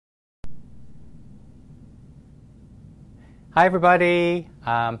Hi everybody.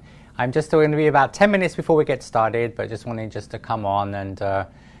 I'm just going to be about 10 minutes before we get started, but just wanted to come on and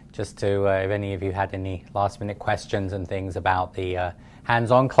just to, if any of you had any last minute questions and things about the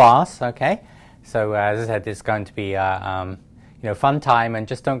hands-on class, okay? So as I said, it's going to be fun time, and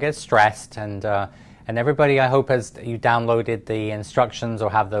just don't get stressed. And everybody, I hope, as you downloaded the instructions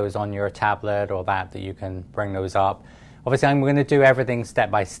or have those on your tablet or that you can bring those up. Obviously, I'm going to do everything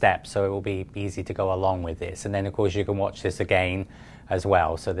step by step, so it will be easy to go along with this. And then, of course, you can watch this again as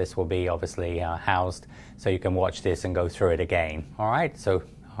well. So this will be obviously housed, so you can watch this and go through it again. All right. So,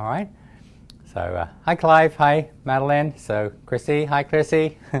 hi, Clive. Hi, Madeline. So, Chrissy. Hi,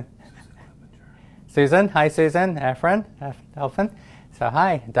 Chrissy. Susan. Hi, Susan. Efren. Elfin. So,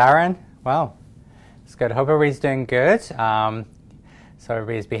 hi, Darren. Well, it's good. Hope everybody's doing good. So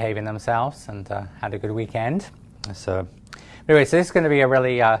everybody's behaving themselves and had a good weekend. So anyway, so this is going to be a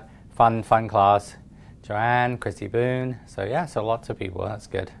really fun class. Joanne, Christy Boone. So yeah, so lots of people. That's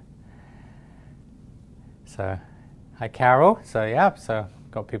good. So hi, Carol. So yeah, so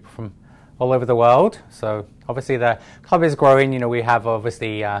got people from all over the world. So obviously the club is growing. You know, we have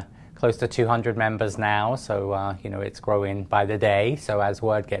obviously close to 200 members now. So it's growing by the day. So as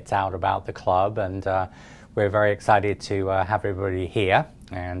word gets out about the club, and we're very excited to have everybody here.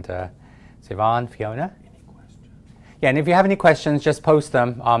 And Sivan, Fiona. Yeah, and if you have any questions, just post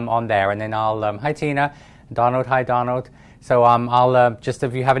them on there, and then I'll, hi Tina, Donald, hi Donald. So I'll just,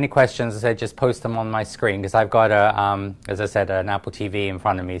 if you have any questions, I said just post them on my screen, because I've got as I said, an Apple TV in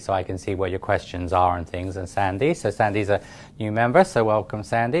front of me, so I can see what your questions are and things. And Sandy, so Sandy's a new member, so welcome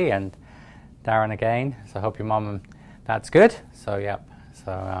Sandy, and Darren again. So I hope your mum and that's good. So yep,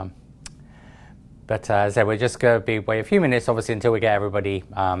 so but as I said, we're just going to wait a few minutes, obviously, until we get everybody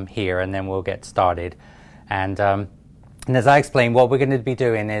here, and then we'll get started. And as I explained, what we're going to be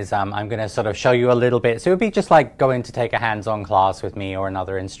doing is I'm going to sort of show you a little bit. So it would be just like going to take a hands-on class with me or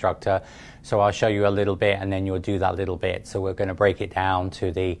another instructor. So I'll show you a little bit, and then you'll do that little bit. So we're going to break it down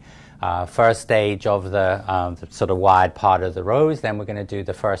to the first stage of the sort of wide part of the rose. Then we're going to do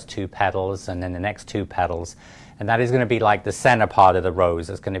the first two petals, and then the next two petals. And that is going to be like the center part of the rose.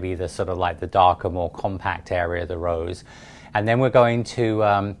 It's going to be the sort of like the darker, more compact area of the rose. And then we're going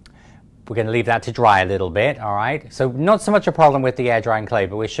to leave that to dry a little bit, all right? So not so much a problem with the air drying clay,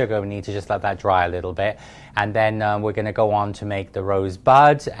 but with sugar, we need to just let that dry a little bit. And then we're going to go on to make the rose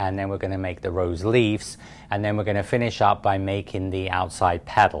buds, and then we're going to make the rose leaves, and then we're going to finish up by making the outside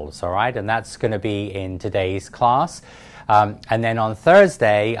petals, all right? And that's going to be in today's class. And then on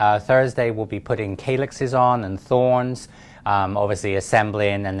Thursday, we'll be putting calyxes on and thorns, obviously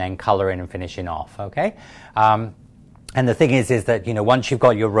assembling and then coloring and finishing off, okay? And the thing is that, once you've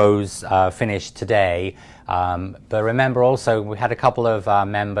got your rose finished today, but remember also we had a couple of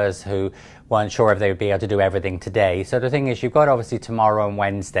members who weren't sure if they would be able to do everything today. So the thing is, you've got obviously tomorrow and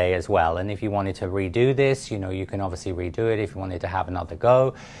Wednesday as well. And if you wanted to redo this, you can obviously redo it if you wanted to have another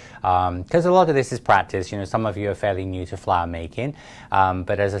go. Because a lot of this is practice. Some of you are fairly new to flower making.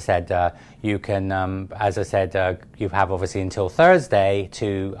 But as I said, you can, you have obviously until Thursday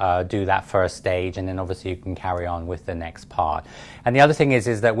to do that first stage, and then obviously you can carry on with the next part. And the other thing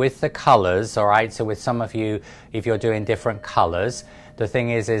is that with the colors, all right, so with some of you, if you're doing different colors, the thing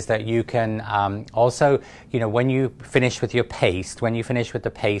is that you can also, when you finish with your paste, when you finish with the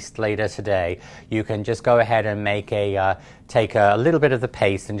paste later today, you can just go ahead and make take a little bit of the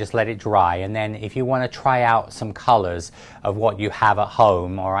paste and just let it dry. And then if you want to try out some colors of what you have at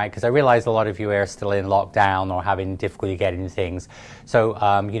home, all right, because I realize a lot of you are still in lockdown or having difficulty getting things. So,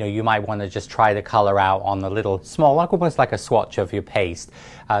 you might want to just try the color out on the little small, like almost like a swatch of your paste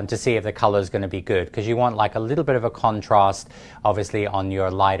to see if the color is going to be good, because you want like a little bit of a contrast, obviously, on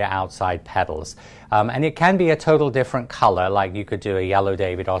your lighter outside petals. And it can be a total different color, like you could do a yellow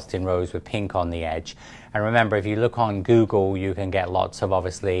David Austin rose with pink on the edge. And remember, if you look on Google, you can get lots of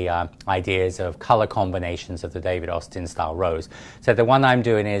obviously ideas of color combinations of the David Austin style rose. So the one I'm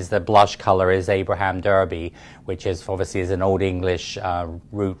doing is the blush color is Abraham Derby, which is obviously is an Old English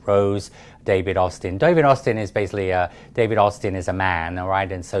root rose. David Austin. David Austin is basically David Austin is a man, all right,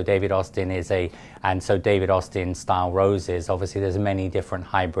 and so David Austin is David Austin style roses. Obviously, there's many different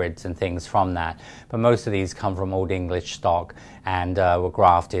hybrids and things from that, but most of these come from Old English stock and were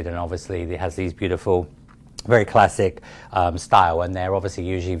grafted, and obviously it has these beautiful, very classic style, and they're obviously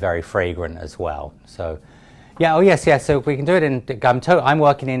usually very fragrant as well. So. Yeah, oh yes, yes, so we can do it in, I'm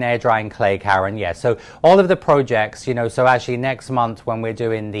working in air drying clay, Karen, yeah. So all of the projects, so actually next month when we're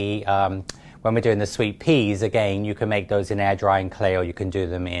doing the when we're doing the sweet peas, again, you can make those in air drying clay, or you can do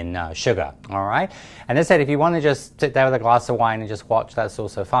them in sugar, all right? And as I said, if you want to just sit there with a glass of wine and just watch, that's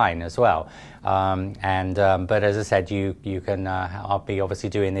also fine as well. But as I said, you can, I'll be obviously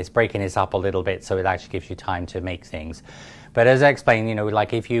doing this, breaking this up a little bit, so it actually gives you time to make things. But as I explained, you know,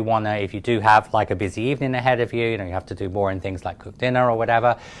 like if you do have like a busy evening ahead of you, you know, you have to do boring things like cook dinner or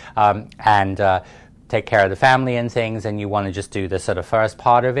whatever, take care of the family and things, and you want to just do the sort of first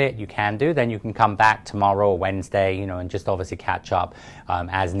part of it, you can do. Then you can come back tomorrow or Wednesday, you know, and just obviously catch up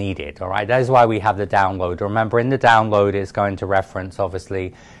as needed, all right? That is why we have the download. Remember, in the download, it's going to reference,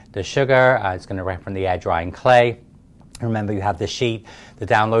 obviously, the sugar, it's going to reference the air drying clay. Remember, you have the sheet, the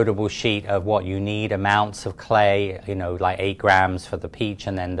downloadable sheet of what you need, amounts of clay, you know, like 8 grams for the peach,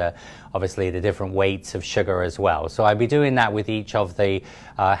 and then obviously the different weights of sugar as well. So I'll be doing that with each of the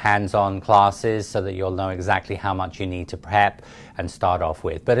hands-on classes, so that you'll know exactly how much you need to prep and start off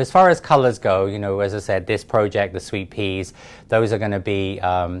with. But as far as colors go, you know, as I said, this project, the sweet peas, those are going to be,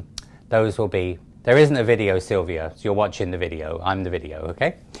 there isn't a video, Sylvia, so you're watching the video. I'm the video,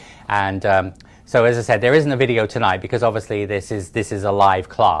 okay? And so as I said, there isn't a video tonight because obviously this is a live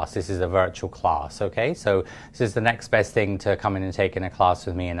class. This is a virtual class, okay? So this is the next best thing to come in and take in a class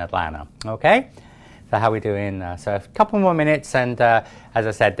with me in Atlanta, okay? So how are we doing? So a couple more minutes, and as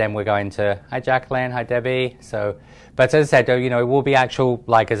I said, then we're going to, hi Jacqueline, hi Debbie. So, but as I said, you know, it will be actual,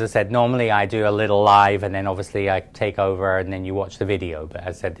 like as I said, normally I do a little live and then obviously I take over and then you watch the video. But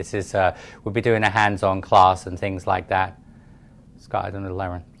as I said, this is, we'll be doing a hands-on class and things like that. Scott, I don't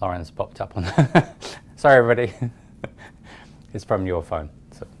know, Lauren's popped up on that. Sorry, everybody. It's from your phone.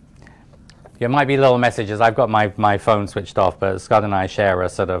 So there might be little messages. I've got my phone switched off, but Scott and I share a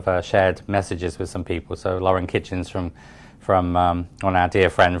sort of shared messages with some people. So Lauren Kitchens from one of our dear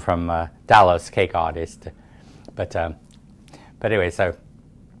friend from Dallas, cake artist. But anyway, so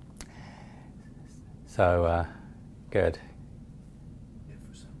good.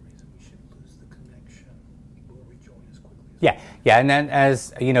 Yeah, and then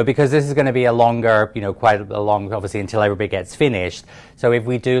as you know, because this is going to be a longer, you know, quite a long, obviously, until everybody gets finished. So if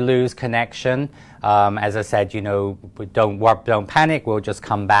we do lose connection, as I said, you know, don't panic. We'll just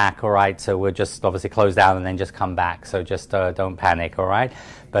come back, all right? So we'll just obviously close down and then just come back. So just don't panic, all right?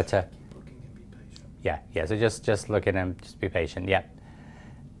 But yeah. So just look at them, just be patient. Yeah.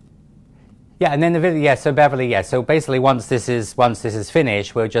 Yeah, and then the video. Yeah. So Beverly. Yeah. So basically, once this is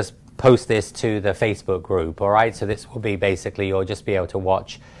finished, we'll just post this to the Facebook group, all right? So this will be basically, you'll just be able to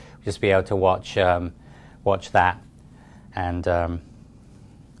watch, watch that, and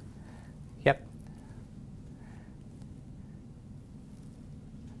yep.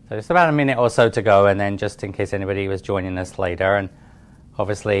 So just about a minute or so to go, and then just in case anybody was joining us later, and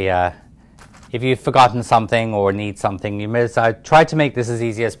obviously, if you've forgotten something or need something, I try to make this as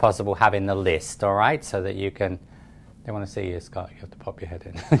easy as possible, having the list, all right, so that you can. They want to see you, Scott. You have to pop your head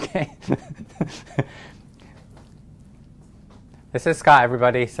in. Okay. This is Scott,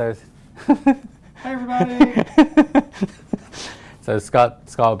 everybody. So, hi, everybody. So Scott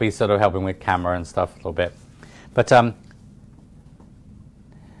will be sort of helping with camera and stuff a little bit. But so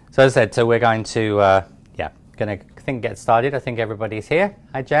as I said, so we're going to get started. I think everybody's here.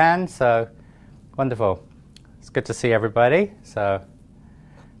 Hi, Jan. So wonderful. It's good to see everybody. So.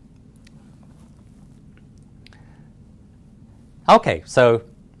 Okay, so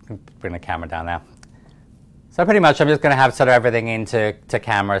bring the camera down now. So pretty much I'm just going to have sort of everything into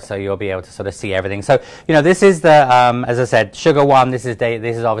camera, so you'll be able to sort of see everything. So, you know, this is the, as I said, sugar one. This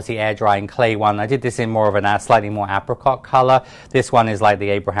is obviously air drying clay one. I did this in more of a slightly more apricot color. This one is like the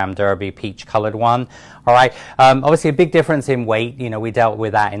Abraham Derby peach colored one. All right. Obviously a big difference in weight. You know, we dealt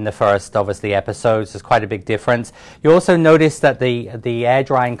with that in the first, obviously, episodes. There's quite a big difference. You also notice that the air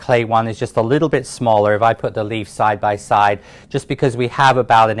drying clay one is just a little bit smaller. If I put the leaf side by side, just because we have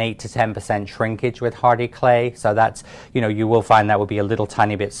about an 8 to 10% shrinkage with hardy clay. So that's, you know, you will find that will be a little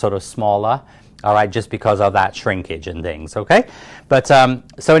tiny bit sort of smaller. All right, just because of that shrinkage and things. Okay. But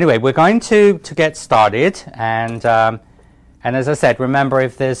so anyway, we're going to get started, and as I said, remember,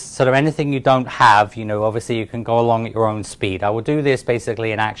 if there's sort of anything you don't have, you know, obviously you can go along at your own speed. I will do this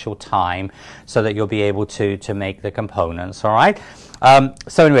basically in actual time so that you'll be able to make the components, all right?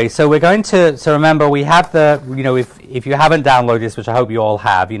 So anyway, so we're going to, so remember we have the, you know, if you haven't downloaded this, which I hope you all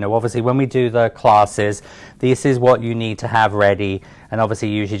have, you know, obviously when we do the classes, this is what you need to have ready, and obviously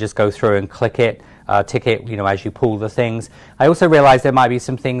you usually just go through and click it, tick it, you know, as you pull the things. I also realize there might be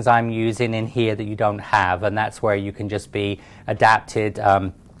some things I'm using in here that you don't have, and that's where you can just be adapted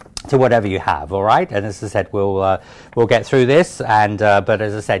to whatever you have, all right? And as I said, we'll get through this, and but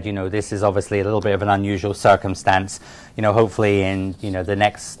as I said, you know, this is obviously a little bit of an unusual circumstance. You know, hopefully in, you know, the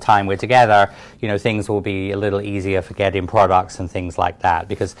next time we're together, you know, things will be a little easier for getting products and things like that,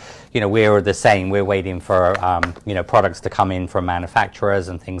 because, you know, we're the same. We're waiting for you know, products to come in from manufacturers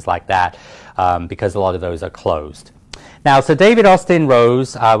and things like that, because a lot of those are closed. Now, so David Austin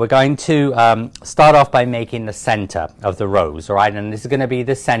rose, we're going to start off by making the center of the rose, all right? And this is going to be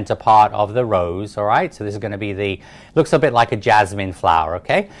the center part of the rose, all right? So this is going to be the, looks a bit like a jasmine flower,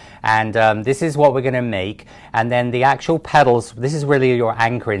 okay? And this is what we're going to make. And then the actual petals, this is really your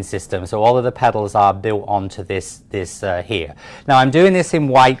anchoring system. So all of the petals are built onto this here. Now, I'm doing this in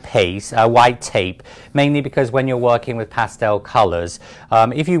white tape, mainly because when you're working with pastel colors,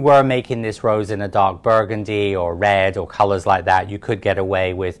 if you were making this rose in a dark burgundy or red or colors like that, you could get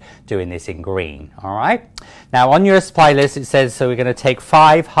away with doing this in green, all right? Now, on your supply list, it says, so we're going to take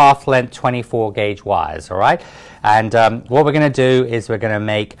 5 half-length 24 gauge wires, all right? And what we're going to do is we're going to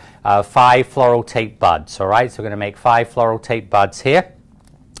make 5 floral tape buds, all right? So we're going to make 5 floral tape buds here.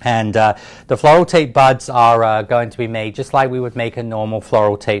 And the floral tape buds are going to be made just like we would make a normal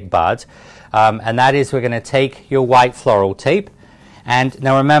floral tape bud. And that is, we're going to take your white floral tape. And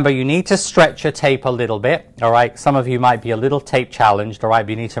now remember, you need to stretch your tape a little bit, all right? Some of you might be a little tape challenged, all right?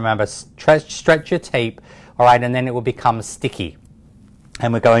 But you need to remember, stretch your tape, all right? And then it will become sticky.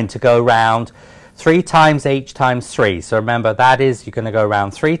 And we're going to go around 3 times H times 3. So remember, that is, you're going to go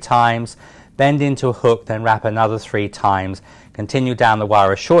around 3 times, bend into a hook, then wrap another 3 times, continue down the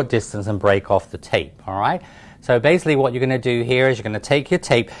wire a short distance and break off the tape, all right? So basically what you're going to do here is you're going to take your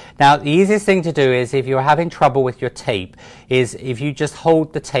tape. Now, the easiest thing to do is if you're having trouble with your tape is if you just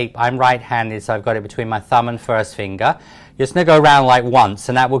hold the tape. I'm right-handed, so I've got it between my thumb and first finger. You're just going to go around like once,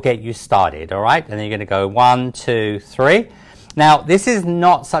 and that will get you started, all right? And then you're going to go 1, 2, 3. Now, this is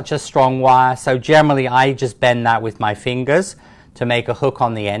not such a strong wire, so generally I just bend that with my fingers to make a hook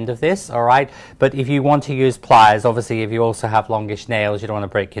on the end of this, all right? But if you want to use pliers, obviously if you also have longish nails, you don't want to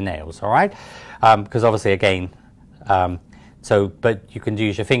break your nails, all right? Because obviously, again, but you can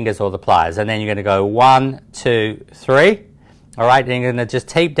use your fingers or the pliers. And then you're going to go 1, 2, 3, all right? And you're going to just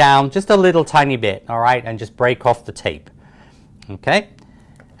tape down just a little tiny bit, all right? And just break off the tape, okay?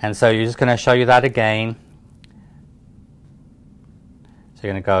 And so you're just going to show you that again. So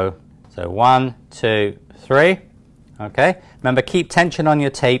you're going to go, so 1, 2, 3, okay? Remember, keep tension on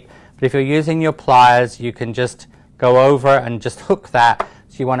your tape, but if you're using your pliers, you can just go over and just hook that.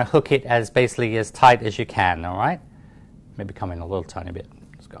 So you want to hook it as basically as tight as you can, all right? Maybe come in a little tiny bit.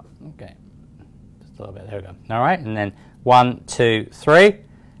 Let's go, okay. Just a little bit, there we go. All right, and then 1, 2, 3,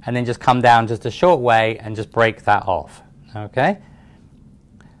 and then just come down just a short way and just break that off, okay?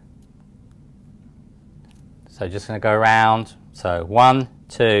 So just going to go around. So 1,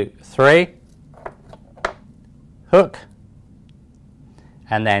 2, 3, hook,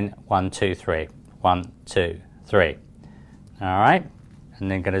 and then 1, 2, 3, 1, 2, 3. All right, and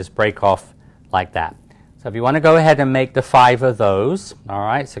then going to just break off like that. So if you want to go ahead and make the 5 of those, all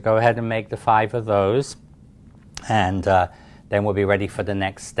right, so go ahead and make the 5 of those, and then we'll be ready for the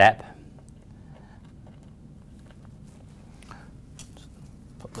next step.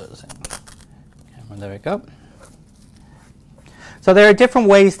 Put those in. Okay, there we go. So there are different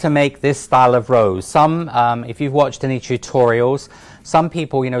ways to make this style of rose. Some, if you've watched any tutorials, some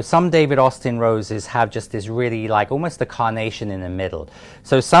people, you know, some David Austin roses have just this really like almost a carnation in the middle.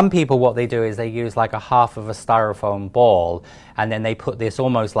 So some people, what they do is they use like a half of a styrofoam ball, and then they put this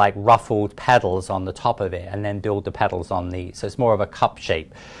almost like ruffled petals on the top of it, and then build the petals on the, so it's more of a cup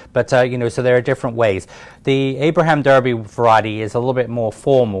shape. But, you know, so there are different ways. The Abraham Derby variety is a little bit more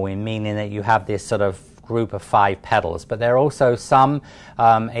formal in meaning that you have this sort of group of 5 petals, but there are also some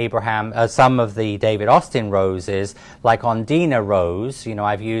some of the David Austin roses, like Ondina Rose. You know,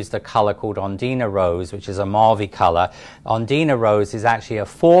 I've used a color called Ondina Rose, which is a mauve color. Ondina Rose is actually a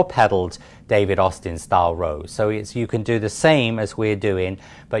 4-petaled David Austin style rose. So it's, you can do the same as we're doing,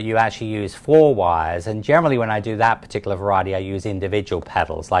 but you actually use 4 wires. And generally when I do that particular variety, I use individual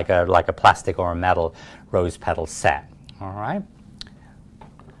petals, like a plastic or a metal rose petal set. All right.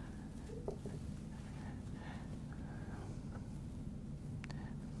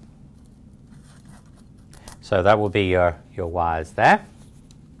 So that will be your wires there.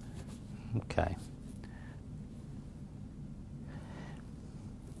 Okay.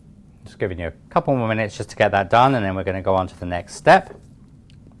 Just giving you a couple more minutes just to get that done, and then we're going to go on to the next step.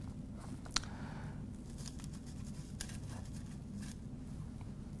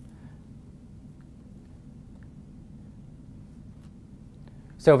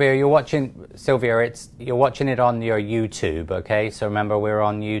 Sylvia, you're watching it on your YouTube, okay? So remember, we're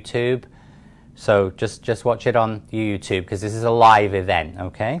on YouTube. So just watch it on YouTube because this is a live event,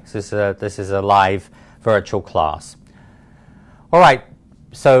 okay? So this is a live virtual class. All right.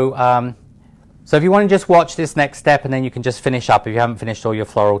 So so if you want to just watch this next step and then you can just finish up if you haven't finished all your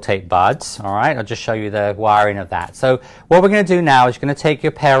floral tape buds. All right. I'll just show you the wiring of that. So what we're going to do now is you're going to take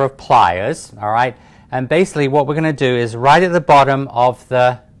your pair of pliers, all right? And basically what we're going to do is right at the bottom of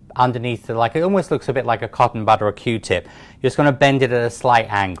the underneath, like it almost looks a bit like a cotton bud or a Q-tip. You're just going to bend it at a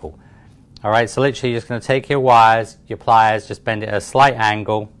slight angle. All right, so literally you're just going to take your wires, your pliers, just bend it at a slight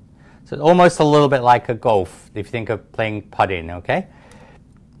angle. So it's almost a little bit like a golf, if you think of playing putting, okay?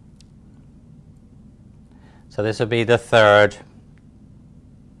 So this will be the third.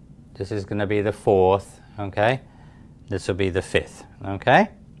 This is going to be the fourth, okay? This will be the fifth, okay?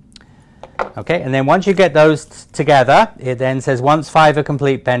 Okay, and then once you get those together, it then says, once 5 are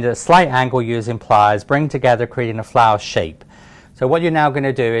complete, bend at a slight angle using pliers, bring together, creating a flower shape. So what you're now going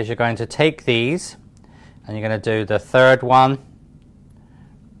to do is you're going to take these, and you're going to do the third one,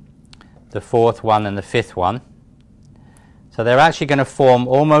 the fourth one, and the fifth one. So they're actually going to form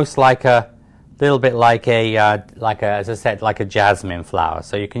almost like a little bit like a, as I said, like a jasmine flower.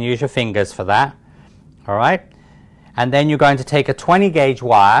 So you can use your fingers for that, all right? And then you're going to take a 20 gauge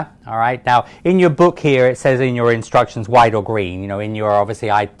wire, all right? Now, in your book here, it says in your instructions, white or green. You know, in your,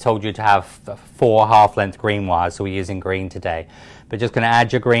 obviously, I told you to have 4 half-length green wires, so we're using green today. But just going to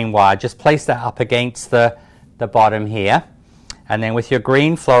add your green wire. Just place that up against the bottom here. And then with your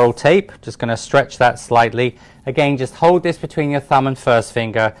green floral tape, just going to stretch that slightly. Again, just hold this between your thumb and first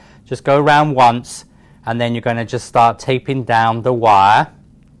finger. Just go around once, and then you're going to just start taping down the wire.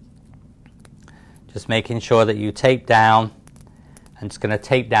 Just making sure that you tape down, and just going to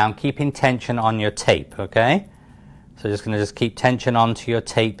tape down, keeping tension on your tape, okay? So just going to just keep tension onto your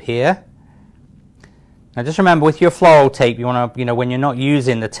tape here. Now just remember, with your floral tape, you want to, you know, when you're not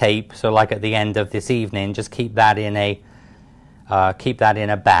using the tape, so like at the end of this evening, just keep that in a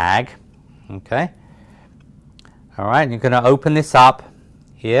bag, okay? All right, and you're going to open this up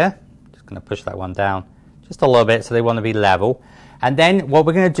here. Just going to push that one down just a little bit, so they want to be level. And then what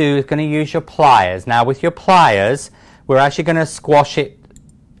we're going to do is going to use your pliers. Now with your pliers, we're actually going to squash it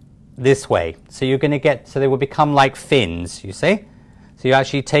this way. So you're going to get, so they will become like fins, you see? So you're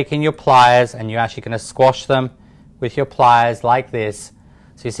actually taking your pliers and you're actually going to squash them with your pliers like this.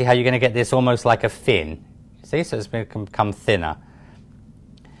 So you see how you're going to get this almost like a fin. You see? So it's going to become thinner.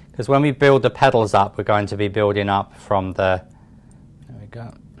 Because when we build the petals up, we're going to be building up from the, there we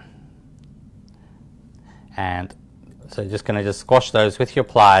go. And so you're just going to just squash those with your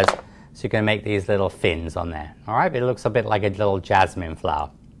pliers, so you're going to make these little fins on there. All right, but it looks a bit like a little jasmine flower.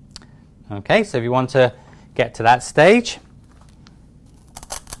 Okay, so if you want to get to that stage,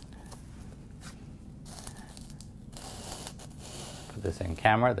 put this in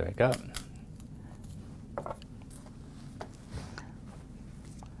camera, there we go.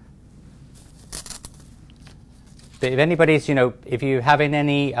 But if anybody's, you know, if you're having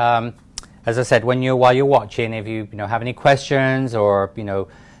any, as I said, while you're watching, if you have any questions or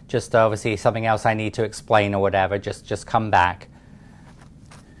just obviously something else I need to explain or whatever, just come back.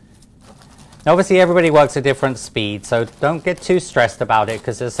 Now, obviously, everybody works at different speeds, so don't get too stressed about it.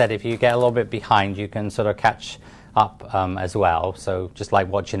 Because as I said, if you get a little bit behind, you can sort of catch up as well. So just like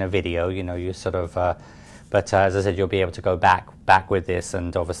watching a video, you sort of. But as I said, you'll be able to go back with this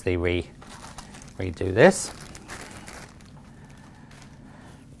and obviously redo this.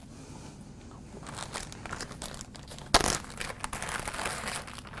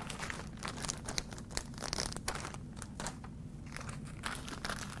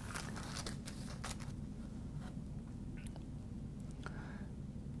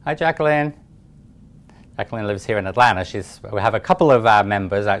 Hi, Jacqueline. Jacqueline lives here in Atlanta. We have a couple of our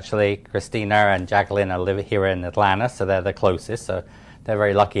members, actually. Christina and Jacqueline live here in Atlanta, so they're the closest. So they're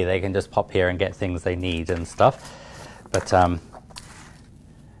very lucky. They can just pop here and get things they need and stuff. But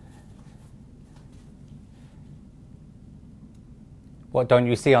what don't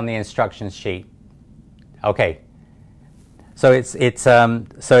you see on the instructions sheet? Okay. So so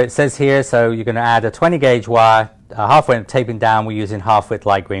it says here. So you're going to add a 20 gauge wire. Halfway taping down, we're using half-width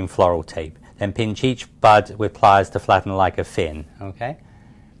light green floral tape. Then pinch each bud with pliers to flatten like a fin. Okay.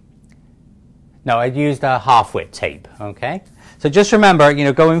 No, I used a half-width tape. Okay. So just remember,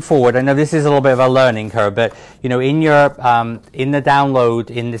 going forward, I know this is a little bit of a learning curve, but in your in the download,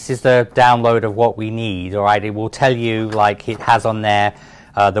 this is the download of what we need. All right. It will tell you, like it has on there,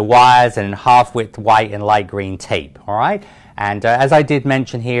 the wires and half-width white and light green tape. All right. And as I did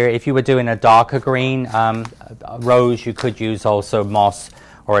mention here, if you were doing a darker green rose, you could use also moss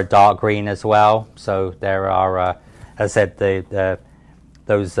or a dark green as well. So there are, as I said,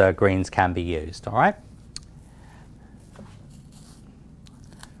 those greens can be used. All right.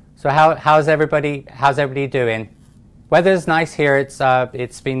 So how's everybody doing? Weather's nice here.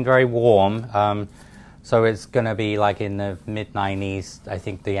 It's been very warm. So it's going to be like in the mid-90s. I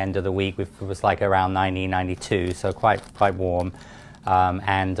think the end of the week it was like around 90, 92. So quite warm.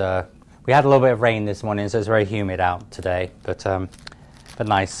 And we had a little bit of rain this morning, so it's very humid out today. But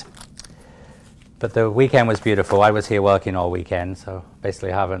nice. But the weekend was beautiful. I was here working all weekend, so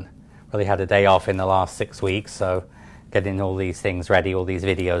basically I haven't really had a day off in the last 6 weeks. So getting all these things ready, all these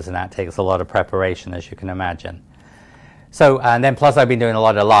videos, and that takes a lot of preparation, as you can imagine. So, and then plus I've been doing a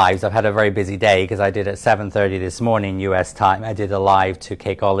lot of lives. I've had a very busy day because I did at 7:30 this morning US time. I did a live to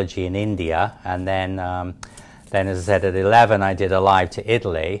Cakeology in India, and then as I said, at 11 I did a live to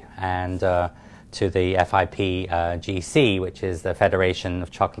Italy and to the FIP GC, which is the Federation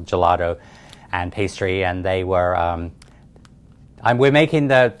of Chocolate Gelato and Pastry, and they were. We're making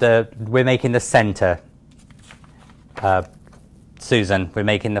the center. Susan, we're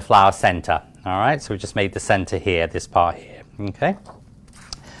making the flower center. All right, so we just made the center here, this part here.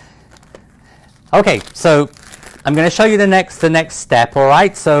 Okay, so I'm going to show you the next step. All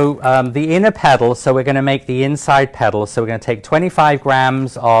right, so the inner petal. So we're going to make the inside petal. So we're going to take 25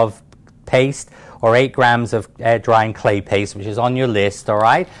 grams of paste or 8 grams of air drying clay paste, which is on your list. All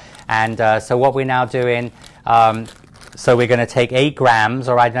right, and so what we're now doing. So we're going to take 8 grams.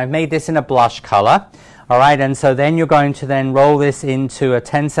 All right, and I've made this in a blush color. All right, and so then you're going to then roll this into a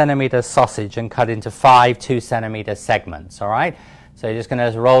 10 centimeter sausage and cut into 5 2-centimeter segments. All right, so you're just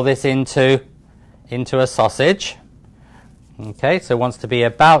going to roll this into a sausage. Okay, so it wants to be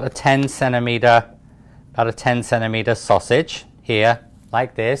about a 10 centimeter sausage here,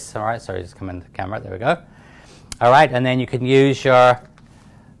 like this. All right, sorry, just come into the camera. There we go. All right, and then you can use your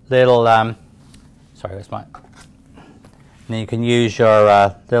little sorry, where's my? And you can use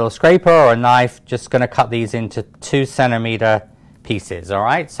your little scraper or a knife. Just going to cut these into 2-centimeter pieces. All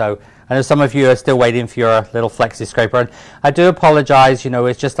right. So I know some of you are still waiting for your little flexi scraper, and I do apologize. You know,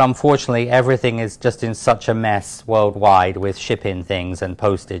 it's just unfortunately everything is just in such a mess worldwide with shipping things and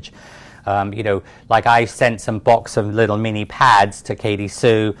postage. You know, like I sent some box of little mini pads to Katie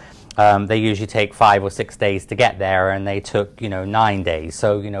Sue. They usually take 5 or 6 days to get there, and they took 9 days.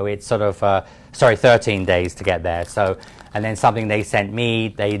 So it's sort of 13 days to get there. So. And then something they sent me,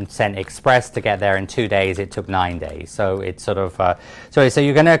 they sent express to get there in 2 days. It took 9 days. So it's sort of, so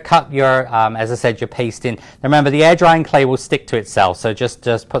you're going to cut your, as I said, your paste in. Now remember, the air drying clay will stick to itself. So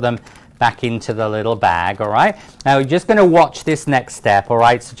just put them back into the little bag, all right? Now you're just going to watch this next step, all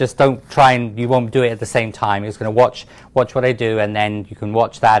right? So just don't try and, you won't do it at the same time. You're just going to watch what I do, and then you can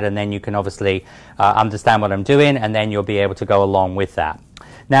watch that, and then you can obviously understand what I'm doing, and then you'll be able to go along with that.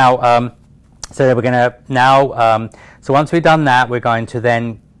 Now, so we're going to now, so once we've done that, we're going to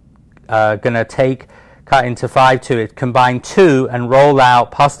then cut into 5 2, combine 2 and roll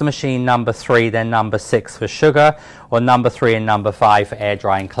out pasta machine number 3, then number 6 for sugar, or number 3 and number 5 for air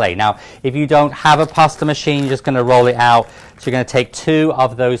drying clay. Now, if you don't have a pasta machine, you're just going to roll it out. So you're going to take 2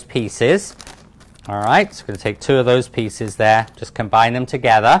 of those pieces. All right, so we're going to take 2 of those pieces there, just combine them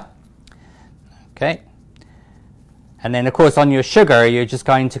together. Okay. And then, of course, on your sugar, you're just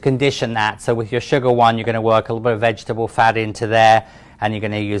going to condition that. So with your sugar one, you're going to work a little bit of vegetable fat into there, and you're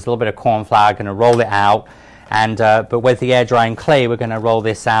going to use a little bit of corn flour, going to roll it out. And but with the air drying clay, we're going to roll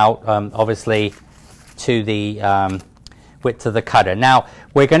this out, obviously, to the width of the cutter. Now,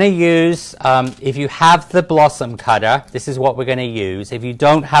 we're going to use, if you have the blossom cutter, this is what we're going to use. If you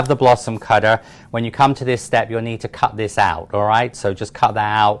don't have the blossom cutter, when you come to this step, you'll need to cut this out, all right? So just cut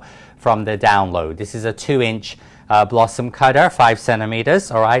that out from the download. This is a 2-inch blossom cutter, 5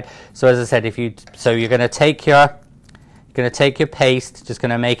 centimeters. All right. So as I said, you're going to take your paste, just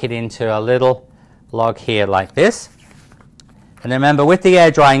going to make it into a little log here like this. And remember, with the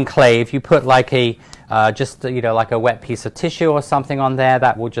air drying clay, if you put like a like a wet piece of tissue or something on there,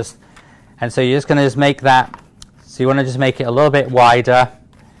 that will just. And so you're just going to make that. So you want to just make it a little bit wider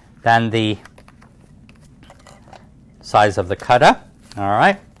than the size of the cutter. All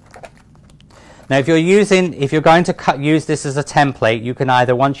right. Now, if you're going to use this as a template, you can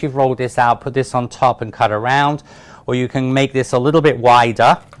either, once you've rolled this out, put this on top and cut around, or you can make this a little bit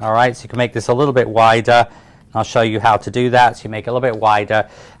wider. All right, so you can make this a little bit wider. I'll show you how to do that. So you make it a little bit wider,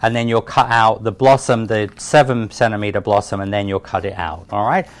 and then you'll cut out the blossom, the 7-centimeter blossom, and then you'll cut it out. All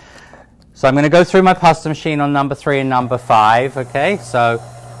right. So I'm going to go through my pasta machine on number 3 and number 5. Okay, so.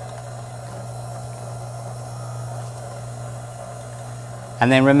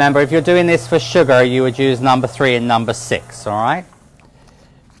 And then remember, if you're doing this for sugar, you would use number 3 and number 6, all right?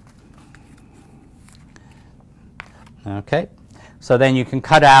 Okay, so then you can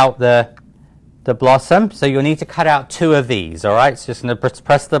cut out the blossom. So you'll need to cut out 2 of these, all right? So just going to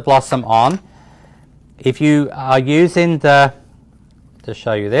press the blossom on. If you are using to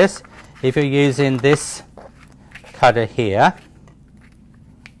show you this, if you're using this cutter here,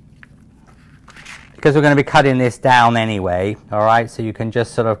 because we're going to be cutting this down anyway, all right? So you can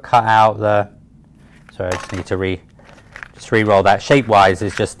just sort of cut out sorry, I just need to re-roll that. Shape-wise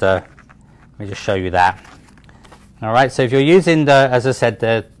is just, let me just show you that. All right, so if you're using as I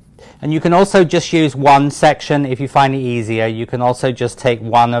said, and you can also just use one section if you find it easier. You can also just take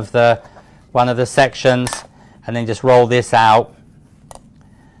one of the sections and then just roll this out.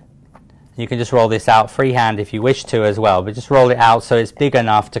 You can just roll this out freehand if you wish to as well, but just roll it out so it's big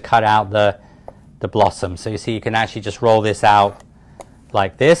enough to cut out the blossom. So you see you can actually just roll this out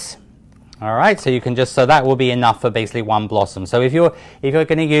like this. All right, so you can just, so that will be enough for basically one blossom. So if you're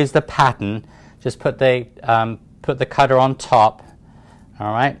going to use the pattern, just put the cutter on top.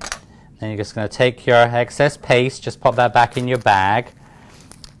 All right, then you're just going to take your excess paste, just pop that back in your bag.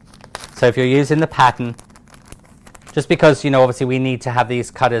 So if you're using the pattern, just because, you know, obviously we need to have these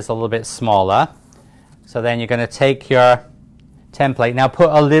cutters a little bit smaller. So then you're going to take your template. Now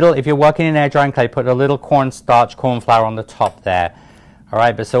put a little, if you're working in air drying clay, put a little corn flour on the top there. All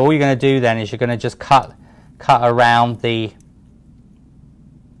right, but so all you're going to do then is you're going to just cut around this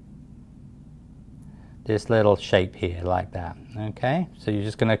little shape here like that. Okay, so you're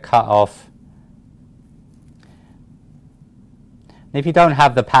just going to cut off. And if you don't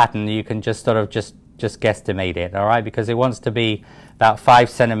have the pattern, you can just sort of just guesstimate it, all right, because it wants to be about 5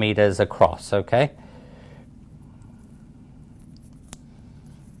 centimeters across. Okay.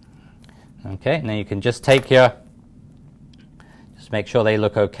 Okay, and then you can just take your, just make sure they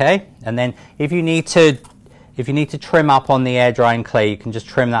look okay, and then if you need to trim up on the air drying clay, you can just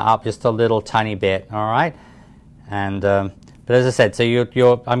trim that up just a little tiny bit, all right. And but as I said, so you're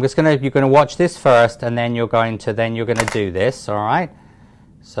gonna watch this first, and then you're going to do this, all right.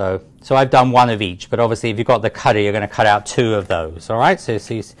 So I've done one of each, but obviously if you've got the cutter, you're going to cut out 2 of those, all right. So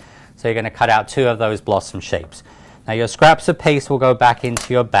you're going to cut out 2 of those blossom shapes. Now your scraps of paste will go back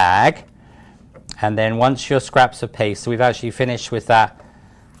into your bag. And then once your scraps of paste, so we've actually finished with that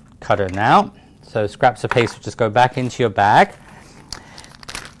cutter now. So scraps of paste will just go back into your bag.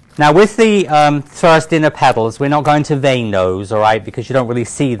 Now with the first inner petals, we're not going to vein those, all right, because you don't really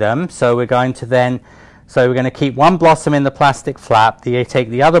see them. So we're going to keep one blossom in the plastic flap. You take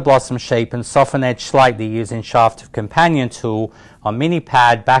the other blossom shape and soften edge slightly using shaft of companion tool on mini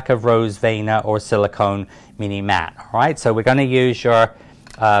pad, back of rose veiner or silicone mini mat. All right, so we're going to use your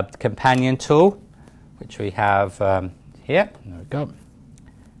companion tool, which we have here. There we go.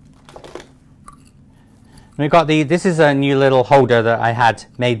 We've got this is a new little holder that I had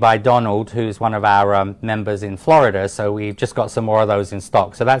made by Donald, who's one of our members in Florida. So we've just got some more of those in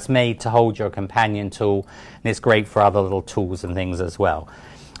stock. So that's made to hold your companion tool, and it's great for other little tools and things as well.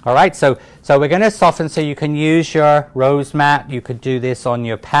 All right, so we're going to soften, so you can use your rose mat. You could do this on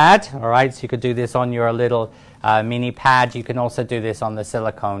your pad, all right? So you could do this on your little mini pad. You can also do this on the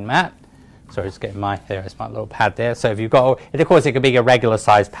silicone mat. Sorry, just getting there's my little pad there. So if you've got, of course it could be a regular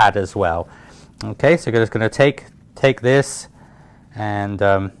size pad as well. Okay, so you're just going to take this and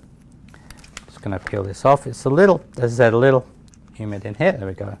just going to peel this off. It's a little, as I said, a little humid in here. There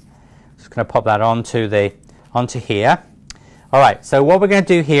we go. Just going to pop that onto here. All right, so what we're going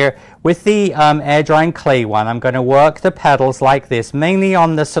to do here with the air drying clay one, I'm going to work the petals like this, mainly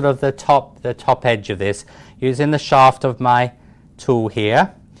on the sort of the top edge of this, using the shaft of my tool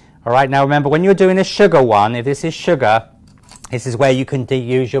here. All right, now remember, when you're doing a sugar one, if this is sugar, this is where you can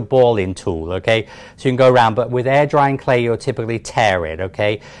use your balling tool, okay? So you can go around, but with air drying clay, you'll typically tear it,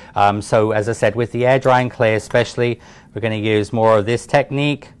 okay? So as I said, with the air drying clay especially, we're going to use more of this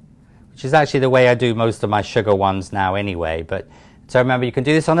technique, which is actually the way I do most of my sugar ones now anyway. But so remember, you can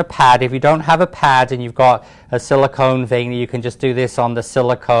do this on a pad. If you don't have a pad and you've got a silicone veiner, you can just do this on the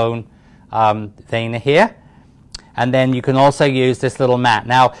silicone veiner here. And then you can also use this little mat.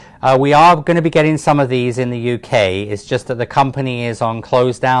 Now, we are going to be getting some of these in the UK. It's just that the company is on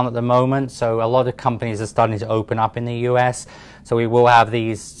close down at the moment. So a lot of companies are starting to open up in the US. So we will have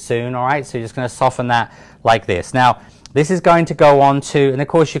these soon, all right? So you're just going to soften that like this. Now, this is going to go on to, and of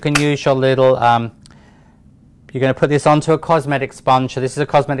course you can use your little, you're going to put this onto a cosmetic sponge. So this is a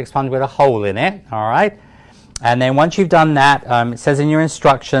cosmetic sponge with a hole in it, all right? And then once you've done that, it says in your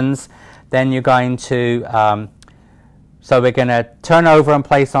instructions, then you're going to, so we're going to turn over and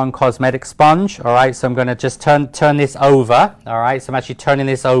place on cosmetic sponge, all right? So I'm going to just turn this over, all right? So I'm actually turning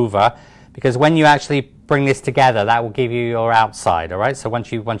this over, because when you actually bring this together, that will give you your outside, all right? So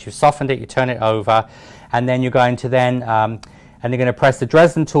once you've softened it, you turn it over, and then you're going to then and you're going to press the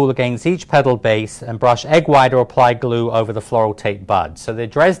Dresden tool against each petal base and brush egg white or apply glue over the floral tape bud. So the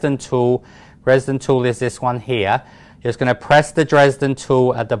Dresden tool is this one here. You're just going to press the Dresden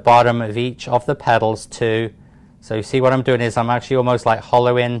tool at the bottom of each of the petals too. So you see what I'm doing is I'm actually almost like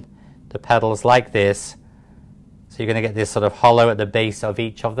hollowing the petals like this. So you're going to get this sort of hollow at the base of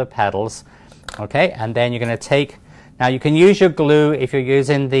each of the petals. Okay, and then you're going to take, now you can use your glue if you're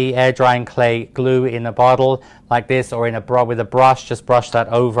using the air drying clay glue in a bottle like this, or in a with a brush, just brush that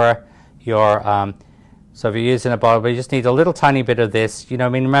over your, so if you're using a bottle, but you just need a little tiny bit of this. You know, I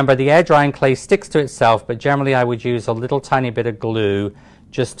mean, remember the air drying clay sticks to itself, but generally I would use a little tiny bit of glue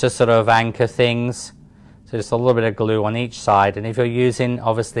just to sort of anchor things. So just a little bit of glue on each side. And if you're using,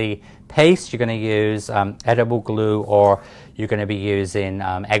 obviously, paste, you're going to use edible glue, or you're going to be using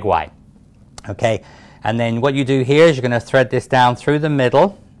egg white. Okay, and then what you do here is you're going to thread this down through the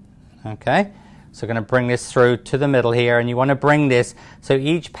middle. Okay, so we're going to bring this through to the middle here, and you want to bring this so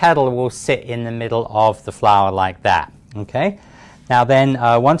each petal will sit in the middle of the flower like that. Okay, now then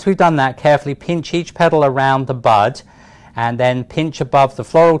once we've done that, carefully pinch each petal around the bud, and then pinch above the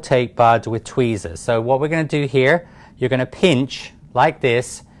floral tape bud with tweezers. So what we're going to do here, you're going to pinch like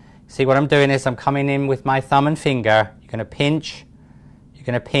this. See what I'm doing is I'm coming in with my thumb and finger. You're going to pinch, you're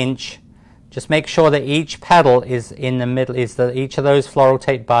going to pinch. Just make sure that each petal is in the middle, each of those floral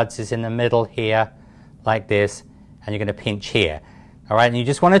tape buds is in the middle here, like this, and you're going to pinch here. All right, and you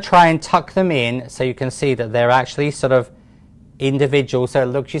just want to try and tuck them in so you can see that they're actually sort of individual. So it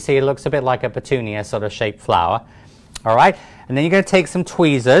looks, you see, it looks a bit like a petunia sort of shaped flower. All right, and then you're going to take some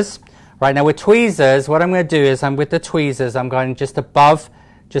tweezers. Right, now with tweezers, what I'm going to do is with the tweezers, I'm going just above,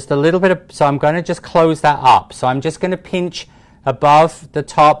 just a little bit of, so I'm going to just close that up. So I'm just going to pinch above the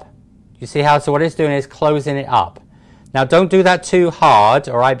top. You see how, so what it's doing is closing it up. Now don't do that too hard,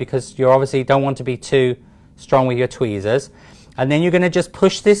 all right, because you obviously don't want to be too strong with your tweezers. And then you're going to just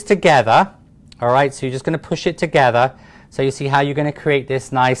push this together, all right, so you're just going to push it together. So you see how you're going to create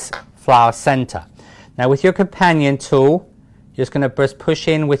this nice flower center. Now with your companion tool, you're just going to just push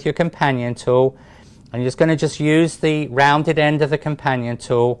in with your companion tool, and you're just going to use the rounded end of the companion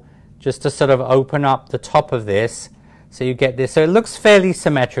tool just to sort of open up the top of this. So you get this, so it looks fairly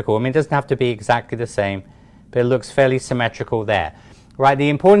symmetrical. I mean, it doesn't have to be exactly the same, but it looks fairly symmetrical there. Right, the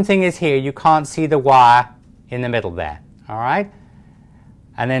important thing is here, you can't see the wire in the middle there, all right?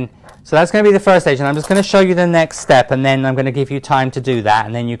 And then, so that's going to be the first stage, and I'm just going to show you the next step, and then I'm going to give you time to do that,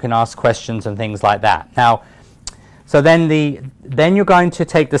 and then you can ask questions and things like that. Now, so then you're going to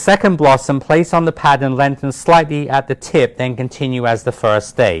take the second blossom, place on the pad and lengthen slightly at the tip, then continue as the first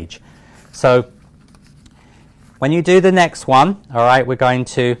stage. So when you do the next one, all right, we're going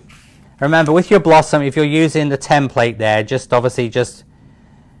to, remember with your blossom, if you're using the template there, just obviously just,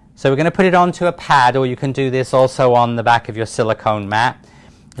 so we're going to put it onto a pad, or you can do this also on the back of your silicone mat.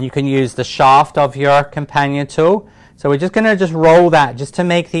 And you can use the shaft of your companion tool. So we're just going to just roll that just to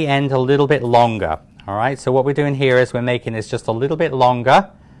make the end a little bit longer. All right, so what we're doing here is we're making this just a little bit longer,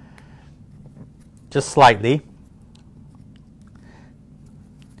 just slightly.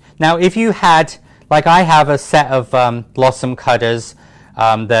 Now if you had, like I have a set of blossom cutters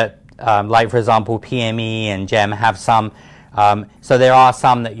that, like for example, PME and GEM have some. So there are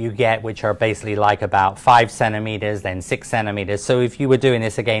some that you get which are basically like about 5 centimeters, then 6 centimeters. So if you were doing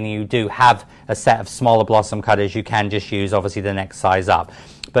this again, you do have a set of smaller blossom cutters, you can just use obviously the next size up.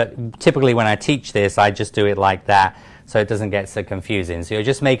 But typically when I teach this, I just do it like that so it doesn't get so confusing. So you're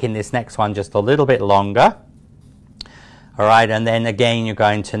just making this next one just a little bit longer. All right, and then again, you're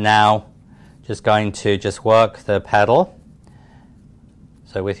going to now just work the petal.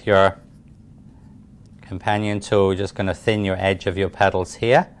 So with your companion tool, just going to thin your edge of your petals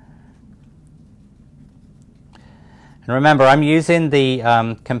here. And remember, I'm using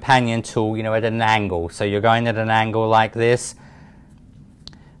the companion tool, you know, at an angle. So you're going at an angle like this.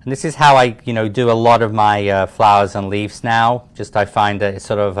 And this is how I, you know, do a lot of my flowers and leaves now. Just I find that it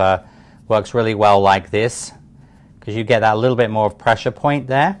sort of works really well like this, because you get that little bit more of pressure point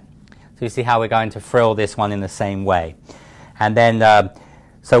there. So you see how we're going to frill this one in the same way. And then,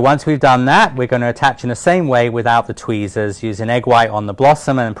 so once we've done that, we're going to attach in the same way without the tweezers, using egg white on the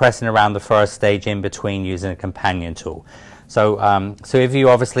blossom and pressing around the first stage in between using a companion tool. So, so if you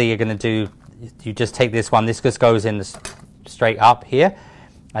obviously are going to do, you just take this one, this just goes in straight up here.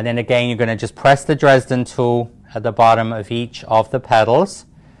 And then again, you're going to just press the Dresden tool at the bottom of each of the petals.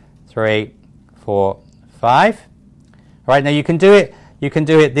 3, 4, 5. All right, now you can do it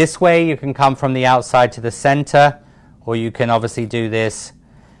this way. You can come from the outside to the center, or you can obviously do this.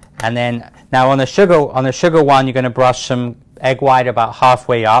 And then now on the sugar one, you're going to brush some egg white about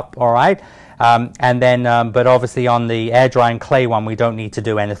halfway up, all right? And then, but obviously on the air drying clay one, we don't need to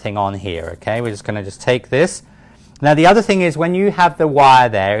do anything on here, okay? We're just going to just take this. Now the other thing is when you have the wire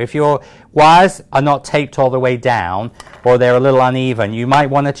there, if your wires are not taped all the way down or they're a little uneven, you might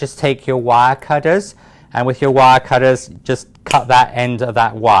want to just take your wire cutters, and with your wire cutters just cut that end of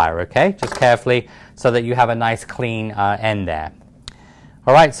that wire, okay? Just carefully so that you have a nice clean end there.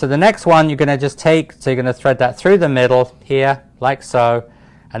 All right, so the next one you're going to just take, so you're going to thread that through the middle here like so,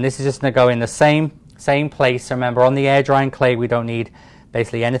 and this is just going to go in the same place. Remember, on the air drying clay we don't need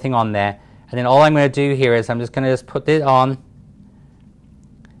basically anything on there. And then all I'm going to do here is I'm just going to just put it on,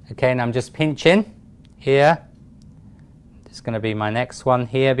 okay, and I'm just pinching here. This is going to be my next one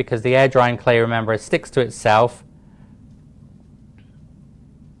here, because the air drying clay, remember, it sticks to itself.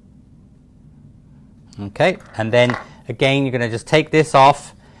 Okay, and then again you're going to just take this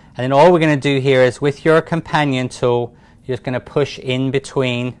off, and then all we're going to do here is with your companion tool, you're just going to push in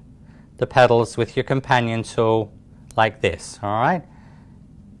between the petals with your companion tool like this, all right?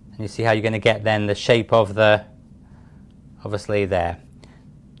 And you see how you're going to get then the shape of the, obviously there.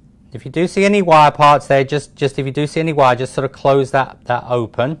 If you do see any wire parts there, just if you do see any wire, just sort of close that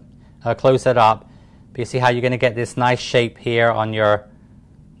open, close that up. But you see how you're going to get this nice shape here on your,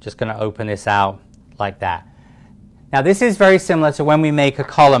 just going to open this out like that. Now this is very similar to when we make a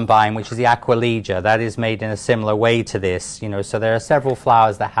columbine, which is the aquilegia. That is made in a similar way to this, you know, so there are several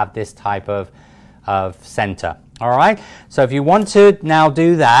flowers that have this type of center. All right, so if you want to now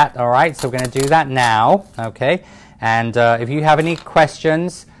do that, all right, so we're going to do that now, okay, and if you have any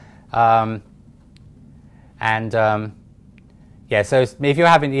questions, yeah, so if you're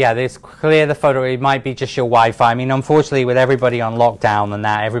having, yeah, this clear the photo, it might be just your Wi-Fi. I mean, unfortunately, with everybody on lockdown and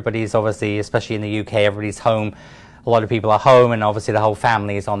that, everybody's obviously, especially in the UK, everybody's home. A lot of people are home, and obviously the whole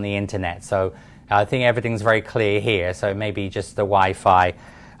family is on the internet. So I think everything's very clear here. So it may be just the Wi-Fi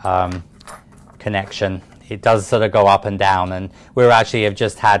connection. It does sort of go up and down, and we actually have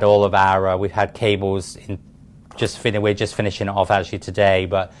just had all of our, we've had cables in, we're just finishing it off actually today,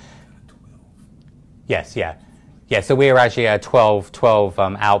 but yes, yeah. Yeah, so we're actually at 12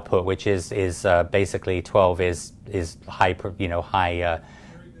 output, which is basically 12 is high, you know, high,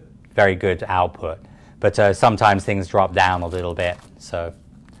 very good output. But sometimes things drop down a little bit. So,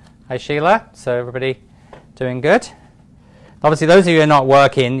 hi Sheila. So everybody doing good? Obviously, those of you who are not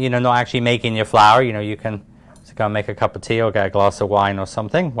working, you know, not actually making your flower, you know, you can just go and make a cup of tea or get a glass of wine or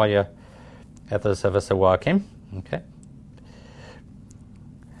something while your others of us are working. Okay.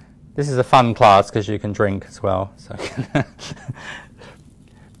 This is a fun class because you can drink as well. So,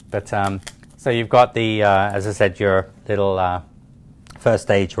 but so you've got the, as I said, your little first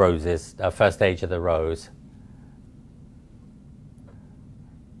stage roses, first stage of the rose.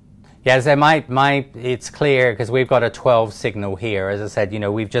 Yeah, so it's clear because we've got a 12 signal here. As I said, you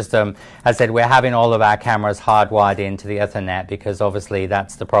know, we've just, as I said, we're having all of our cameras hardwired into the Ethernet because obviously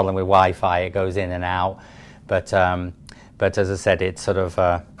that's the problem with Wi-Fi. It goes in and out. But as I said, it's sort of,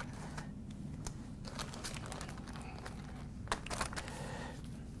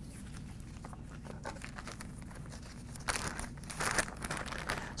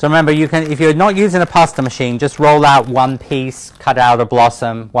 so remember, you can, if you're not using a pasta machine, just roll out one piece, cut out a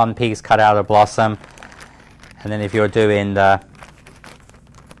blossom, one piece, cut out a blossom. And then if you're doing the,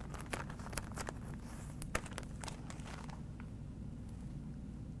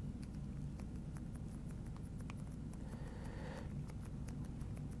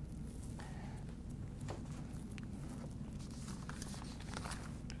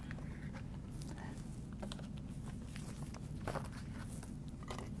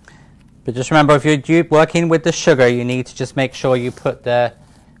 but just remember, if you're working with the sugar, you need to just make sure you put the,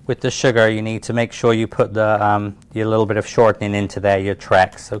 with the sugar, you need to make sure you put the, your little bit of shortening into there, your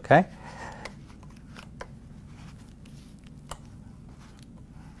tracks, okay?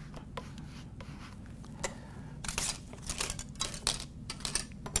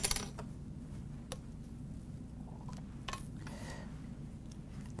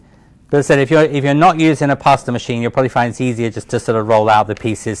 But as I said, if you're not using a pasta machine, you'll probably find it's easier just to sort of roll out the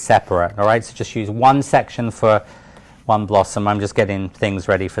pieces separate. All right, so just use one section for one blossom. I'm just getting things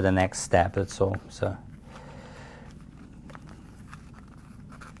ready for the next step. That's all. So.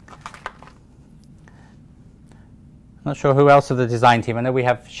 Not sure who else of the design team. I know we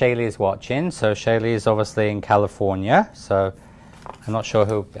have Shaylee is watching. So Shaylee is obviously in California. So I'm not sure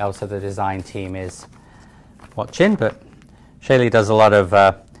who else of the design team is watching, but Shaylee does a lot of.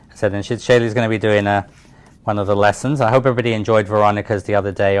 And Shaylee's going to be doing one of the lessons. I hope everybody enjoyed Veronica's the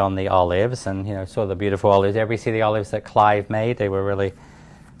other day on the olives, and you know, saw the beautiful olives. Everybody see the olives that Clive made? They were really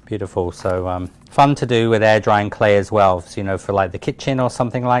beautiful. So fun to do with air drying clay as well. So, you know, for like the kitchen or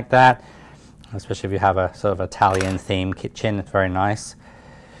something like that. especially if you have a sort of Italian themed kitchen. It's very nice.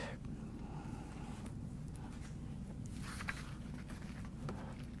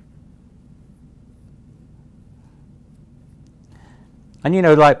 And you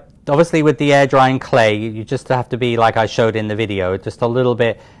know, like obviously with the air drying clay, you just have to be, like I showed in the video, just a little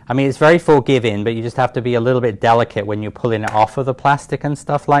bit, I mean it's very forgiving, but you just have to be a little bit delicate when you're pulling it off of the plastic and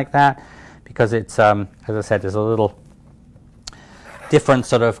stuff like that, because it's, as I said, there's a little different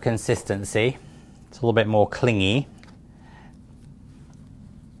sort of consistency. It's a little bit more clingy.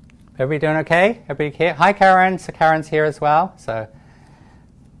 Everybody doing okay? Everybody here? Hi Karen, so Karen's here as well. So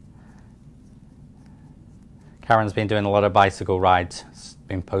Karen's been doing a lot of bicycle rides,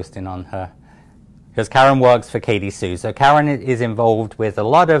 been posting on her, because Karen works for Katie Sue. So Karen is involved with a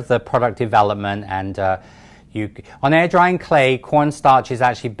lot of the product development, and on air drying clay, cornstarch is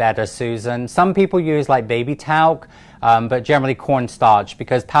actually better, Susan. Some people use like baby talc, but generally cornstarch,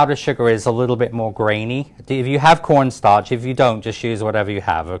 because powdered sugar is a little bit more grainy. If you have cornstarch, if you don't, just use whatever you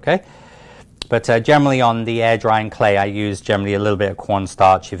have, okay? But generally on the air drying clay, I use generally a little bit of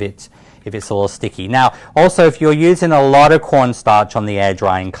cornstarch if it's a little sticky. Now, also if you're using a lot of cornstarch on the air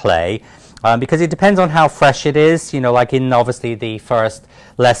drying clay, because it depends on how fresh it is, you know, like in obviously the first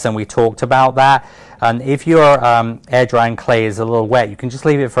lesson we talked about that. And if your air drying clay is a little wet, you can just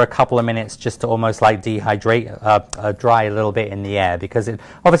leave it for a couple of minutes just to almost like dehydrate, dry a little bit in the air, because it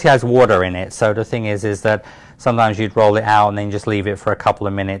obviously has water in it. So the thing is that sometimes you'd roll it out and then just leave it for a couple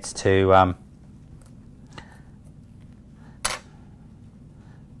of minutes to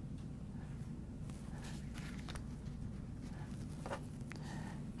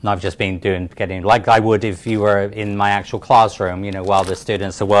and I've just been getting, like I would if you were in my actual classroom, you know, while the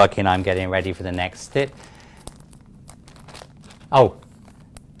students are working, I'm getting ready for the next step. Oh,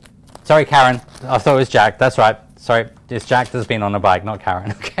 sorry, Karen. I thought it was Jack. That's right. Sorry, it's Jack that's been on a bike, not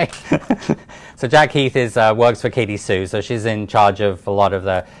Karen. Okay. So Jack Heath works for Katie Sue, so she's in charge of a lot of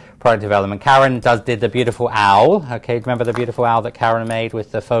the product development. Karen did the beautiful owl. Okay, remember the beautiful owl that Karen made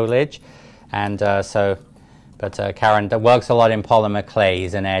with the foliage, and But Karen works a lot in polymer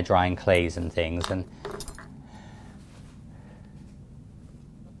clays and air drying clays and things. And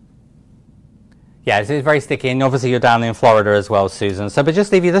yeah, it's very sticky, and obviously you're down in Florida as well, Susan. So, but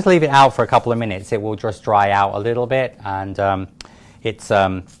just leave it out for a couple of minutes. It will just dry out a little bit, and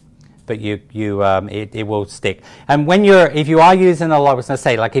but it will stick. And if you are using a lot, I was going to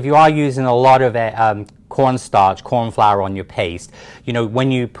say, like if you are using a lot of cornstarch, corn flour on your paste, you know,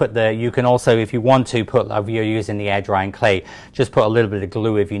 when you put you can also, if you want to if you're using the air drying clay, just put a little bit of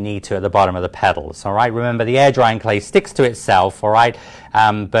glue if you need to at the bottom of the petals. All right, remember the air drying clay sticks to itself. All right,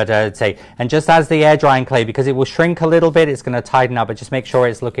 and just as the air drying clay, because it will shrink a little bit, it's going to tighten up, but just make sure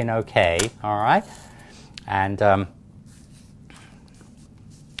it's looking okay. All right, and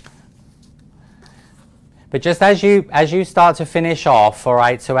but just as you start to finish off, all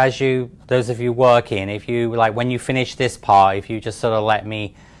right, so those of you working, if you, like when you finish this part, if you just sort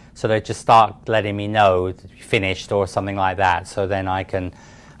of just start letting me know that you finished or something like that, so then I can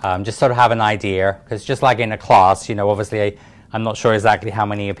just sort of have an idea, because just like in a class, you know, obviously I'm not sure exactly how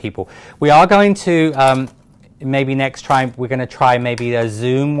many people. We are going to, maybe next time, we're going to try maybe a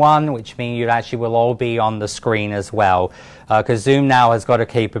Zoom one, which means you actually will all be on the screen as well, because Zoom now has got a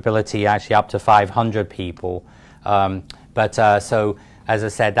capability actually up to 500 people. So as I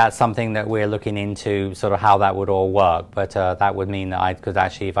said, that's something that we're looking into, sort of how that would all work. But that would mean that I could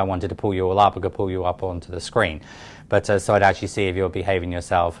actually, if I wanted to pull you all up, I could pull you up onto the screen. But so I'd actually see if you're behaving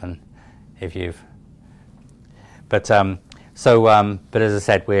yourself and if you've. But but as I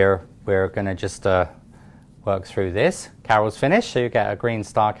said, we're going to just work through this. Carol's finished, so you get a green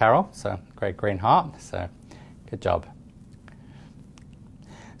star, Carol. So great green heart. So good job.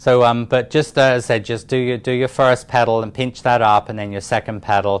 So but just as I said, just do your first petal and pinch that up, and then your second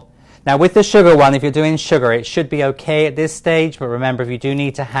petal. Now with the sugar one, if you're doing sugar, it should be okay at this stage. But remember, if you do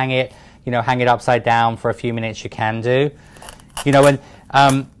need to hang it, you know, hang it upside down for a few minutes, you can do. You know, and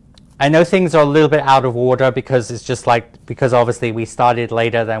I know things are a little bit out of order because it's just like, because obviously we started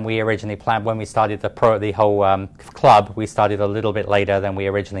later than we originally planned. When we started the whole club, we started a little bit later than we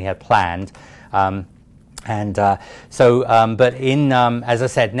originally had planned. But as I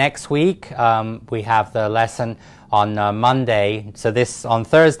said, next week we have the lesson on Monday. So on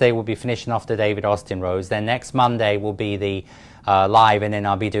Thursday we'll be finishing off the David Austin rose. Then next Monday will be the live, and then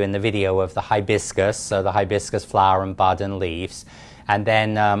I'll be doing the video of the hibiscus, so the hibiscus flower and bud and leaves. And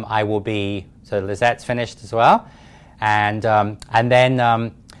then I will be, so Lizette's finished as well, and then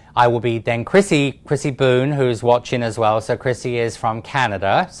I will be then Chrissy Boone, who's watching as well. So Chrissy is from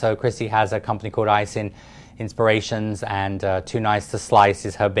Canada. So Chrissy has a company called Ice in Inspirations and Too Nice to Slice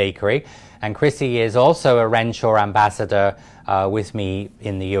is her bakery. And Chrissy is also a Renshaw ambassador with me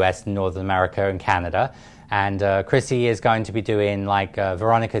in the US, North America, and Canada. And Chrissy is going to be doing, like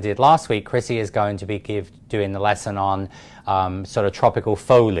Veronica did last week, Chrissy is going to be doing the lesson on sort of tropical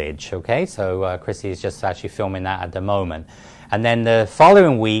foliage, okay? So Chrissy is just actually filming that at the moment. And then the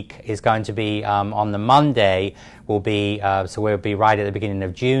following week is going to be on the Monday, will be, so we'll be right at the beginning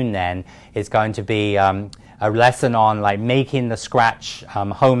of June then, it's going to be a lesson on like making the scratch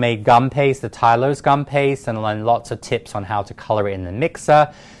homemade gum paste, the Tylose gum paste, and then lots of tips on how to color it in the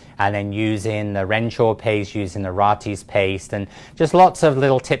mixer. And then using the Renshaw paste, using the Rati's paste, and just lots of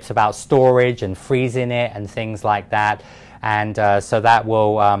little tips about storage and freezing it and things like that. And so that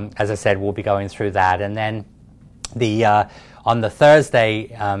will, as I said, we'll be going through that. And then the on the Thursday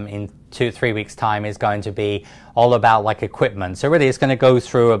in 2-3 weeks time is going to be all about like equipment. So really it's going to go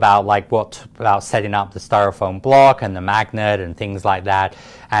through about like about setting up the styrofoam block and the magnet and things like that.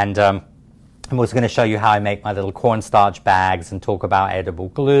 And I'm also going to show you how I make my little cornstarch bags and talk about edible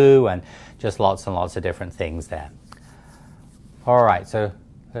glue and just lots and lots of different things there. All right, so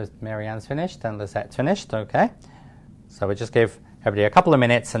Marianne's finished and Lisette's finished, okay. So we'll just give everybody a couple of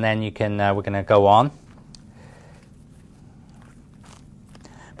minutes and then you can, we're going to go on.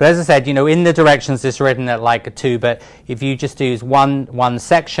 But as I said, you know, in the directions it's written at like a 2, but if you just use one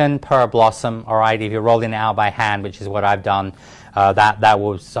section per blossom, all right, if you're rolling it out by hand, which is what I've done, that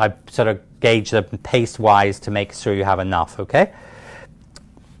will, I sort of gauge the paste wise to make sure you have enough, okay?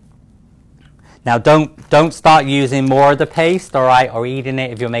 Now don't start using more of the paste, all right, or eating it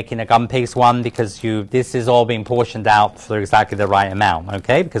if you're making a gum paste one, because this is all being portioned out for exactly the right amount,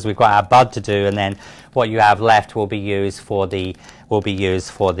 okay? Because we've got our bud to do, and then what you have left will be used for the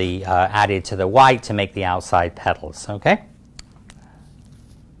added to the white to make the outside petals, okay?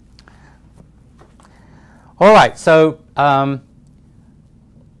 All right, so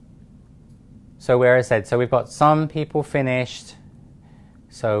where I said, so we've got some people finished.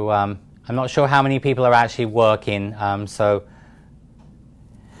 So I'm not sure how many people are actually working. So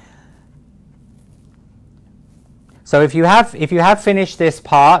if you have finished this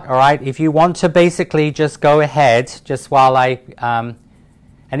part, all right, if you want to basically just go ahead, just while and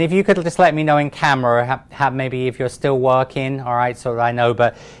if you could just let me know in camera, maybe if you're still working, all right, so that I know.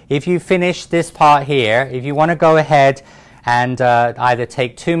 But if you finish this part here, if you want to go ahead and either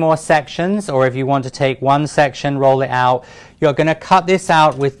take 2 more sections, or if you want to take 1 section, roll it out. You're going to cut this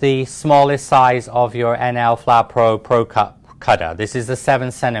out with the smallest size of your NL Flower Pro cutter. This is the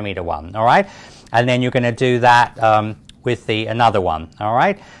 7cm one, all right? And then you're going to do that with another one, all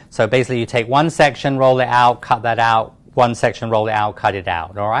right? So basically you take 1 section, roll it out, cut that out, 1 section, roll it out, cut it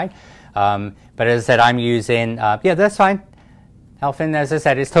out, all right? But as I said, I'm using, yeah, that's fine. Elfin, as I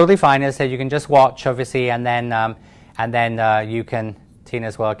said, it's totally fine. As I said, you can just watch, obviously, and then you can,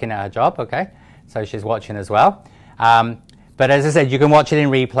 Tina's working at her job, okay? So she's watching as well. But as I said, you can watch it in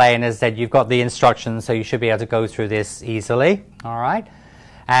replay, and as I said, you've got the instructions, so you should be able to go through this easily, all right?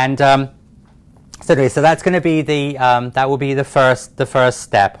 And so that's going to be that will be the first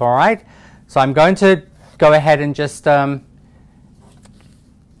step, all right? So I'm going to go ahead and just show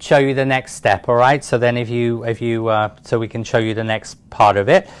you the next step, all right? So then so we can show you the next part of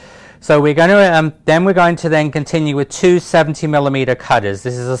it. So we're going to then continue with 2 70mm cutters.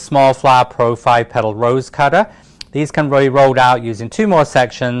 This is a small Flower Pro 5-petal rose cutter. These can be rolled out using 2 more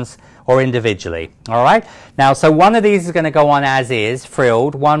sections or individually. All right. Now, so one of these is going to go on as is,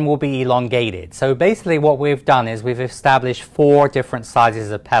 frilled. One will be elongated. So basically, what we've done is we've established 4 different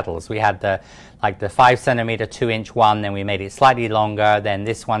sizes of petals. We had the 5cm 2-inch one, then we made it slightly longer. Then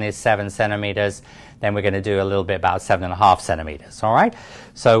this one is 7 centimeters. Then we're going to do a little bit about 7.5 centimeters. All right.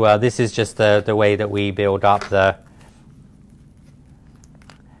 So this is just the way that we build up the.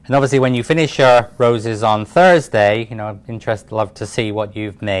 And obviously, when you finish your roses on Thursday, you know, love to see what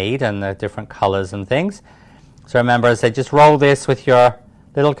you've made and the different colors and things. So remember, as I said, just roll this with your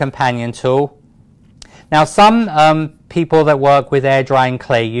little companion tool. Now, some people that work with air drying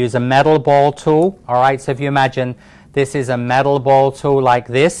clay use a metal ball tool. All right. So if you imagine this is a metal ball tool like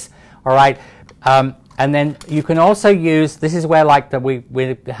this. All right. And then you can also use, this is where like we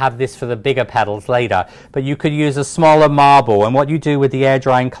have this for the bigger petals later, but you could use a smaller marble. And what you do with the air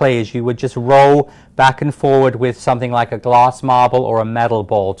drying clay is you would just roll back and forward with something like a glass marble or a metal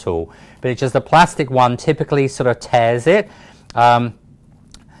ball tool. But it's just a plastic one, typically sort of tears it.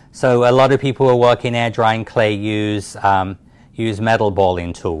 So a lot of people who work in air drying clay use metal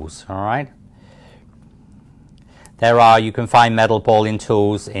balling tools, all right? You can find metal balling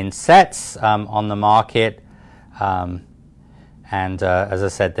tools in sets on the market, and as I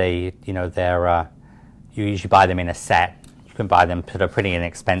said, they're you usually buy them in a set. You can buy them pretty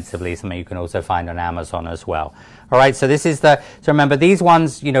inexpensively, something you can also find on Amazon as well. All right, so this is so remember these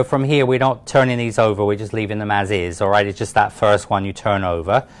ones, you know, from here we're not turning these over, we're just leaving them as is. All right, it's just that first one you turn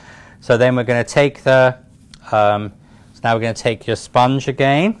over. So then we're going to take so now we're going to take your sponge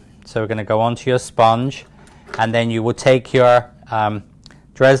again. So we're going to go onto your sponge, and then you will take your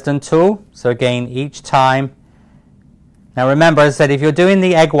Dresden tool. So again, each time. Now remember, as I said, if you're doing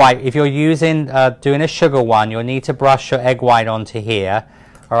the egg white, if you're using doing a sugar one, you'll need to brush your egg white onto here.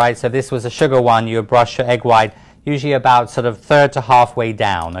 All right, so if this was a sugar one, you would brush your egg white usually about sort of third to halfway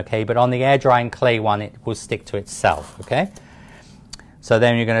down, okay? But on the air drying clay one, it will stick to itself, okay? So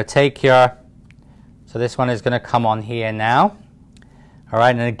then you're going to take your, so this one is going to come on here now. All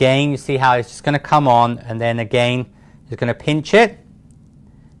right, and again, you see how it's just going to come on, and then again, you're going to pinch it.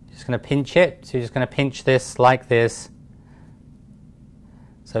 Just going to pinch it. So you're just going to pinch this like this.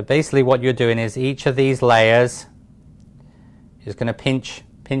 So basically what you're doing is each of these layers, you're just going to pinch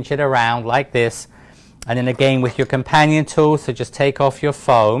it around like this. And then again with your companion tool, so just take off your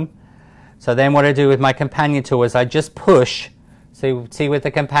foam. So then what I do with my companion tool is I just push. So see with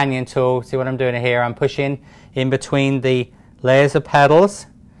the companion tool, see what I'm doing here? I'm pushing in between the layers of petals.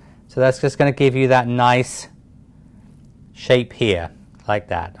 So that's just going to give you that nice shape here, like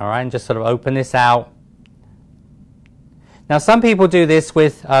that. All right, and just sort of open this out. Now some people do this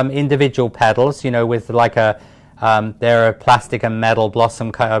with individual petals, you know, with like there are plastic and metal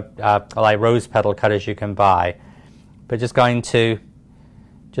blossom like rose petal cutters you can buy. But just going to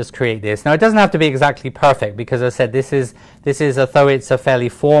just create this. Now it doesn't have to be exactly perfect, because as I said, this is though it's a fairly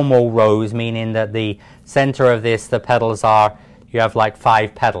formal rose, meaning that the center of this, the petals are, you have like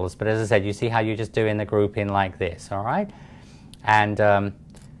 5 petals. But as I said, you see how you're just doing the grouping like this, all right? And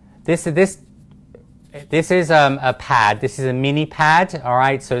this is a pad. This is a mini pad, all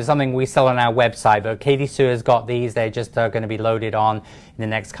right? So it's something we sell on our website, but Katie Sue has got these. They're just going to be loaded on in the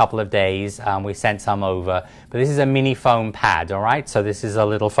next couple of days. We sent some over. But this is a mini foam pad, all right? So this is a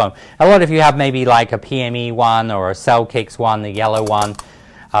little foam. A lot of you have maybe like a PME one or a Cell Cakes one, the yellow one.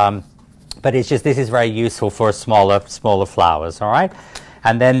 But it's just, this is very useful for smaller flowers, all right?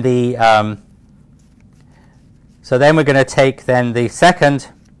 And then so then we're going to take then the second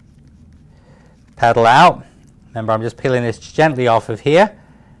petal out. Remember, I'm just peeling this gently off of here.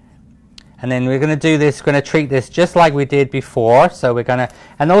 And then we're going to do this, we're going to treat this just like we did before. So we're going to,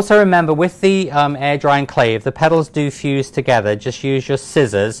 and also remember with the air drying clay, if the petals do fuse together, just use your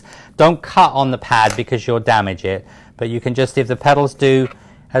scissors. Don't cut on the pad because you'll damage it. But you can just, if the petals do,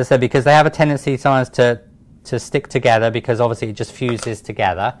 as I said, because they have a tendency sometimes to stick together, because obviously it just fuses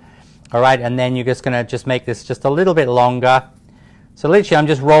together. All right, and then you're just going to just make this just a little bit longer. So literally I'm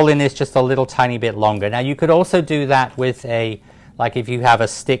just rolling this just a little tiny bit longer. Now you could also do that with a, like if you have a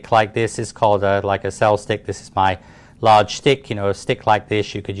stick like this, it's called like a cell stick. This is my large stick, you know, a stick like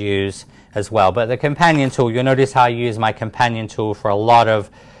this you could use as well. But the companion tool, you'll notice how I use my companion tool for a lot of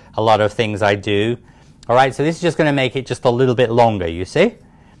things I do. All right, so this is just going to make it just a little bit longer, you see?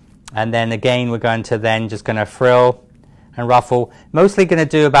 And then again, we're going to then just going to frill and ruffle. Mostly going to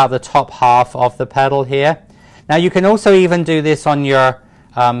do about the top half of the petal here. Now you can also even do this on your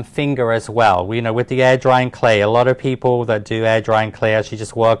finger as well. You know, with the air drying clay, a lot of people that do air drying clay actually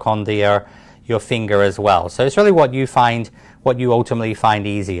just work on the your finger as well. So it's really what you find, what you ultimately find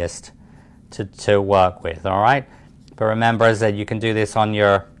easiest to work with. All right. But remember, as I said, you can do this on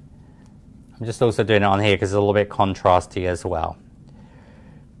your. I'm just also doing it on here because it's a little bit contrasty as well.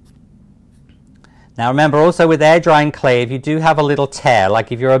 Now remember also with air drying clay, if you do have a little tear,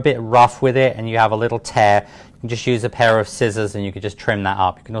 like if you're a bit rough with it and you have a little tear, you can just use a pair of scissors and you can just trim that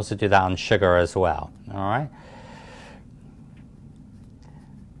up. You can also do that on sugar as well. All right.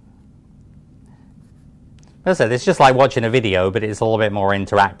 As I said, it's just like watching a video, but it's a little bit more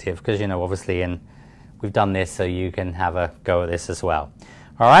interactive because, you know, obviously, and we've done this so you can have a go at this as well.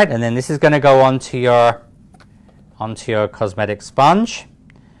 All right, and then this is going to go onto your cosmetic sponge.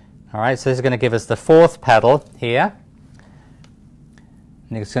 All right, so this is going to give us the 4th petal here.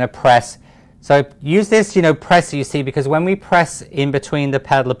 And it's going to press. So use this, you know, press, you see, because when we press in between the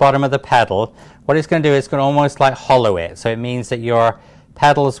petal, the bottom of the petal, what it's going to do is it's going to almost like hollow it. So it means that your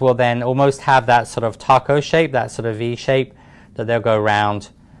petals will then almost have that sort of taco shape, that sort of V shape, that they'll go around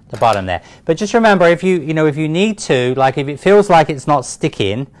the bottom there. But just remember, if you need to, like if it feels like it's not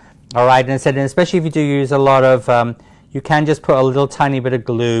sticking, all right, and especially if you do use a lot of, you can just put a little tiny bit of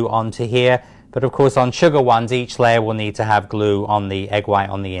glue onto here. But of course on sugar ones, each layer will need to have glue on the egg white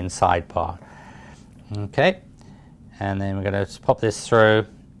on the inside part. Okay, and then we're going to pop this through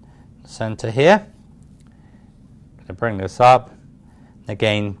the center here. Going to bring this up.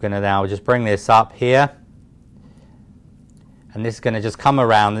 Again, going to now just bring this up here. and this is going to just come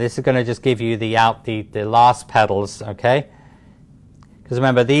around. This is going to just give you the last petals, okay? Because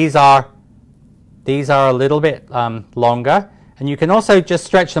remember, these are a little bit longer, and you can also just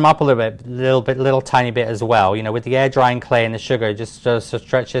stretch them up a little tiny bit as well. You know, with the air drying clay and the sugar, just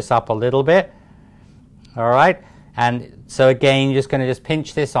stretch this up a little bit. All right, and so again, you're just going to just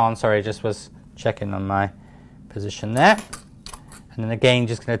pinch this on. Sorry, I just was checking on my position there. And then again,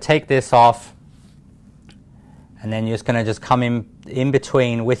 just going to take this off, and then you're just going to just come in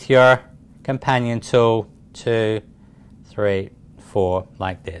between with your companion tool, 2, 3, 4,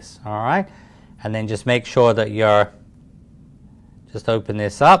 like this. All right, and then just make sure that you're just open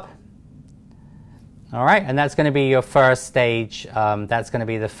this up. All right, and that's going to be your first stage. That's going to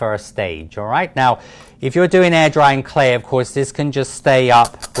be the first stage. All right, now if you're doing air drying clay, of course, this can just stay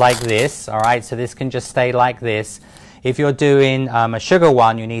up like this. All right, so this can just stay like this. If you're doing a sugar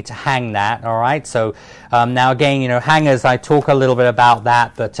one, you need to hang that. All right, so now again, you know, hangers, I talk a little bit about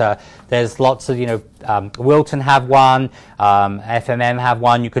that, but there's lots of, you know, Wilton have one, FMM have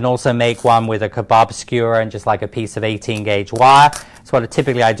one. You can also make one with a kebab skewer and just like a piece of 18 gauge wire. That's what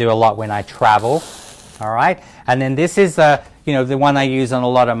typically I do a lot when I travel. All right, and then this is you know, the one I use on a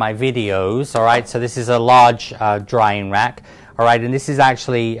lot of my videos. All right, so this is a large drying rack. All right, and this is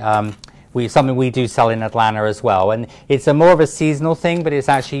actually something we do sell in Atlanta as well, and it's a more of a seasonal thing, but it's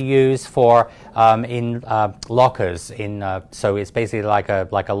actually used for in lockers. So it's basically like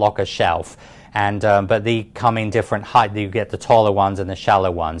a locker shelf. And but they come in different height. You get the taller ones and the shallow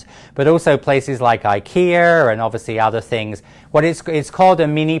ones, but also places like IKEA and obviously other things. What it's called a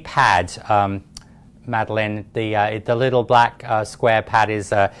mini pad. Madeline, the little black square pad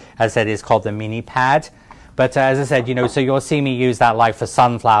is, as I said, is called the mini pad. But as I said, you know, so you'll see me use that like for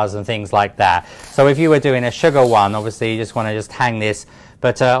sunflowers and things like that. So if you were doing a sugar one, obviously you just want to just hang this.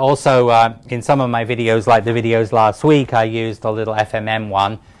 But also in some of my videos, like the videos last week, I used a little FMM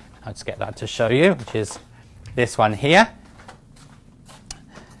one. Let's get that to show you, which is this one here.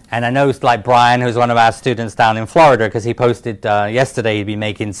 And I know, like Brian, who's one of our students down in Florida, because he posted yesterday he'd be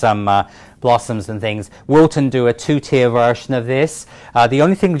making some blossoms and things. Wilton do a 2-tier version of this. The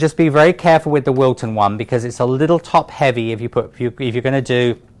only thing, just be very careful with the Wilton one, because it's a little top heavy. If you're going to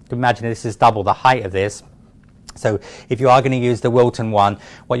do, imagine this is double the height of this. So if you are going to use the Wilton one,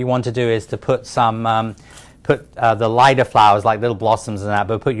 what you want to do is to put some the lighter flowers, like little blossoms and that,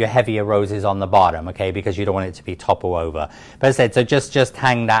 but put your heavier roses on the bottom, okay, because you don't want it to be topple over. But as I said, so just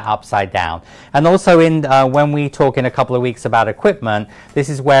hang that upside down. And also when we talk in a couple of weeks about equipment, this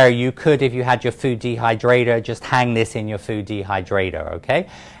is where you could, if you had your food dehydrator, just hang this in your food dehydrator, okay?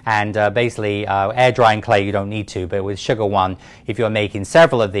 And basically air drying clay you don't need to, but with sugar one, if you're making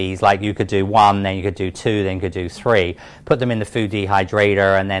several of these, like you could do 1, then you could do 2, then you could do 3, put them in the food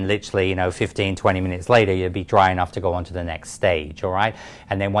dehydrator, and then literally, you know, 15-20 minutes later you'd be dry enough to go on to the next stage. All right,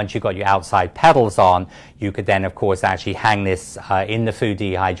 and then once you've got your outside petals on, you could then of course actually hang this in the food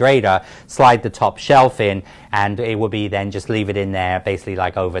dehydrator, slide the top shelf in, and it will be then just leave it in there basically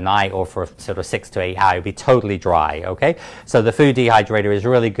like overnight or for sort of 6 to 8 hours. It'll be totally dry. Okay, so the food dehydrator is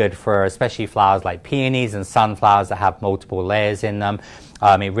really good for especially flowers like peonies and sunflowers that have multiple layers in them.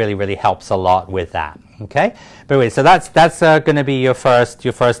 It really helps a lot with that. Okay, but anyway, so that's going to be your first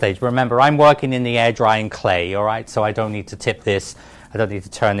stage. Remember, I'm working in the air drying clay. All right, so I don't need to tip this. I don't need to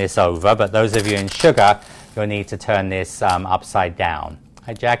turn this over. But those of you in sugar, you'll need to turn this upside down.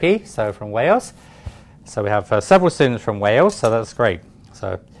 Hi, Jackie. So from Wales. So we have several students from Wales. So that's great.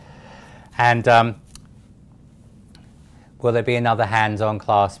 So, and will there be another hands-on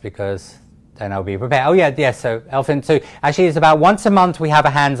class? Because then I'll be prepared. Oh yeah, so Elfin too. Actually, it's about once a month we have a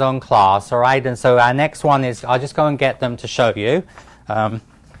hands-on class, all right? And so our next one is, I'll just go and get them to show you.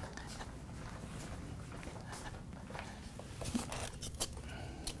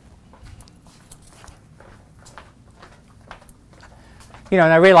 You know,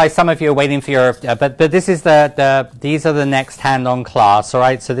 and I realize some of you are waiting for your, but this is these are the next hand-on class, all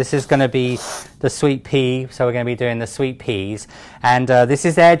right? So this is going to be the sweet pea, so we're going to be doing the sweet peas. And this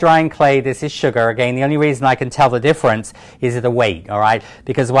is air drying clay, this is sugar. Again, the only reason I can tell the difference is the weight, all right?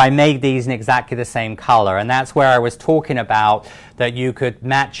 Because I made these in exactly the same color, and that's where I was talking about that you could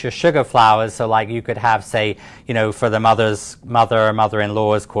match your sugar flowers. So like you could have, say, you know, for the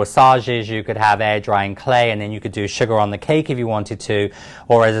mother-in-law's corsages, you could have air drying clay, and then you could do sugar on the cake if you wanted to.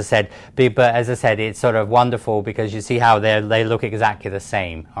 Or as I said, but as I said, it's sort of wonderful because you see how they look exactly the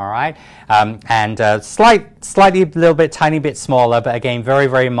same, all right? And slightly, little bit, tiny bit smaller, but again,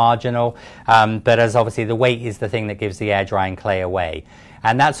 very marginal. But as obviously the weight is the thing that gives the air drying clay away.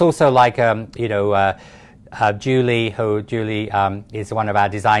 And that's also like, you know, Julie is one of our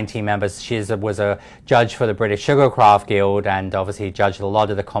design team members. She was a judge for the British Sugarcraft Guild and obviously judged a lot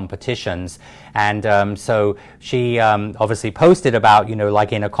of the competitions. And so she obviously posted about, you know,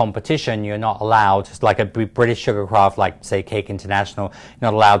 like in a competition, you're not allowed, like a British Sugarcraft, like say Cake International,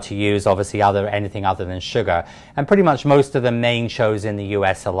 you're not allowed to use obviously anything other than sugar. And pretty much most of the main shows in the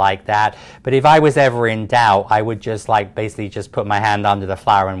US are like that. But if I was ever in doubt, I would just like basically just put my hand under the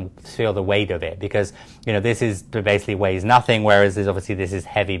flour and feel the weight of it, because you know this is basically weighs nothing, whereas obviously this is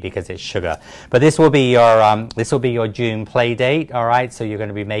heavy because it's sugar. But this will be your June play date, all right? So you're going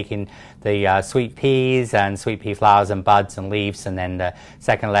to be making the sweet peas and sweet pea flowers and buds and leaves, and then the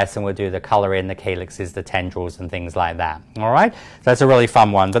second lesson we'll do the color in the calyxes, the tendrils and things like that. All right, so that's a really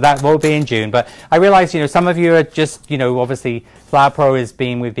fun one, but that will be in June. But I realize, you know, some of you are just, you know, obviously Flower Pro we've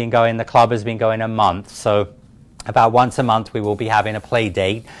been going, the club has been going a month, so about once a month we will be having a play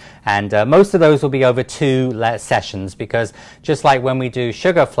date. And most of those will be over 2 sessions, because just like when we do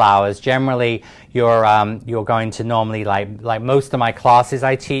sugar flowers, generally you're going to normally, like most of my classes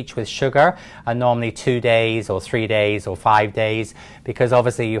I teach with sugar are normally 2 days or 3 days or 5 days, because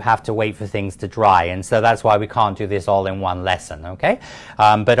obviously you have to wait for things to dry, and so that's why we can't do this all in one lesson, okay?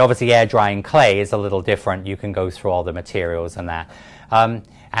 But obviously air drying clay is a little different. You can go through all the materials and that.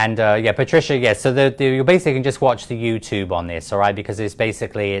 Yeah, Patricia, yes. So you basically can just watch the YouTube on this, all right? Because it's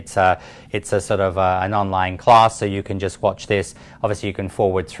basically it's a sort of an online class, so you can just watch this. Obviously, you can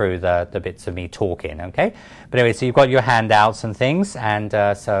forward through the bits of me talking, okay? But anyway, so you've got your handouts and things, and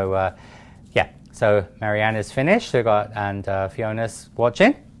yeah. So Marianne is finished. And Fiona's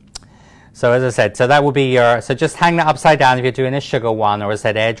watching. So as I said, so that will be your. So just hang that upside down if you're doing a sugar one, or as I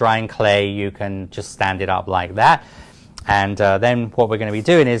said, air drying clay. You can just stand it up like that. And then what we're going to be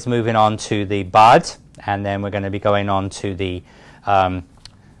doing is moving on to the bud, and then we're going to be going on to the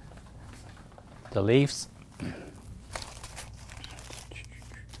leaves.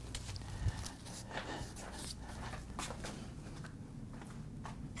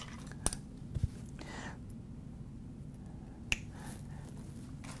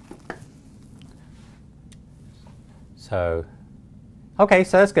 So. Okay,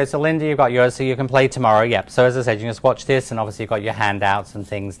 so that's good. So Linda, you've got yours, so you can play tomorrow. Yep. So as I said, you can just watch this, and obviously you've got your handouts and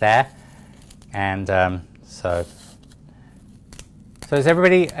things there. And so is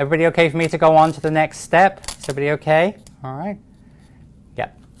everybody okay for me to go on to the next step? Is everybody okay? All right.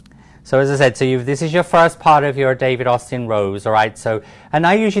 Yep. So as I said, so this is your first part of your David Austin rose. All right. So, and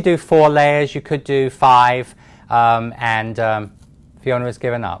I usually do 4 layers. You could do 5. Fiona has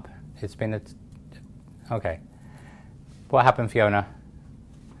given up. It's been okay. What happened, Fiona?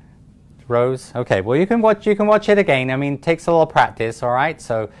 Rose. Okay, well you can watch it again. I mean, it takes a little practice, all right?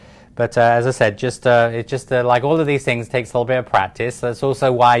 So, but as I said, like all of these things takes a little bit of practice. That's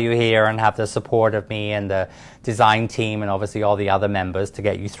also why you're here and have the support of me and the design team and obviously all the other members to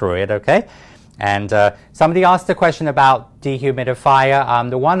get you through it, okay? And somebody asked a question about dehumidifier.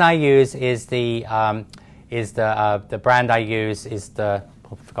 The one I use is the brand I use is the,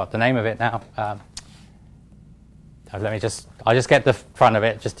 I forgot the name of it now. I'll just get the front of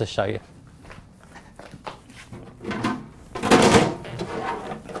it just to show you.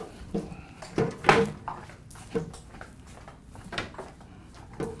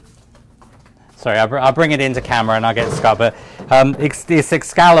 Sorry, I'll bring it into camera and I'll get Scott. But this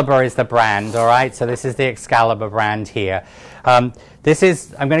Excalibur is the brand, all right? So this is the Excalibur brand here. This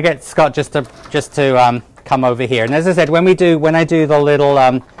is, I'm going to get Scott just to come over here. And as I said, when I do the little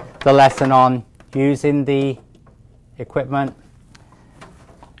the lesson on using the equipment.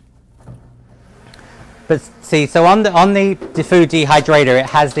 But see, so on the food dehydrator, it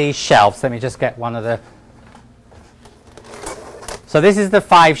has these shelves. Let me just get one of the. So this is the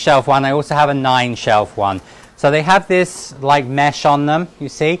 5 shelf one. I also have a 9 shelf one. So they have this like mesh on them, you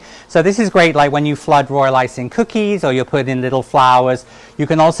see. So this is great, like when you flood royal icing cookies or you put in little flowers. You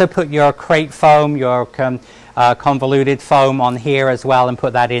can also put your crate foam, your convoluted foam on here as well, and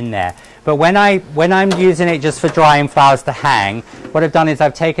put that in there. But when I'm using it just for drying flowers to hang, what I've done is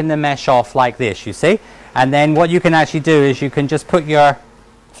I've taken the mesh off like this, you see. And then what you can actually do is you can just put your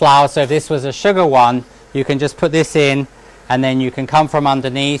flower. So if this was a sugar one, you can just put this in. And then you can come from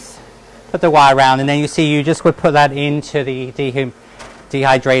underneath, put the wire around, and then you see you just would put that into the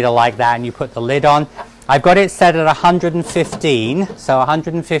dehydrator like that, and you put the lid on. I've got it set at 115, so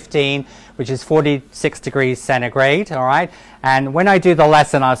 115, which is 46 degrees centigrade, all right? And when I do the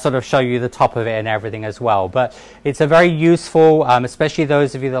lesson, I'll sort of show you the top of it and everything as well. But it's a very useful, especially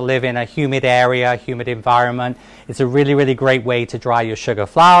those of you that live in a humid area, humid environment. It's a really, really great way to dry your sugar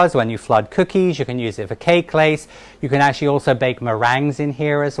flours. When you flood cookies, you can use it for cake lace. You can actually also bake meringues in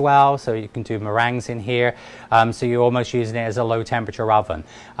here as well. So you can do meringues in here. So you're almost using it as a low temperature oven.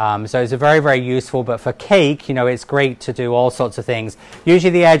 So it's a very, very useful. But for cake, you know, it's great to do all sorts of things. Usually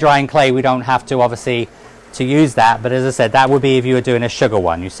the air drying clay, we don't have to obviously to use that, but as I said, that would be if you were doing a sugar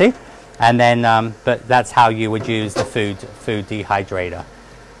one, you see. And then but that's how you would use the food dehydrator.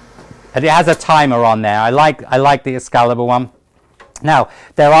 And it has a timer on there. I like the Excalibur one. Now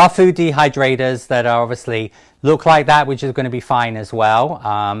there are food dehydrators that are obviously look like that, which is going to be fine as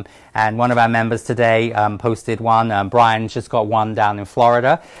well. And one of our members today posted one. Brian's just got one down in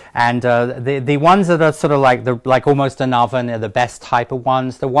Florida. And the ones that are sort of like almost an oven are the best type of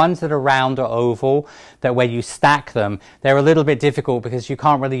ones. The ones that are round or oval, that where you stack them, they're a little bit difficult because you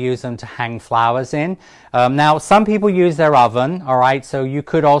can't really use them to hang flowers in. Now, some people use their oven, all right? So you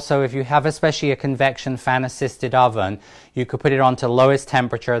could also, if you have especially a convection fan assisted oven, you could put it on to lowest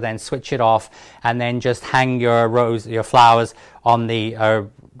temperature, then switch it off, and then just hang your flowers on the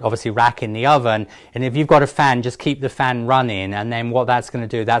obviously rack in the oven. And if you've got a fan, just keep the fan running, and then what that's going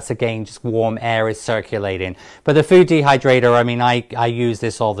to do, that's again just warm air is circulating. But the food dehydrator, I mean, I use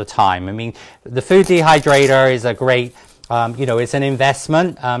this all the time. I mean, the food dehydrator is a great you know, it's an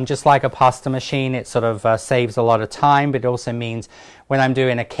investment, just like a pasta machine. It sort of saves a lot of time, but it also means when I'm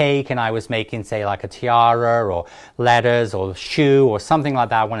doing a cake and I was making, say, like a tiara or letters or shoe or something like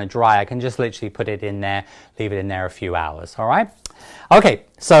that, I want to dry, I can just literally put it in there, leave it in there a few hours, all right? Okay,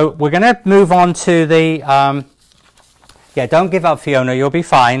 so we're going to move on to the, yeah, don't give up, Fiona, you'll be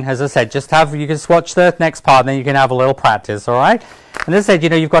fine. As I said, just you just watch the next part, and then you can have a little practice, all right? And as I said, you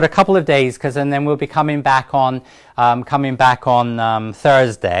know, you've got a couple of days, and then we'll be coming back on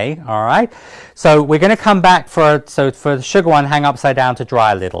Thursday, all right? So we're going to come back for the sugar one, hang upside down to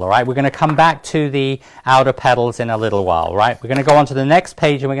dry a little, all right? We're going to come back to the outer petals in a little while, right? We're going to go on to the next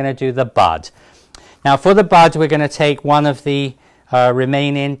page, and we're going to do the bud. Now, for the bud, we're going to take one of the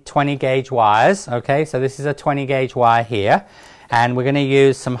remaining 20 gauge wires, okay? So this is a 20 gauge wire here, and we're going to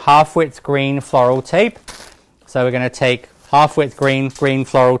use some half-width green floral tape. So we're going to take half-width green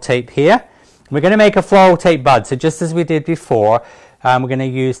floral tape here. We're going to make a floral tape bud. So just as we did before, we're going to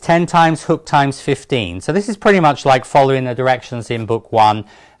use 10 times hook times 15. So this is pretty much like following the directions in book 1.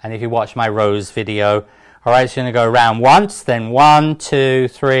 And if you watch my rose video, all right, so you're going to go around once, then 1, 2,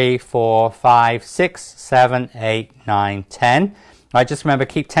 3, 4, 5, 6, 7, 8, 9, 10. All right, just remember,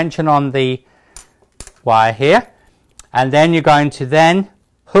 keep tension on the wire here. And then you're going to then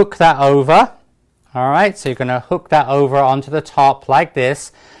hook that over. All right, so you're going to hook that over onto the top like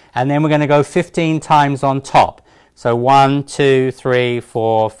this. And then we're going to go 15 times on top. So 1, 2, 3,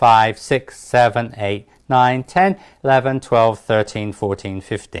 4, 5, 6, 7, 8, 9, 10, 11, 12, 13, 14,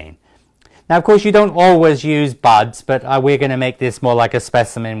 15. Now, of course, you don't always use buds, but we're going to make this more like a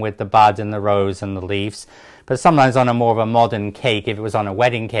specimen with the bud and the rose and the leaves. But sometimes on a more of a modern cake, if it was on a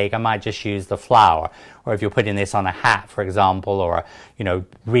wedding cake, I might just use the flower. Or if you're putting this on a hat, for example, or a, you know,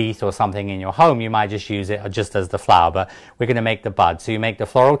 wreath or something in your home, you might just use it just as the flower. But we're going to make the bud. So you make the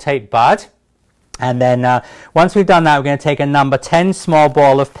floral tape bud. And then once we've done that, we're going to take a number 10 small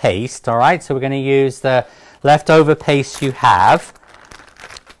ball of paste. All right, so we're going to use the leftover paste you have.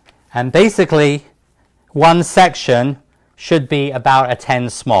 And basically, one section should be about a 10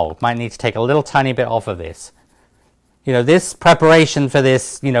 small. Might need to take a little tiny bit off of this. You know, this preparation for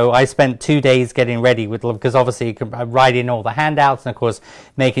this, you know, I spent 2 days getting ready with, because obviously you can write in all the handouts and of course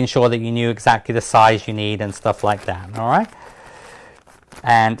making sure that you knew exactly the size you need and stuff like that, all right?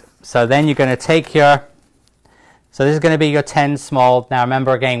 And so then you're going to take your, so this is going to be your 10 small. Now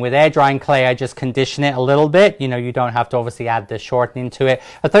remember, again, with air drying clay, I just condition it a little bit. You know, you don't have to obviously add the shortening to it,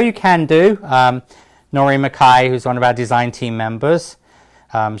 although you can do. Nori Mackay, who's one of our design team members,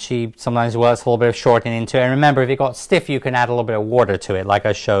 she sometimes works a little bit of shortening into it. And remember, if it got stiff, you can add a little bit of water to it, like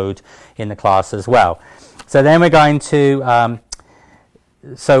I showed in the class as well. So then we're going to,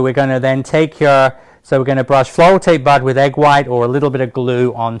 so we're going to then take your, so we're going to brush floral tape bud with egg white or a little bit of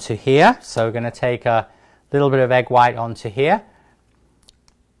glue onto here. So we're going to take a little bit of egg white onto here.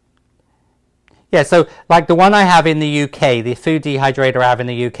 Yeah, so like the one I have in the UK, the food dehydrator I have in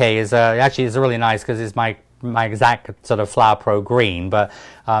the UK is actually is really nice because it's my exact sort of Flower Pro green, but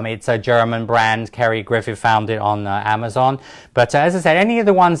it's a German brand. Kerry Griffith found it on Amazon. But as I said, any of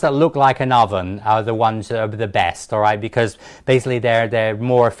the ones that look like an oven are the ones that are the best, all right? Because basically they're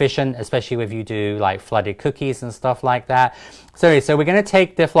more efficient, especially if you do like flooded cookies and stuff like that. So we're going to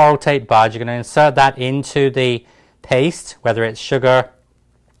take the floral tape bud, you're going to insert that into the paste, whether it's sugar.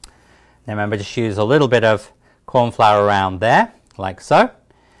 Then remember, just use a little bit of corn flour around there, like so. You're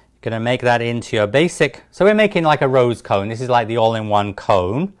going to make that into your basic. So we're making like a rose cone. This is like the all-in-one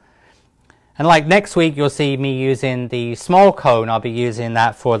cone. And like next week, you'll see me using the small cone. I'll be using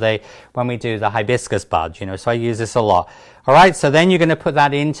that for when we do the hibiscus bud, you know, so I use this a lot. All right, so then you're going to put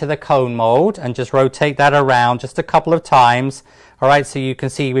that into the cone mold and just rotate that around just a couple of times. All right, so you can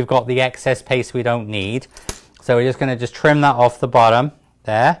see we've got the excess paste we don't need. So we're just going to just trim that off the bottom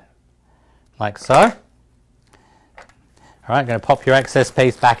there, like so. All right, going to pop your excess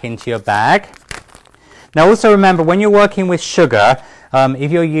paste back into your bag. Now also remember, when you're working with sugar,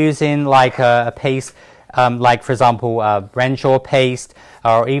 if you're using like a paste, like for example Renshaw paste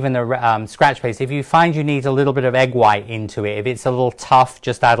or even the scratch paste, if you find you need a little bit of egg white into it, if it's a little tough,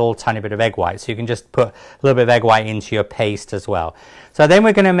 just add a little tiny bit of egg white. So you can just put a little bit of egg white into your paste as well. So then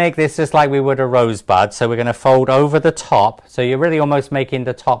we're going to make this just like we would a rosebud. So we're going to fold over the top. So you're really almost making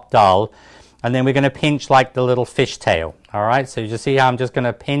the top dull. And then we're going to pinch like the little fishtail. All right, so you just see how I'm just going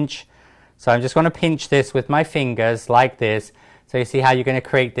to pinch. So I'm just going to pinch this with my fingers like this. So you see how you're going to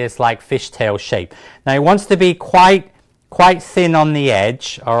create this like fishtail shape. Now it wants to be quite thin on the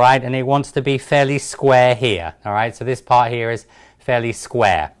edge, all right, and it wants to be fairly square here, all right. So this part here is fairly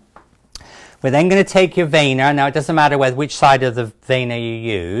square. We're then going to take your veiner. Now it doesn't matter which side of the veiner you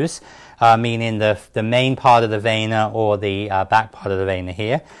use, meaning the main part of the veiner or the back part of the veiner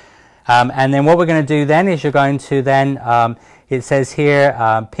here. And then what we're going to do then is you're going to then, it says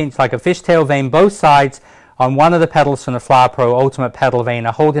here, pinch like a fishtail vein both sides on one of the petals from the Flower Pro Ultimate Petal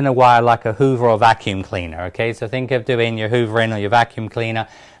Veiner, holding a wire like a Hoover or vacuum cleaner. Okay, so think of doing your hoovering or your vacuum cleaner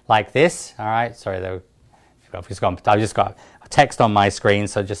like this. All right, sorry though, I've just got a text on my screen,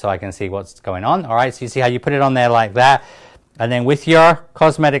 so just so I can see what's going on. All right, so you see how you put it on there like that, and then with your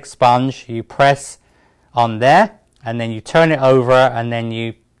cosmetic sponge, you press on there, and then you turn it over, and then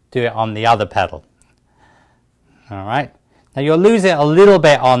you do it on the other petal. All right. Now you'll lose it a little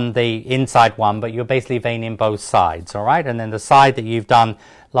bit on the inside one, but you're basically veining both sides, all right? And then the side that you've done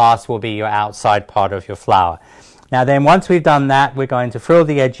last will be your outside part of your flower. Now then, once we've done that, we're going to frill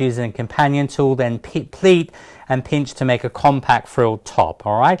the edge using a companion tool, then pleat and pinch to make a compact frilled top,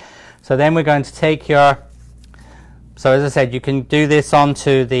 all right? So then we're going to take your, so as I said, you can do this on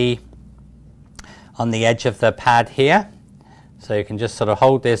the edge of the pad here. So you can just sort of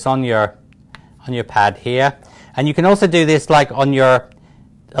hold this on your pad here. And you can also do this like on your,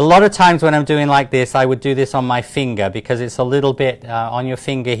 a lot of times when I'm doing like this, I would do this on my finger because it's a little bit, on your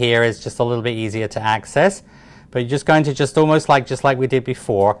finger here is just a little bit easier to access. But you're just going to just almost like, just like we did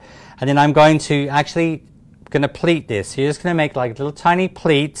before. And then I'm going to actually, going to pleat this. So you're just going to make like little tiny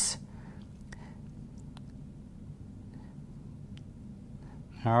pleats.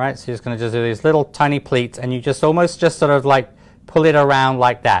 All right, so you're just going to just do these little tiny pleats and you just almost just sort of like pull it around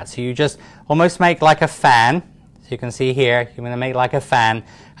like that. So you just almost make like a fan. You can see here, you're going to make like a fan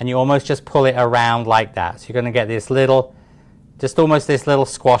and you almost just pull it around like that. So you're going to get this little, just almost this little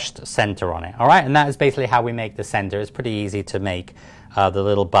squashed center on it. All right, and that is basically how we make the center. It's pretty easy to make the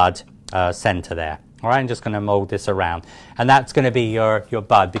little bud center there. All right, I'm just going to mold this around. And that's going to be your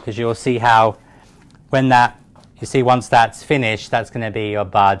bud, because you'll see how when that, you see once that's finished, that's going to be your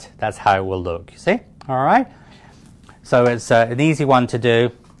bud. That's how it will look, you see? All right, so it's an easy one to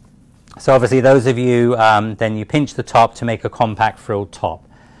do. So obviously those of you, then you pinch the top to make a compact frilled top.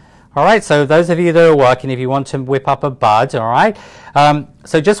 All right, so those of you that are working, if you want to whip up a bud, all right.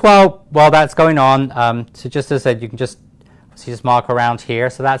 So just while that's going on, so just as I said, you can just mark around here.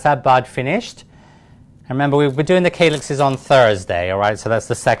 So that's our bud finished. And remember, we're doing the calyxes on Thursday, all right. So that's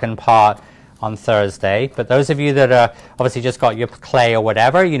the second part on Thursday. But those of you that are obviously just got your clay or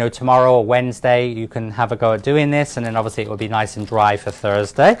whatever, you know, tomorrow or Wednesday, you can have a go at doing this, and then obviously it will be nice and dry for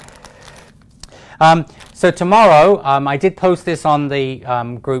Thursday. So tomorrow, I did post this on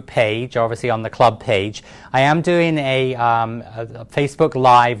the group page, obviously on the club page. I am doing a Facebook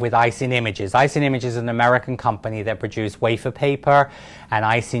Live with Icing Images. Icing Images is an American company that produce wafer paper and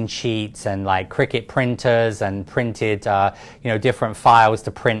icing sheets and like Cricut printers and printed, you know, different files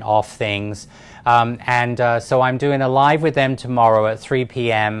to print off things. So I'm doing a live with them tomorrow at 3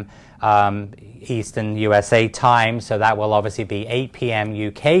 p.m. Eastern USA time, so that will obviously be 8 p.m.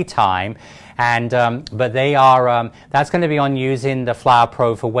 UK time. and but they are that's going to be on using the Flower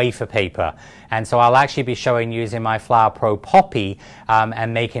Pro for wafer paper. And so I'll actually be showing using my Flower Pro poppy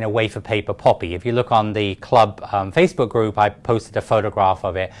and making a wafer paper poppy. If you look on the club Facebook group, I posted a photograph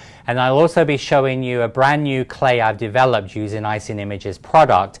of it. And I'll also be showing you a brand new clay I've developed using Icing Images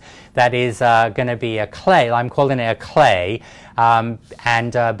product that is going to be a clay. I'm calling it a clay.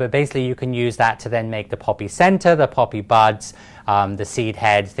 But basically you can use that to then make the poppy center, the poppy buds, the seed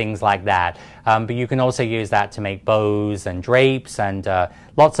head, things like that. But you can also use that to make bows and drapes and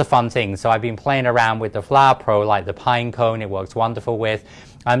lots of fun things. So I've been playing around with the Flower Pro, like the pine cone. It works wonderful with.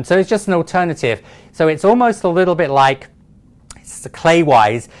 So it's just an alternative. So it's almost a little bit like,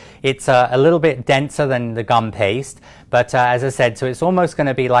 clay-wise, it's a little bit denser than the gum paste, but as I said, so it's almost going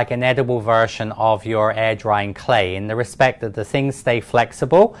to be like an edible version of your air drying clay in the respect that the things stay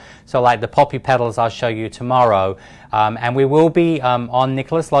flexible. So like the poppy petals I'll show you tomorrow, and we will be on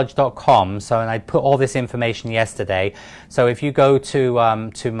nicholaslodge.com. So, and I put all this information yesterday. So if you go to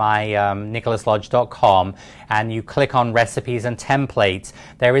my nicholaslodge.com and you click on recipes and templates,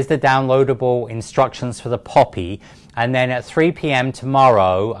 there is the downloadable instructions for the poppy. And then at 3 p.m.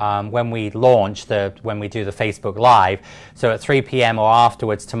 tomorrow, when we launch when we do the Facebook Live, so at 3 p.m. or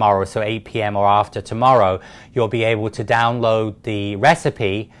afterwards tomorrow, so 8 p.m. or after tomorrow, you'll be able to download the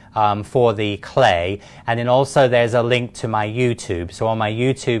recipe for the clay. And then also there's a link to my YouTube. So on my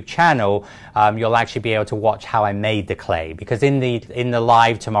YouTube channel, you'll actually be able to watch how I made the clay, because in the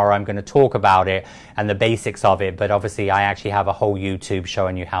live tomorrow, I'm going to talk about it and the basics of it. But obviously I actually have a whole YouTube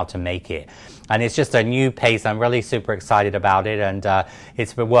showing you how to make it. And it's just a new pace. I'm really super excited about it, and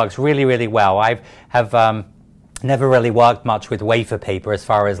it works really, really well. I have never really worked much with wafer paper as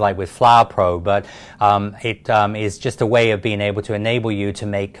far as like with Flower Pro, but it is just a way of being able to enable you to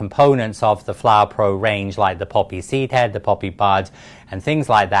make components of the Flower Pro range, like the poppy seed head, the poppy bud, and things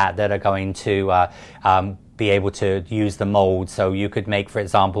like that are going to be able to use the mold. So you could make, for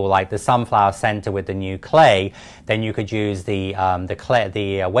example, like the sunflower center with the new clay. Then you could use the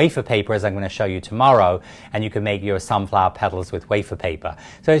wafer paper, as I'm going to show you tomorrow, and you can make your sunflower petals with wafer paper.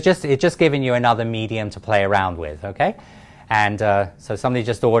 So it's just giving you another medium to play around with. Okay. And so somebody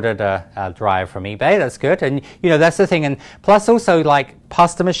just ordered a dryer from eBay. That's good. And you know, that's the thing. And plus also like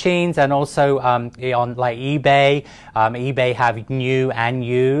pasta machines, and also on like eBay, eBay have new and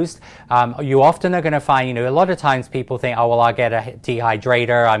used. You often are going to find, you know, a lot of times people think, oh, well, I'll get a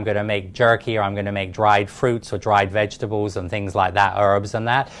dehydrator, I'm going to make jerky, or I'm going to make dried fruits or dried vegetables and things like that, herbs and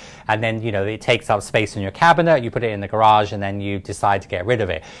that. And then, you know, it takes up space in your cabinet, you put it in the garage, and then you decide to get rid of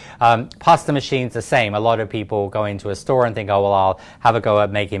it. Pasta machines the same. A lot of people go into a store and think, oh, well, I'll have a go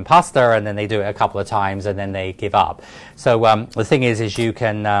at making pasta, and then they do it a couple of times and then they give up. So the thing is you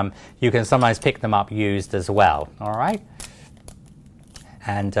can sometimes pick them up used as well. All right.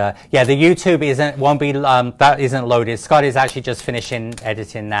 And yeah, the YouTube that isn't loaded. Scott is actually just finishing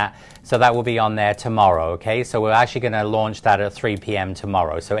editing that, so that will be on there tomorrow. Okay, so we're actually going to launch that at 3 p.m.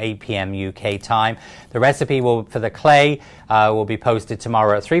 tomorrow, so 8 p.m. UK time. The recipe for the clay will be posted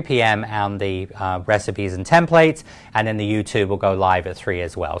tomorrow at 3 p.m. on the recipes and templates, and then the YouTube will go live at 3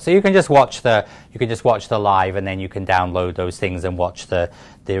 as well. So you can just watch the live, and then you can download those things and watch the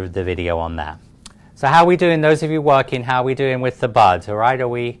video on that. So how are we doing, those of you working, how are we doing with the bud? All right, are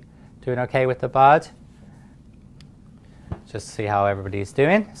we doing okay with the bud? Just see how everybody's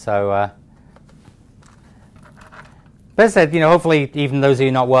doing. So, but as I said, you know, hopefully even those of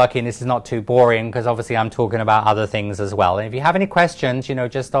you not working, this is not too boring, because obviously I'm talking about other things as well. And if you have any questions, you know,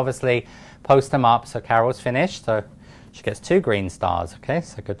 just obviously post them up. So Carol's finished, so she gets 2 green stars. Okay,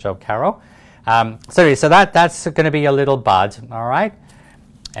 so good job, Carol. So that's going to be a little bud, all right?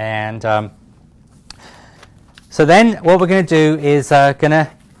 And so then what we're going to do is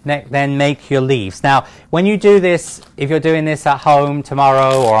then make your leaves. Now, when you do this, if you're doing this at home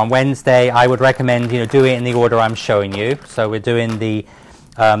tomorrow or on Wednesday, I would recommend, you know, do it in the order I'm showing you. So we're doing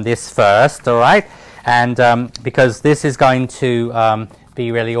this first, all right? And because this is going to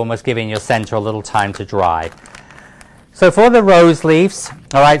be really almost giving your center a little time to dry. So for the rose leaves,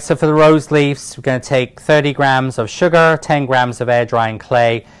 all right, so for the rose leaves, we're going to take 30 grams of sugar, 10 grams of air drying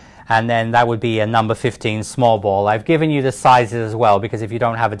clay, and then that would be a number 15 small ball. I've given you the sizes as well, because if you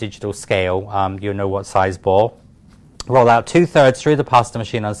don't have a digital scale, you'll know what size ball. Roll out 2/3 through the pasta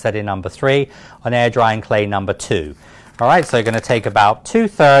machine on setting number 3, on air drying clay number 2. All right, so you're going to take about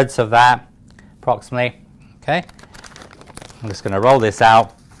 2/3 of that, approximately. Okay, I'm just going to roll this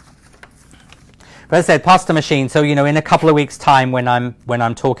out. But as I said, pasta machine. So, you know, in a couple of weeks' time, when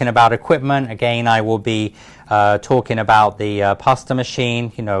I'm talking about equipment, again, I will be talking about the pasta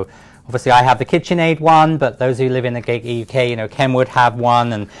machine. You know, Obviously, I have the KitchenAid one, but those who live in the UK, you know, Ken would have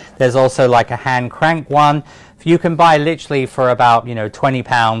one, and there's also like a hand crank one. You can buy literally for about, you know,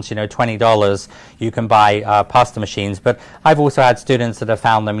 £20, you know, $20. You can buy pasta machines, but I've also had students that have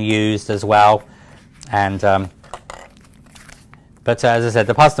found them used as well. And but as I said,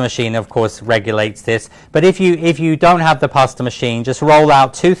 the pasta machine, of course, regulates this. But if you don't have the pasta machine, just roll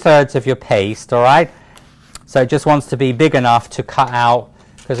out 2/3 of your paste. All right. So it just wants to be big enough to cut out,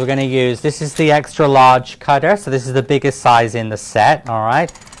 because we're going to use, this is the extra large cutter, so this is the biggest size in the set, all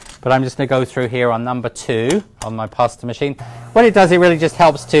right? But I'm just going to go through here on number 2 on my pasta machine. What it does, it really just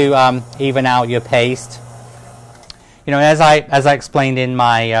helps to even out your paste. You know, as I explained in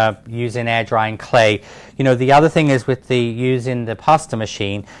my using air drying clay, you know, the other thing is with the using the pasta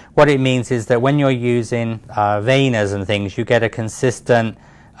machine, what it means is that when you're using veiners and things, you get a consistent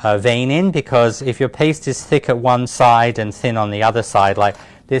veining, because if your paste is thick at one side and thin on the other side, like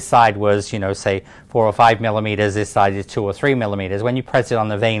this side was, you know, say 4 or 5 millimeters, this side is 2 or 3 millimeters, when you press it on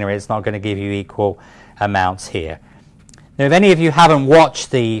the veiner, it's not going to give you equal amounts here. Now, if any of you haven't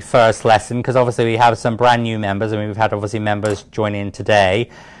watched the first lesson, because obviously we have some brand new members, I mean, we've had obviously members join in today,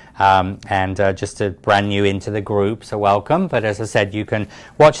 and just a brand new into the group, so welcome. But as I said, you can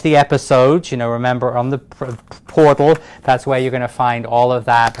watch the episodes, you know, remember on the portal, that's where you're going to find all of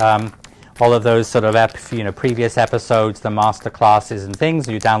that, all of those sort of you know, previous episodes, the master classes and things,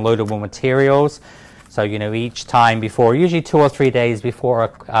 your downloadable materials. So, you know, each time before, usually 2 or 3 days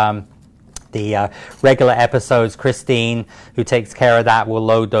before the regular episodes, Christine, who takes care of that, will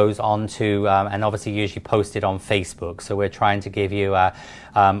load those onto, and obviously usually post it on Facebook. So we're trying to give you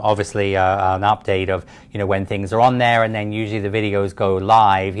obviously an update of, you know, when things are on there, and then usually the videos go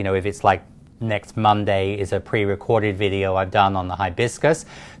live. You know, if it's like next Monday is a pre-recorded video I've done on the hibiscus,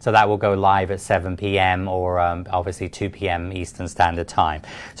 so that will go live at 7 p.m. or obviously 2 p.m. Eastern Standard Time.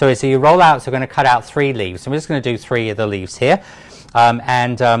 So you roll out, so we're going to cut out 3 leaves. So I'm just going to do 3 of the leaves here.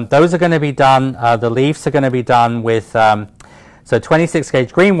 Those are going to be done, the leaves are going to be done with, so 26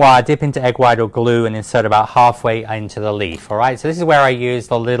 gauge green wire, dip into egg white or glue and insert about halfway into the leaf. All right, so this is where I use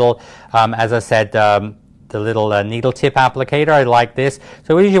the little, as I said, the little needle tip applicator. I like this.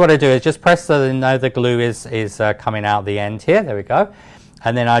 So usually what I do is just press so that I know the glue is coming out the end here. There we go.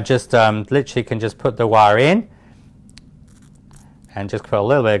 And then I just literally can just put the wire in and just put a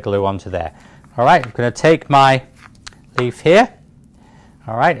little bit of glue onto there. All right, I'm going to take my leaf here.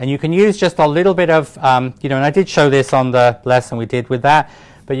 All right, and you can use just a little bit of, you know, and I did show this on the lesson we did with that,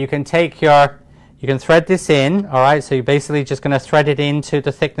 but you can take your, you can thread this in, all right, so you're basically just going to thread it into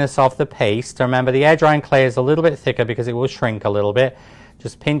the thickness of the paste. Remember, the air drying clay is a little bit thicker because it will shrink a little bit.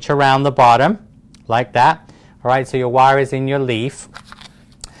 Just pinch around the bottom, like that. All right, so your wire is in your leaf.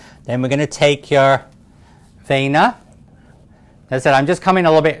 Then we're going to take your veiner. As I said, I'm just coming a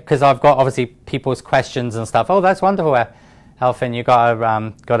little bit because I've got obviously people's questions and stuff. Oh, that's wonderful. Elfin, you got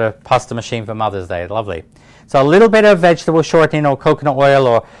a pasta machine for Mother's Day. Lovely. So a little bit of vegetable shortening or coconut oil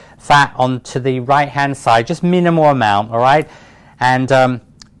or fat onto the right-hand side, just minimal amount, all right? And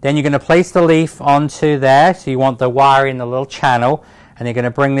then you're going to place the leaf onto there. So you want the wire in the little channel, and you're going to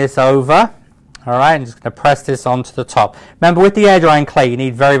bring this over, all right? And just going to press this onto the top. Remember, with the air drying clay, you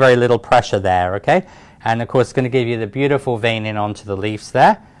need very, very little pressure there, okay? And of course, it's going to give you the beautiful veining onto the leaves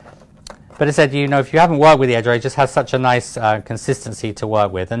there. But I said, you know, if you haven't worked with the air dryer, it just has such a nice consistency to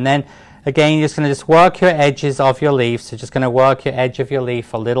work with. And then, again, you're just going to just work your edges of your leaf. So just going to work your edge of your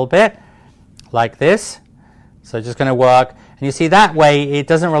leaf a little bit, like this. So just going to work. And you see, that way, it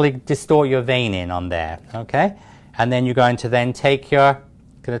doesn't really distort your veining on there, okay? And then you're going to then take your,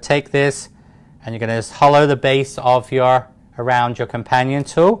 going to take this, and you're going to just hollow the base of your, around your companion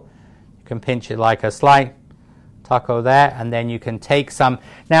tool. You can pinch it like a slight taco there, and then you can take some.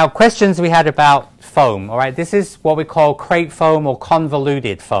 Now, questions we had about foam, all right? This is what we call crate foam or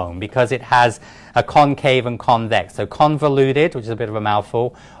convoluted foam because it has a concave and convex. So convoluted, which is a bit of a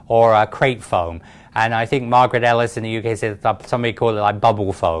mouthful, or a crate foam. And I think Margaret Ellis in the UK said somebody called it like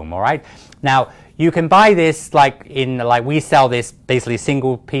bubble foam, all right? Now, you can buy this like in, like we sell this basically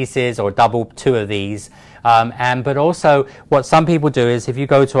single pieces or double 2 of these. But also what some people do is if you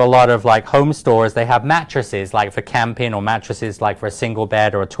go to a lot of like home stores, they have mattresses like for camping or mattresses like for a single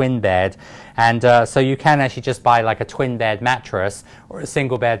bed or a twin bed. And so you can actually just buy like a twin bed mattress or a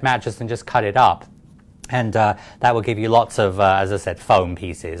single bed mattress and just cut it up. And that will give you lots of, as I said, foam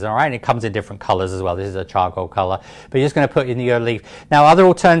pieces, all right? And it comes in different colors as well. This is a charcoal color. But you're just going to put in your leaf. Now, other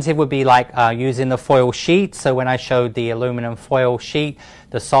alternative would be like using the foil sheet. So when I showed the aluminum foil sheet,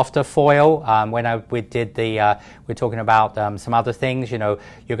 the softer foil. We did the, we're talking about some other things, you know,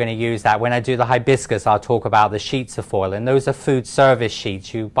 you're going to use that. When I do the hibiscus, I'll talk about the sheets of foil, and those are food service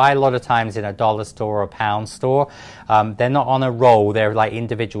sheets. You buy a lot of times in a dollar store or a pound store. They're not on a roll, they're like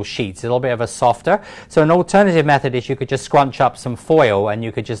individual sheets, a little bit of a softer. So an alternative method is you could just scrunch up some foil and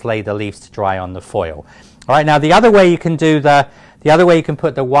you could just lay the leaves to dry on the foil. All right, now the other way you can do the other way you can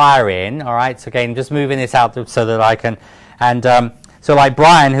put the wire in, all right, so again, just moving this out so that I can, and so like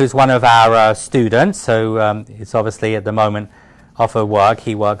Brian, who's one of our students, so he's obviously at the moment off of work.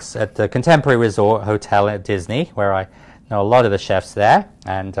 He works at the Contemporary Resort Hotel at Disney, where I know a lot of the chefs there,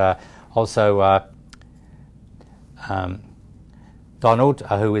 and also Donald,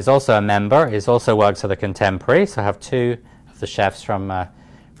 who is also a member, also works at the Contemporary, so I have two of the chefs from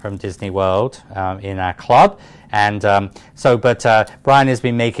Disney World in our club. And Brian has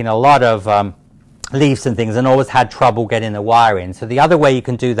been making a lot of leaves and things and always had trouble getting the wire in. So the other way you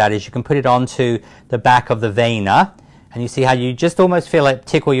can do that is you can put it onto the back of the veiner, and you see how you just almost feel it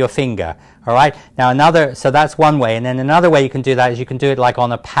tickle your finger. All right, now so that's one way, and then another way you can do that is you can do it like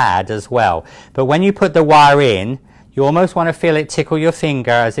on a pad as well. But when you put the wire in, you almost want to feel it tickle your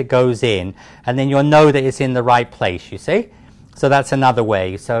finger as it goes in, and then you'll know that it's in the right place, you see? So that's another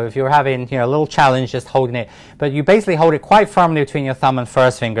way. So if you're having, you know, a little challenge just holding it, but you basically hold it quite firmly between your thumb and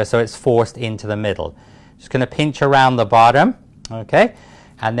first finger so it's forced into the middle. Just going to pinch around the bottom, okay?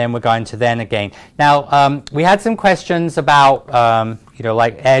 And then we're going to then again. Now, we had some questions about, you know,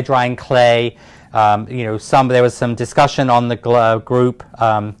 like air drying clay. You know, there was some discussion on the group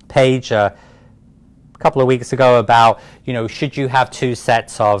page a couple of weeks ago about, you know, should you have 2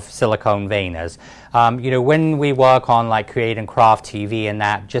 sets of silicone veiners? You know, when we work on like Create and Craft TV and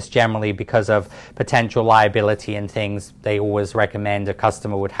that, just generally because of potential liability and things, they always recommend a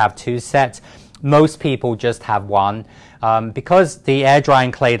customer would have 2 sets. Most people just have 1. Because the air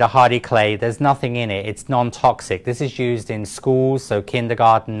drying clay, the hardy clay, there's nothing in it. It's non-toxic. This is used in schools, so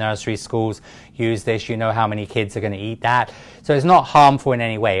kindergarten, nursery schools use this. You know how many kids are going to eat that. So it's not harmful in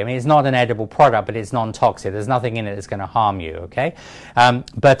any way. I mean, it's not an edible product, but it's non-toxic. There's nothing in it that's going to harm you, okay?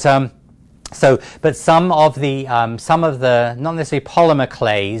 But some of the, not necessarily polymer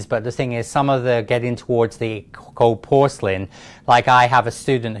clays, but the thing is, some of the getting towards the cold porcelain, like I have a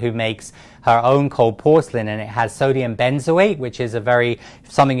student who makes her own cold porcelain, and it has sodium benzoate, which is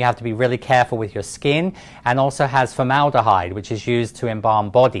something you have to be really careful with your skin, and also has formaldehyde, which is used to embalm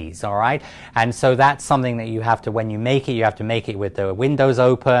bodies, all right? And so that's something that you have to, when you make it, you have to make it with the windows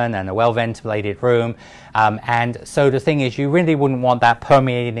open and a well-ventilated room. And so the thing is, you really wouldn't want that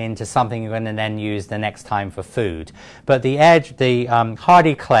permeating into something you're going to then use the next time for food. But the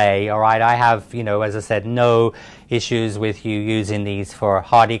hardy clay, all right, I have, you know, as I said, no issues with you using these for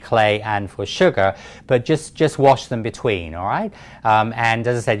hardy clay and for sugar, but just wash them between, all right? And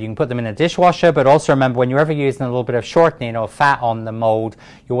as I said, you can put them in a dishwasher, but also remember, when you're ever using a little bit of shortening or fat on the mold,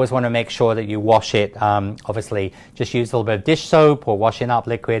 you always want to make sure that you wash it. Obviously, just use a little bit of dish soap or washing up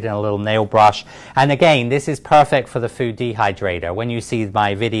liquid and a little nail brush. And again, this is perfect for the food dehydrator. When you see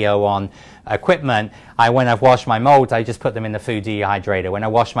my video on equipment, when I've washed my molds, I just put them in the food dehydrator. When I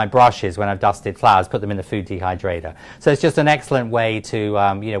wash my brushes, when I've dusted flowers, put them in the food dehydrator. So it's just an excellent way to,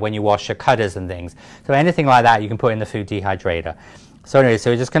 you know, when you wash your cutters and things. So anything like that you can put in the food dehydrator. So anyway,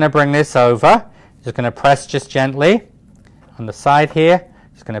 so we're just going to bring this over. Just going to press just gently on the side here.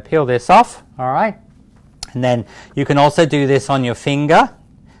 Just going to peel this off, all right? And then you can also do this on your finger.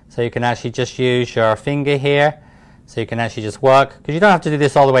 So you can actually just use your finger here. So you can actually just work, because you don't have to do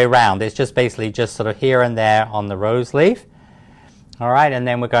this all the way around. It's just basically just sort of here and there on the rose leaf. All right, and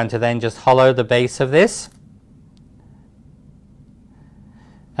then we're going to then just hollow the base of this.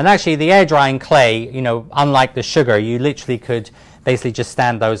 And actually the air drying clay, you know, unlike the sugar, you literally could basically just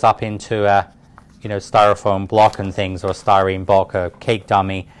stand those up into a, you know, styrofoam block and things, or a styrene block, a cake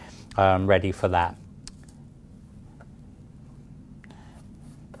dummy, ready for that.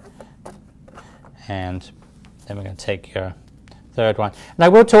 And then we're going to take your third one. And I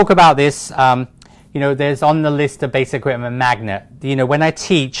will talk about this, you know, there's on the list of basic equipment magnet. You know, when I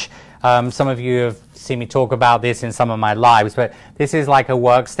teach, some of you have seen me talk about this in some of my lives, but this is like a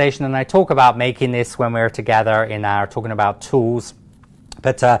workstation, and I talk about making this when we're together in our talking about tools.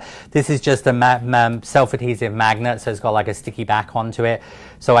 But this is just a self-adhesive magnet, so it's got like a sticky back onto it.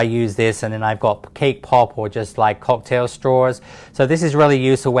 So I use this, and then I've got cake pop or just like cocktail straws. So this is really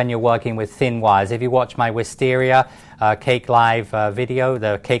useful when you're working with thin wires. If you watch my Wisteria Cake Live video,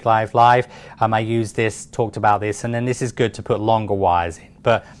 the Cake Live Live, I use this, talked about this, and then this is good to put longer wires in.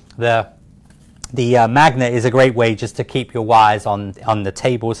 But the magnet is a great way just to keep your wires on the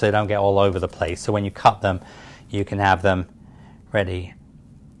table so they don't get all over the place. So when you cut them, you can have them ready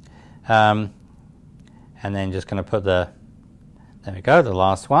And then just going to put there we go, the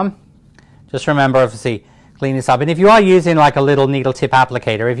last one. Just remember, obviously, clean this up. And if you are using like a little needle tip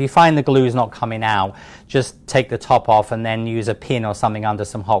applicator, if you find the glue is not coming out, just take the top off and then use a pin or something under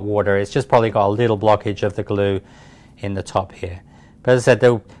some hot water. It's just probably got a little blockage of the glue in the top here. But as I said,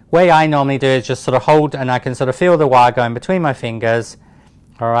 the way I normally do it is just sort of hold, and I can sort of feel the wire going between my fingers,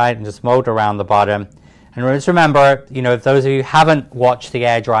 all right, and just mold around the bottom. And just remember, you know, if those of you who haven't watched the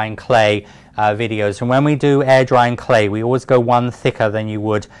air drying clay videos, and when we do air drying clay, we always go one thicker than you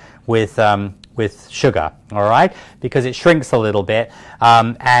would with sugar, all right, because it shrinks a little bit.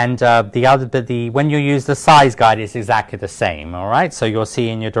 When you use the size guide, it's exactly the same, all right. So you'll see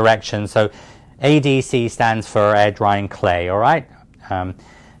in your directions. So ADC stands for air drying clay, all right.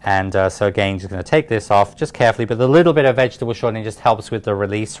 So again, just going to take this off just carefully, but the little bit of vegetable shortening just helps with the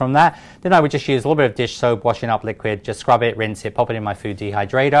release from that. Then I would just use a little bit of dish soap, washing up liquid, just scrub it, rinse it, pop it in my food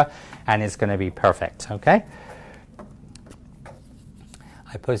dehydrator, and it's going to be perfect, okay?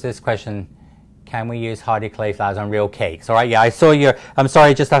 I posed this question, can we use hardy clay flowers on real cakes? All right, yeah, I saw your, I'm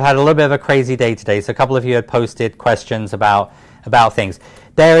sorry, just I've had a little bit of a crazy day today, so a couple of you had posted questions about things.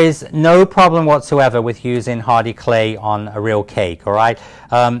 There is no problem whatsoever with using hardy clay on a real cake, all right?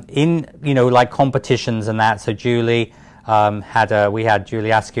 In, you know, like competitions and that, so Julie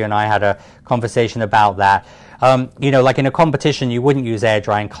Julie Askew and I had a conversation about that. You know, like in a competition, you wouldn't use air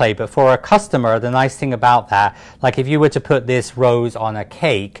drying clay, but for a customer, the nice thing about that, like if you were to put this rose on a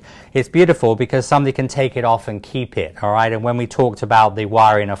cake, it's beautiful because somebody can take it off and keep it, all right? And when we talked about the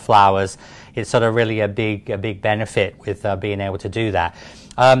wiring of flowers, it's sort of really a big benefit with being able to do that.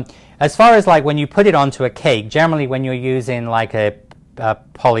 As far as like when you put it onto a cake, generally when you're using like a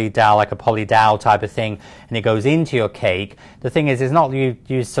poly dowel type of thing, and it goes into your cake, the thing is, it's not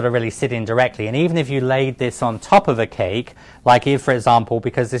you sort of really sitting directly. And even if you laid this on top of a cake, like if, for example,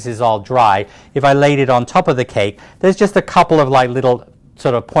 because this is all dry, if I laid it on top of the cake, there's just a couple of like little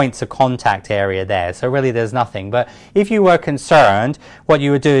sort of points of contact area there, so really there's nothing. But if you were concerned, what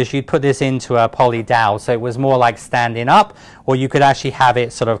you would do is you'd put this into a poly dowel, so it was more like standing up, or you could actually have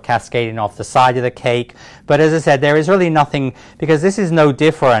it sort of cascading off the side of the cake. But as I said, there is really nothing, because this is no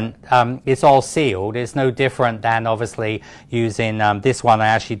different, it's all sealed, it's no different than obviously using this one I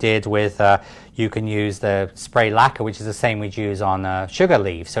actually did with you can use the spray lacquer, which is the same we'd use on sugar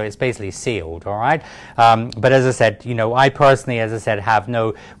leaf, so it's basically sealed, all right? But as I said, you know, I personally, as I said, have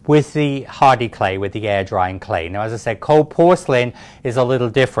no, with the hardy clay, with the air drying clay. Now, as I said, cold porcelain is a little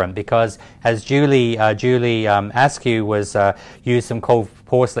different, because as Julie Askew was used some cold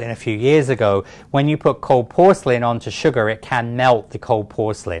porcelain a few years ago. When you put cold porcelain onto sugar, it can melt the cold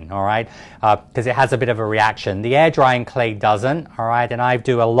porcelain, all right, because it has a bit of a reaction. The air drying clay doesn't, all right, and I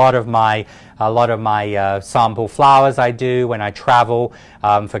do a lot of my sample flowers I do when I travel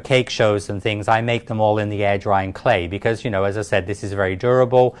for cake shows and things. I make them all in the air drying clay because, you know, as I said, this is very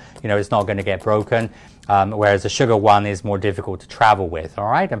durable, you know, it's not going to get broken. Whereas the sugar one is more difficult to travel with, all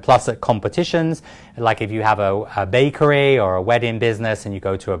right? And plus at competitions, like if you have a bakery or a wedding business and you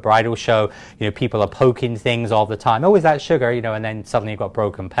go to a bridal show, you know, people are poking things all the time. Oh, is that sugar? You know, and then suddenly you've got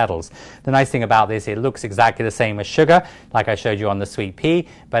broken petals. The nice thing about this, it looks exactly the same as sugar, like I showed you on the sweet pea,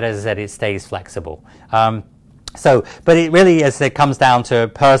 but as I said, it stays flexible. But it really, as it comes down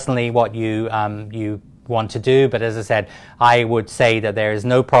to personally what you want to do. But as I said, I would say that there is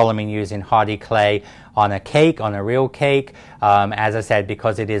no problem in using hardy clay on a cake, on a real cake, as I said,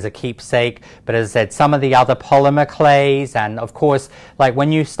 because it is a keepsake. But as I said, some of the other polymer clays, and of course, like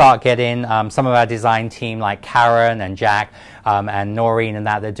when you start getting some of our design team like Karen and Jack and Noreen and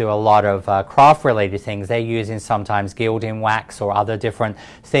that do a lot of craft related things, they're using sometimes gilding wax or other different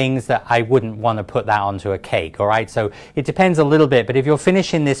things that I wouldn't want to put that onto a cake, all right? So it depends a little bit, but if you're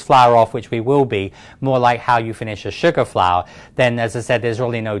finishing this flower off, which we will be, more like how you finish a sugar flower, then as I said, there's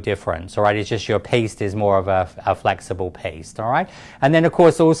really no difference, all right? It's just your paste is more of a flexible paste, all right? And then of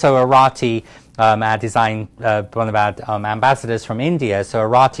course also Arati, our design, one of our ambassadors from India, so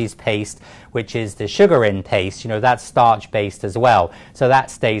Arati's paste, which is the sugar in paste, you know, that's starch based as well, so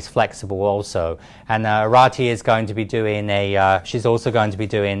that stays flexible also. And Arati is going to be doing she's also going to be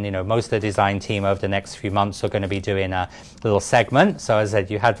doing, you know, most of the design team over the next few months are going to be doing a little segment. So as I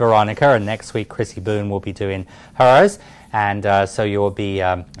said, you had Veronica, and next week Chrissy Boone will be doing hers. And so you'll be,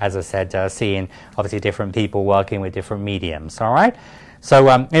 as I said, seeing obviously different people working with different mediums, all right? So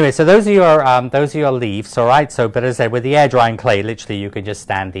anyway, so those are your leaves, all right? So, but as I said, with the air drying clay, literally you can just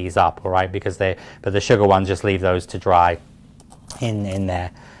stand these up, all right? Because but the sugar ones, just leave those to dry in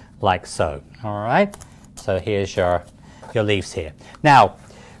there, like so, all right? So here's your leaves here. Now,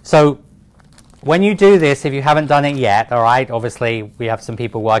 so when you do this, if you haven't done it yet, all right, obviously we have some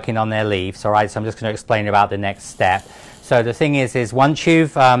people working on their leaves, all right, so I'm just going to explain about the next step. So the thing is once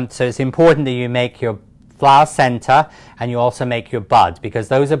you've, so it's important that you make your flower center and you also make your bud, because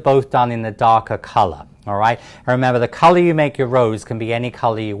those are both done in the darker color. All right, and remember, the color you make your rose can be any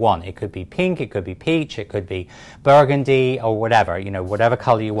color you want. It could be pink, it could be peach, it could be burgundy, or whatever, you know, whatever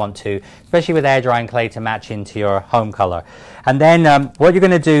color you want to, especially with air drying clay to match into your home color. And then what you're going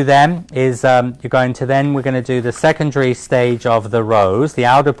to do then is we're going to do the secondary stage of the rose, the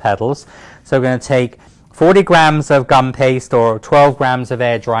outer petals. So we're going to take 40 grams of gum paste or 12 grams of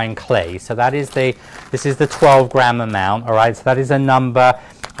air drying clay. So this is the 12 gram amount. All right, so that is a number.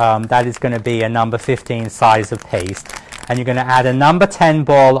 That is going to be a number 15 size of paste, and you're going to add a number 10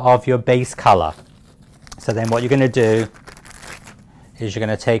 ball of your base color. So then what you're going to do is you're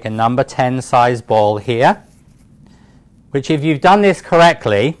going to take a number 10 size ball here, which if you've done this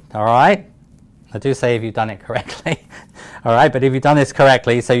correctly, all right, I do say if you've done it correctly, all right, but if you've done this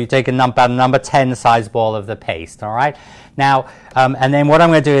correctly, so you take a number 10 size ball of the paste, all right. Now, and then what I'm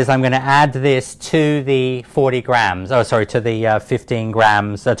going to do is I'm going to add this to the 40 grams, to the 15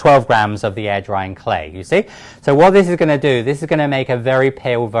 grams, 12 grams of the air drying clay, you see? So what this is going to do, this is going to make a very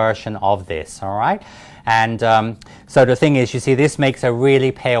pale version of this, all right? And so the thing is, you see, this makes a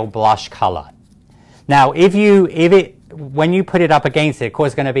really pale blush color. Now, when you put it up against it, of course,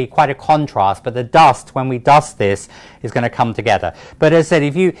 it's going to be quite a contrast, but the dust, when we dust this, is going to come together. But as I said,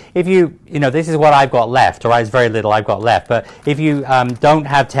 if you know, this is what I've got left, all right, it's very little I've got left, but if you don't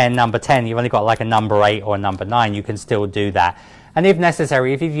have number 10, you've only got like a number 8 or a number 9, you can still do that. And if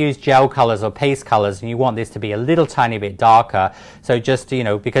necessary, if you've used gel colors or paste colors and you want this to be a little tiny bit darker, so just, you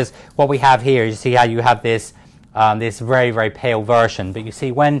know, because what we have here, you see how you have this, this very, very pale version, but you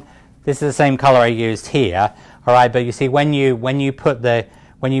see when, this is the same color I used here, all right, but you see when you put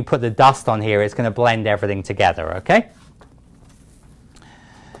the dust on here, it's going to blend everything together, okay?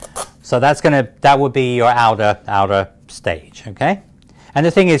 So that would be your outer stage, okay? And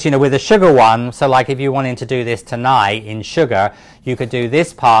the thing is, you know, with the sugar one, so like if you wanted to do this tonight in sugar, you could do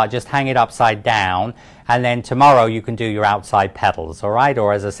this part, just hang it upside down, and then tomorrow you can do your outside petals, all right?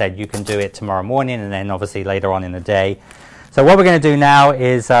 Or as I said, you can do it tomorrow morning and then obviously later on in the day. So what we're going to do now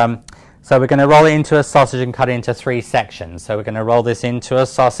is, so we're going to roll it into a sausage and cut it into 3 sections. So we're going to roll this into a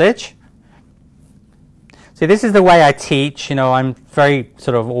sausage. See, this is the way I teach. You know, I'm very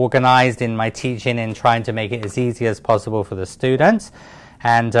sort of organized in my teaching and trying to make it as easy as possible for the students.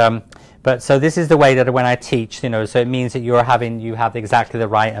 And but so this is the way that when I teach, you know, so it means that you have exactly the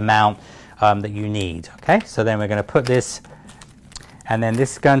right amount that you need. Okay, so then we're going to put this, and then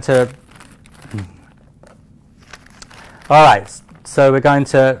this is going to. All right, so we're going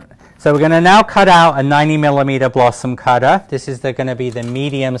to now cut out a 90mm blossom cutter. This is going to be the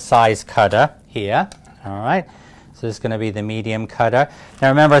medium size cutter here. All right, so this is going to be the medium cutter. Now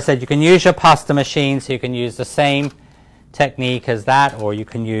remember, I said you can use your pasta machine, so you can use the same technique as that, or you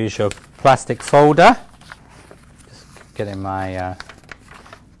can use your plastic folder. Just getting my,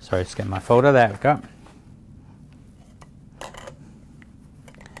 just getting my folder. There we go.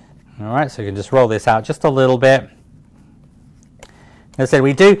 All right, so you can just roll this out just a little bit. As I said,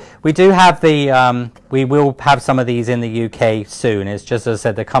 we do have the, we will have some of these in the UK soon. It's just, as I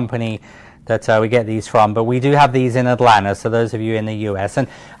said, the company that we get these from, but we do have these in Atlanta, so those of you in the US. And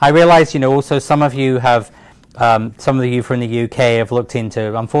I realize, you know, also some of you have, some of you from the UK have looked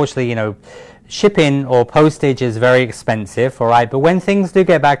into, unfortunately, you know, shipping or postage is very expensive, all right, but when things do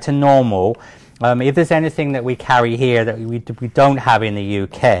get back to normal, if there's anything that we carry here that we don't have in the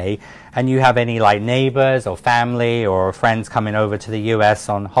UK, and you have any like neighbors or family or friends coming over to the US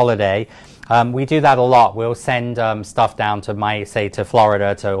on holiday, we do that a lot. We'll send stuff down to say to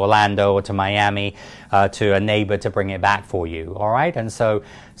Florida, to Orlando, or to Miami, to a neighbor to bring it back for you. All right, and so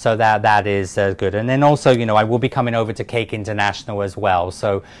that is good. And then also, you know, I will be coming over to Cake International as well.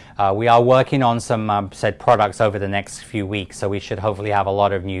 So we are working on some said products over the next few weeks. So we should hopefully have a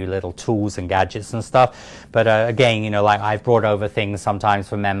lot of new little tools and gadgets and stuff. But again, you know, like I've brought over things sometimes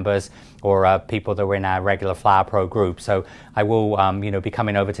for members or people that were in our regular Flower Pro group. So I will, you know, be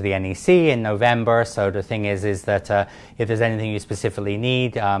coming over to the NEC in November. So the thing is that if there's anything you specifically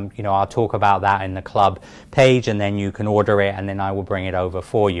need, you know, I'll talk about that in the club page, and then you can order it, and then I will bring it over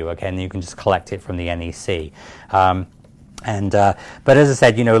for you. Okay, and you can just collect it from the NEC. But as I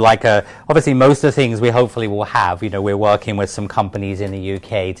said, you know, like obviously most of the things we hopefully will have, you know, we're working with some companies in the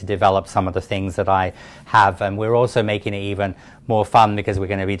UK to develop some of the things that I have, and we're also making it even more fun because we're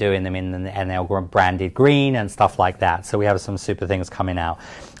going to be doing them in the NL branded green and stuff like that. So we have some super things coming out.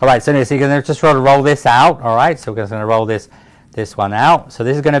 All right, so anyway, so you're going to just roll this out. All right, so we're going to roll this one out. So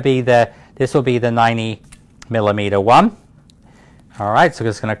this is going to be the This will be the 90mm one. All right, so we're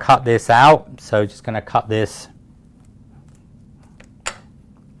just going to cut this out. So just going to cut this.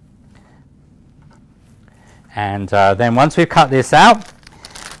 And then once we've cut this out,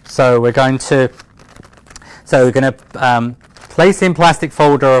 so we're going to place in plastic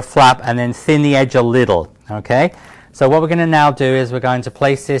folder or flap and then thin the edge a little. Okay, so what we're going to now do is we're going to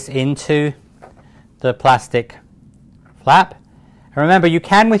place this into the plastic flap. And remember, you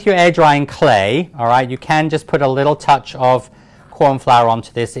can, with your air drying clay, all right, you can just put a little touch of corn flour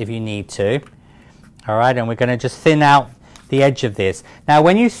onto this if you need to. All right, and we're going to just thin out the edge of this. Now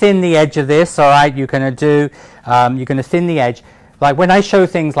when you thin the edge of this, all right, you're going to thin the edge. Like when I show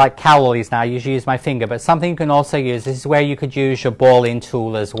things like cowlies now, I usually use my finger, but something you can also use, this is where you could use your ball-in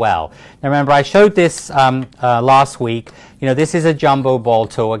tool as well. Now remember, I showed this last week. You know, this is a jumbo ball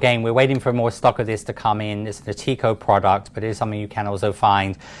tool. Again, we're waiting for more stock of this to come in. It's a Tico product, but it is something you can also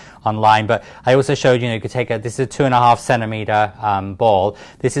find online. But I also showed, you could take this is a 2.5 centimeter ball.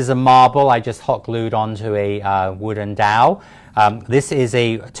 This is a marble I just hot glued onto a wooden dowel. This is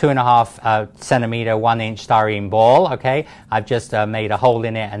a 2.5 centimeter 1-inch styrene ball. Okay, I've just made a hole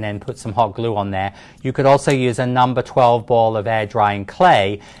in it and then put some hot glue on there. You could also use a number 12 ball of air drying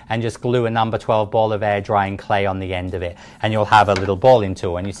clay and just glue a number 12 ball of air drying clay on the end of it, and you'll have a little balling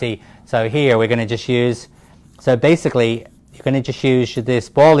tool. And you see, so here we're going to just use, so basically you're going to just use this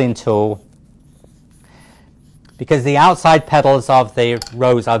balling tool because the outside petals of the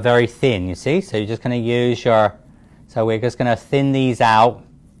rose are very thin, you see. So you're just going to use your, so we're just going to thin these out.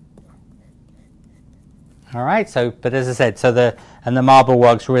 All right, so, but as I said, so the marble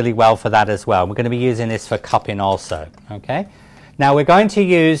works really well for that as well. We're going to be using this for cupping also, okay? Now we're going to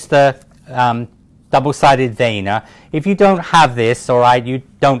use the double-sided veiner. If you don't have this, all right, you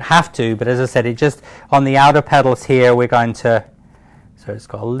don't have to, but as I said, it just, on the outer petals here, we're going to, so it's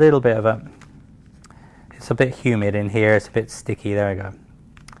got a little bit of a, it's a bit humid in here, it's a bit sticky, there we go.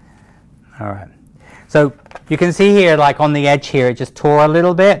 All right. So you can see here, like on the edge here, it just tore a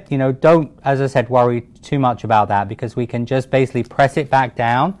little bit. You know, don't, as I said, worry too much about that because we can just basically press it back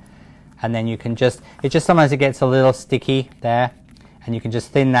down and then you can just, it just sometimes it gets a little sticky there and you can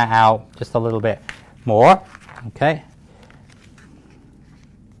just thin that out just a little bit more, okay?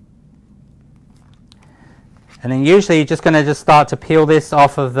 And then usually you're just going to just start to peel this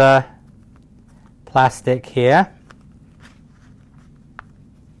off of the plastic here.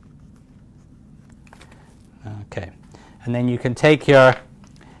 Okay, and then you can take your,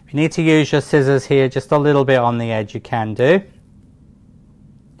 if you need to use your scissors here just a little bit on the edge, you can do.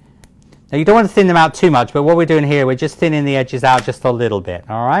 Now you don't want to thin them out too much, but what we're doing here, we're just thinning the edges out just a little bit,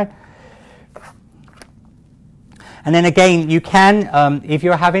 all right? And then again, you can, if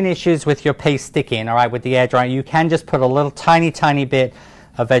you're having issues with your paste sticking, all right, with the air dryer, you can just put a little tiny bit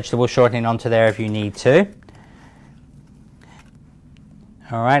of vegetable shortening onto there if you need to.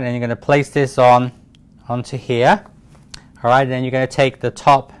 All right, and you're going to place this onto here. All right, and then you're going to take the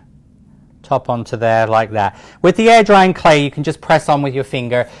top onto there like that. With the air drying clay, you can just press on with your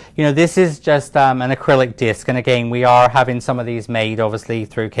finger. You know, this is just an acrylic disc, and again, we are having some of these made obviously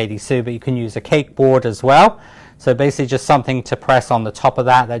through Katie Sue, but you can use a cake board as well. So basically just something to press on the top of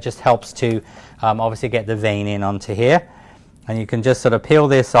that just helps to obviously get the vein in onto here. And you can just sort of peel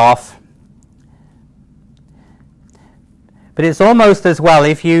this off. But it's almost as well,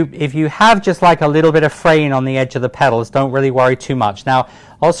 if you have just like a little bit of fraying on the edge of the petals, don't really worry too much. Now,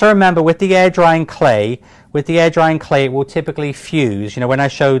 also remember with the air drying clay, it will typically fuse. You know, when I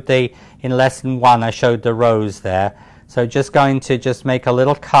showed in lesson 1, I showed the rose there. So just going to just make a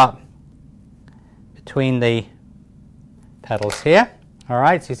little cut between the petals here. All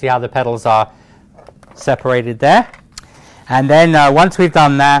right, so you see how the petals are separated there. And then once we've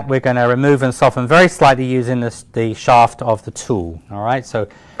done that, we're going to remove and soften very slightly using the shaft of the tool. All right, so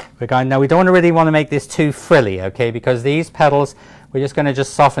we're going, now we don't really want to make this too frilly, okay, because these petals, we're just going to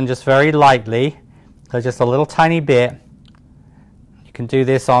just soften just very lightly, so just a little tiny bit. You can do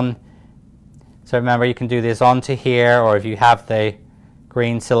this on, so remember you can do this onto here, or if you have the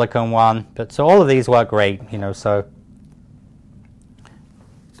green silicone one, but so all of these work great, you know, so.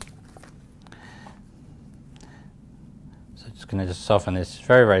 Going to just soften this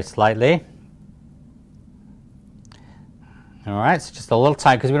very slightly. All right, so just a little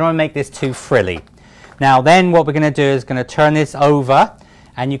tight because we don't want to make this too frilly. Now then what we're going to do is going to turn this over,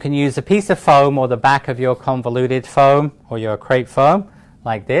 and you can use a piece of foam or the back of your convoluted foam or your crepe foam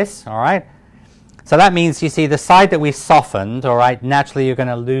like this. All right, so that means you see the side that we softened, all right, naturally you're going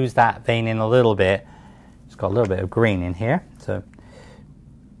to lose that vein in a little bit. It's got a little bit of green in here, so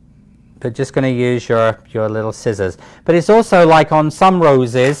but just going to use your little scissors. But it's also like on some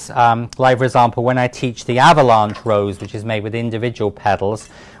roses, like for example when I teach the avalanche rose, which is made with individual petals,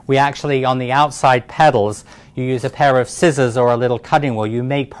 we actually on the outside petals you use a pair of scissors or a little cutting wheel.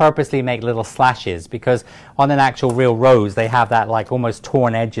 You purposely make little slashes, because on an actual real rose they have that like almost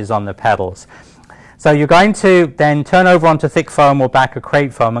torn edges on the petals. So you're going to then turn over onto thick foam or back of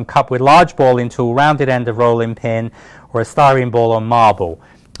crepe foam and cup with large balling tool, rounded end of rolling pin, or a styrene ball or marble.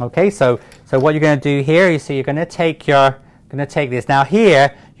 Okay, so what you're going to do here, you see, you're going to take this. Now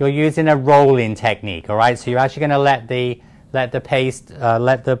here you're using a rolling technique. All right, so you're actually going to let the paste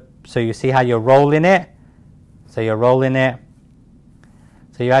so you see how you're rolling it. So you're rolling it.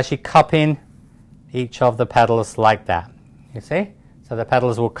 So you're actually cupping each of the petals like that. You see, so the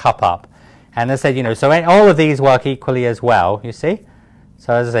petals will cup up. And as I said, you know, so all of these work equally as well, you see.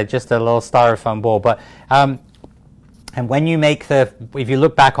 So as I said, just a little styrofoam ball. But and when you make if you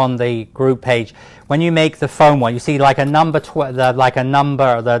look back on the group page, when you make the foam one, you see like a number,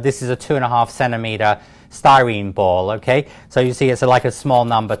 this is a 2.5 centimeter styrene ball, okay? So you see it's like a small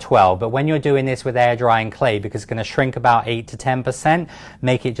number 12. But when you're doing this with air drying clay, because it's going to shrink about 8 to 10%,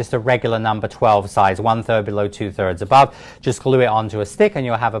 make it just a regular number 12 size, 1/3 below, 2/3 above. Just glue it onto a stick and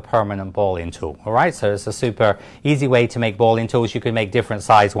you'll have a permanent balling tool, all right? So it's a super easy way to make balling tools. You can make different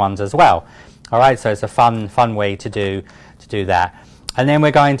size ones as well. All right, so it's a fun way to do that. And then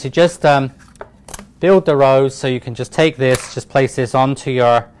we're going to just build the rose. So you can just take this, just place this onto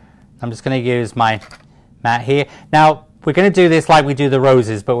your, I'm just going to use my mat here. Now we're going to do this like we do the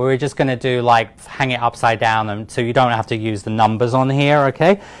roses, but we're just going to do like hang it upside down, and so you don't have to use the numbers on here,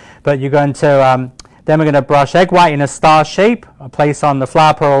 okay? But you're going to then we're going to brush egg white in a star shape, place on the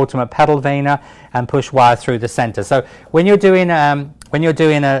Flower Pearl Ultimate Petal Veiner, and push wire through the center. So when you're doing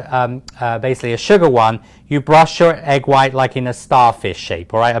basically a sugar one, you brush your egg white like in a starfish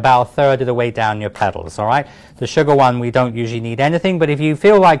shape, all right, about 1/3 of the way down your petals, all right? The sugar one, we don't usually need anything, but if you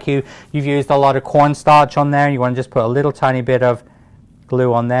feel like you've used a lot of cornstarch on there, and you want to just put a little tiny bit of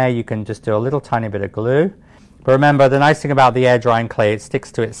glue on there, you can just do a little tiny bit of glue. But remember, the nice thing about the air drying clay, it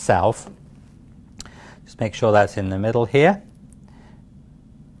sticks to itself. Just make sure that's in the middle here.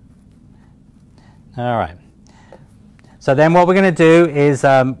 All right. So then what we're going to do is,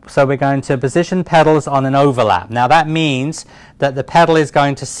 so we're going to position petals on an overlap. Now that means that the petal is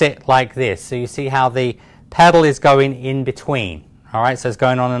going to sit like this. So you see how the petal is going in between. All right, so it's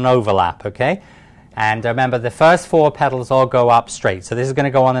going on an overlap, okay? And remember, the first 4 petals all go up straight. So this is going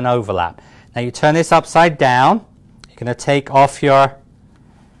to go on an overlap. Now you turn this upside down. You're going to take off your,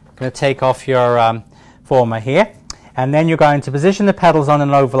 former here. And then you're going to position the petals on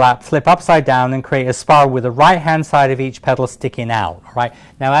an overlap, flip upside down, and create a spiral with the right-hand side of each petal sticking out. All right.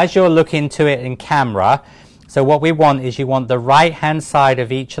 Now, as you're looking to it in camera, so what we want is you want the right-hand side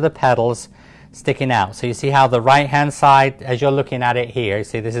of each of the petals sticking out. So you see how the right-hand side, as you're looking at it here, you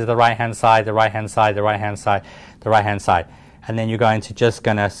see this is the right-hand side, the right-hand side, the right-hand side, the right-hand side. And then you're going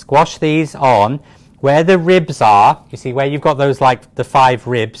to squash these on where the ribs are. You see where you've got those like the 5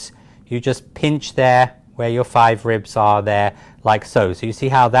 ribs, you just pinch there where your 5 ribs are there, like so. So you see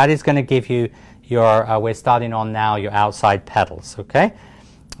how that is going to give you your, we're starting on now your outside petals, okay?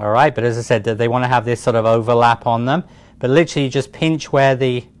 All right, but as I said, they want to have this sort of overlap on them. But literally you just pinch where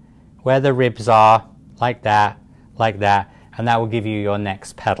the ribs are, like that, and that will give you your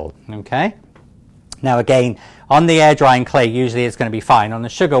next petal, okay? Now again, on the air drying clay, usually it's going to be fine. On the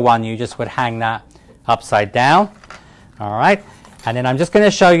sugar one, you just would hang that upside down, all right? And then I'm just going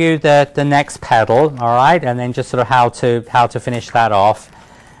to show you the next petal, all right, and then just sort of how to finish that off.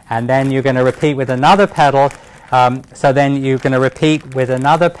 And then you're going to repeat with another petal. So then you're going to repeat with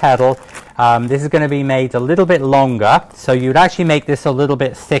another petal. This is going to be made a little bit longer, so you'd actually make this a little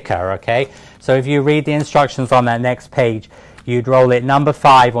bit thicker, okay? So if you read the instructions on that next page, you'd roll it number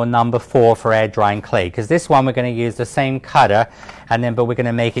 5 or number 4 for air drying clay, because this one we're going to use the same cutter, but we're going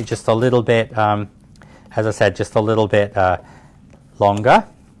to make it just a little bit, as I said, just a little bit longer.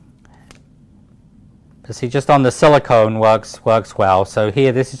 But see, just on the silicone works well. So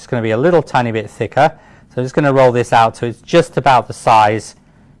here, this is just going to be a little tiny bit thicker. So I'm just going to roll this out so it's just about the size,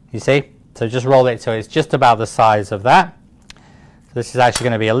 you see? So just roll it so it's just about the size of that. So this is actually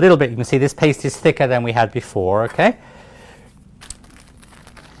going to be a little bit, you can see this paste is thicker than we had before, okay?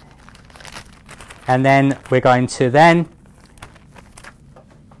 And then we're going to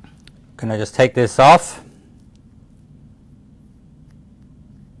just take this off.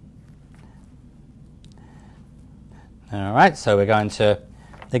 All right, so we're going to,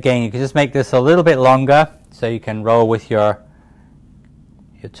 again, you can just make this a little bit longer so you can roll with your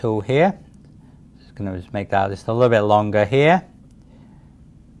tool here. Just going to make that just a little bit longer here.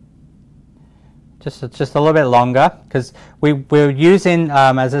 just a little bit longer, because we're using,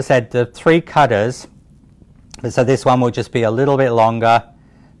 as I said, the 3 cutters. So this one will just be a little bit longer.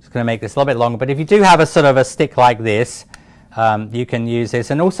 Just going to make this a little bit longer. But if you do have a sort of a stick like this, you can use this.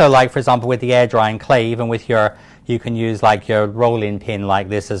 And also, like for example, with the air drying clay, even with your, you can use like your rolling pin like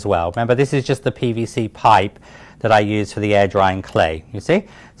this as well. Remember, this is just the PVC pipe that I use for the air drying clay. You see?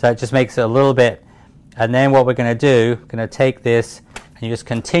 So it just makes it a little bit. And then what we're going to do, we're going to take this and you just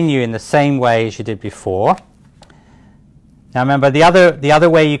continue in the same way as you did before. Now remember, the other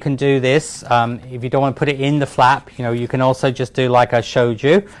way you can do this, if you don't want to put it in the flap, you know, you can also just do like I showed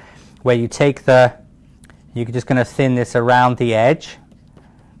you, where you take the, you're just going to thin this around the edge.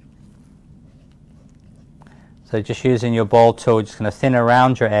 So just using your ball tool, just going to thin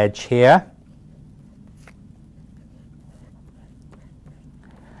around your edge here.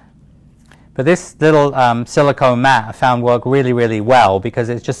 But this little silicone mat I found work really, really well, because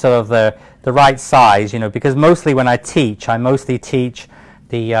it's just sort of the right size, you know, because mostly when I teach, I mostly teach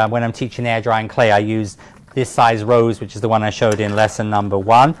the, when I'm teaching air drying clay, I use this size rose, which is the one I showed in lesson number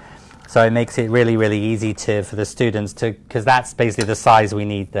 1. So it makes it really, really easy for the students to, because that's basically the size we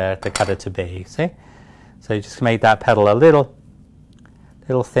need the cutter to be, see? So you just made that petal a little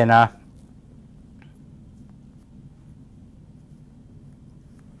thinner.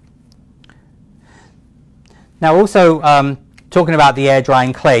 Now also, talking about the air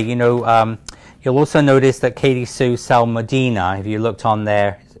drying clay, you know, you'll also notice that Katie Sue sell Modena. If you looked on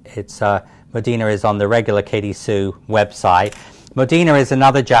there, it's Modena is on the regular Katie Sue website. Modena is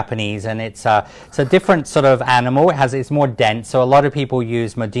another Japanese, and it's a different sort of animal. It's more dense, so a lot of people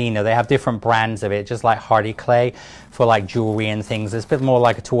use Modena. They have different brands of it, just like hardy clay for like jewelry and things. It's a bit more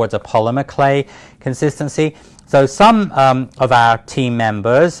like towards a polymer clay consistency. So some of our team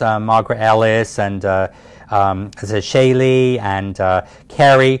members, Margaret Ellis and Shaylee and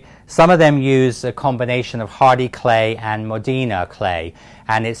Carrie, some of them use a combination of hardy clay and Modena clay,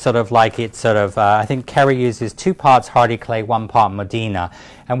 and it's sort of like I think Carrie uses 2 parts hardy clay, 1 part Modena,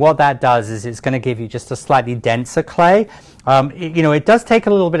 and what that does is it's going to give you just a slightly denser clay. You know, it does take a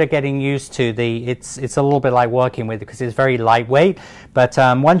little bit of getting used to it's a little bit like working with it because it's very lightweight, but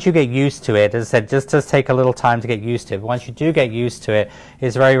once you get used to it, as I said, just does take a little time to get used to it. But once you do get used to it,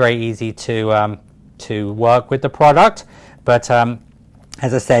 it's very, very easy to work with the product. But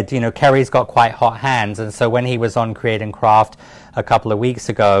as I said, you know, Kerry's got quite hot hands, and so when he was on Create and Craft a couple of weeks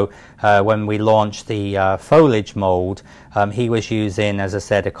ago, when we launched the foliage mold, he was using, as I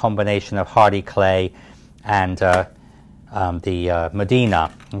said, a combination of hardy clay and the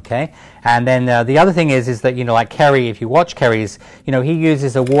Modena. Okay, and then the other thing is that, you know, like Kerry, if you watch Kerry's, you know, he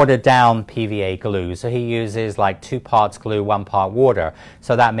uses a watered down PVA glue, so he uses like 2 parts glue, 1 part water,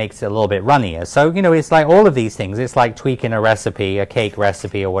 so that makes it a little bit runnier. So, you know, it's like all of these things, it's like tweaking a recipe, a cake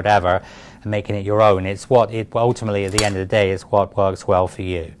recipe or whatever, and making it your own. It's what it ultimately at the end of the day is what works well for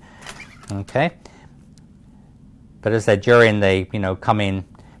you. Okay, but as I said, during the, you know, come in.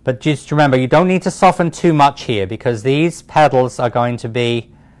 But just remember, you don't need to soften too much here, because these petals are going to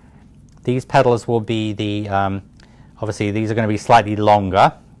be, these petals will be the, obviously these are going to be slightly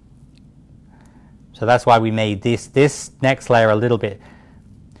longer. So that's why we made this next layer a little bit.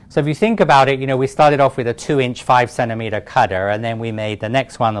 So if you think about it, you know, we started off with a 2-inch 5-centimeter cutter, and then we made the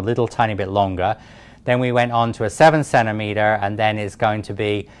next one a little tiny bit longer. Then we went on to a 7-centimeter, and then it's going to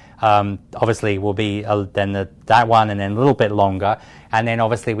be, obviously will be then that one, and then a little bit longer. And then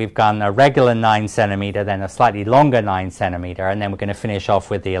obviously we've done a regular 9-centimeter, then a slightly longer 9-centimeter, and then we're going to finish off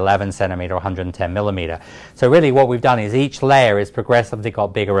with the 11-centimeter, 110-millimeter. So really what we've done is each layer is progressively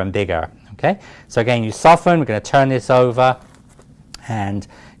got bigger and bigger. Okay, so again, you soften. We're going to turn this over, and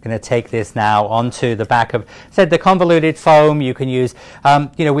going to take this now onto the back of, said the convoluted foam. You can use,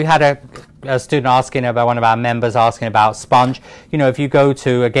 you know, we had a student asking about, one of our members asking about sponge. You know, if you go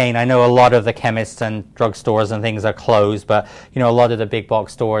to, again, I know a lot of the chemists and drugstores and things are closed, but, you know, a lot of the big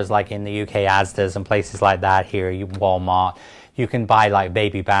box stores like in the UK, Asda's and places like that here, Walmart, you can buy like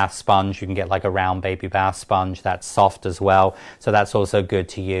baby bath sponge. You can get like a round baby bath sponge that's soft as well. So that's also good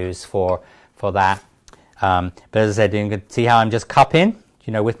to use for that. But as I said, you can see how I'm just cupping,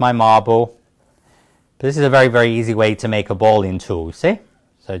 you know, with my marble. But this is a very, very easy way to make a balling tool, see?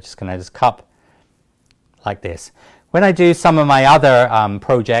 So just going to just cup like this. When I do some of my other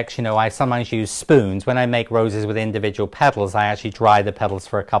projects, you know, I sometimes use spoons. When I make roses with individual petals, I actually dry the petals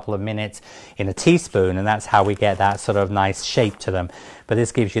for a couple of minutes in a teaspoon, and that's how we get that sort of nice shape to them. But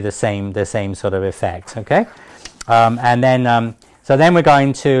this gives you the same sort of effect, okay? And then so then we're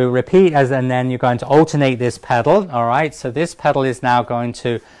going to repeat, and then you're going to alternate this petal. All right, so this petal is now going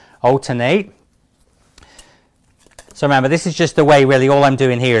to alternate. So remember, this is just the way, really, all I'm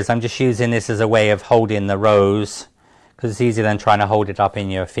doing here is I'm just using this as a way of holding the rose, because it's easier than trying to hold it up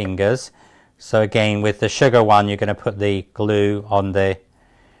in your fingers. So again, with the sugar one, you're going to put the glue on the,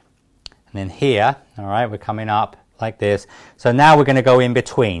 and then here, all right, we're coming up like this. So now we're going to go in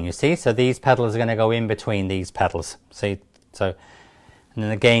between, you see? So these petals are going to go in between these petals. See? So, and then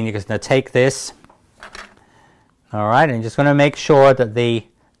again, you're just going to take this, all right, and you're just going to make sure that the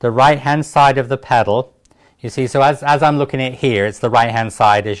right-hand side of the petal, you see, so as I'm looking at here, it's the right-hand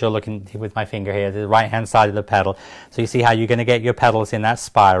side, as you're looking with my finger here, the right-hand side of the petal. So you see how you're going to get your petals in that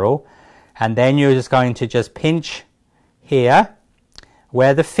spiral. And then you're just going to just pinch here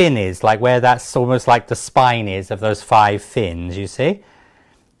where the fin is, like where that's almost like the spine is of those 5 fins, you see?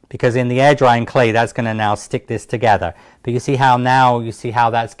 Because in the air drying clay, that's going to now stick this together. But you see how now, you see how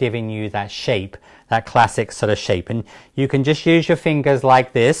that's giving you that shape, that classic sort of shape. And you can just use your fingers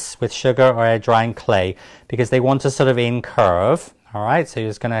like this with sugar or air drying clay because they want to sort of incurve, all right? So you're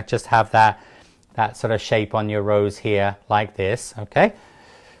just going to just have that sort of shape on your rose here like this, okay?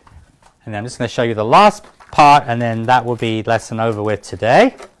 And then I'm just going to show you the last part, and then that will be lesson over with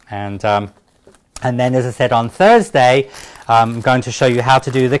today. And then, as I said, on Thursday, I'm going to show you how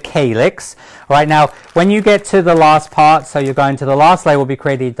to do the calyx. All right, now, when you get to the last part, so you're going to the last layer will be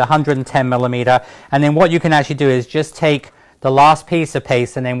created the 110 millimeter, and then what you can actually do is just take the last piece of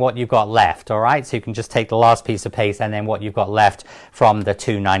paste and then what you've got left, all right? So you can just take the last piece of paste and then what you've got left from the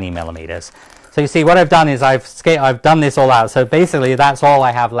 290 millimeters. So you see what I've done is I've done this all out. So basically that's all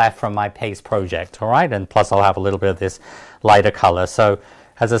I have left from my paste project, all right? And plus I'll have a little bit of this lighter color. So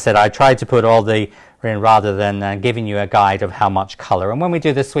as I said, I tried to put all the in rather than giving you a guide of how much color. And when we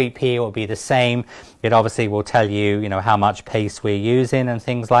do the sweet pea, it will be the same. It obviously will tell you, you know, how much paste we're using and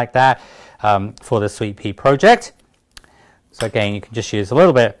things like that for the sweet pea project. So again, you can just use a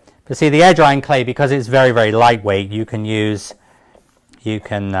little bit. But see, the air drying clay, because it's very, very lightweight,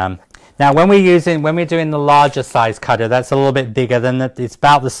 now when we're doing the larger size cutter, that's a little bit bigger than that. It's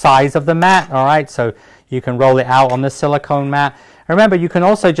about the size of the mat, all right? So you can roll it out on the silicone mat. Remember, you can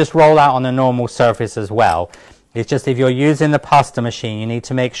also just roll out on a normal surface as well. It's just if you're using the pasta machine, you need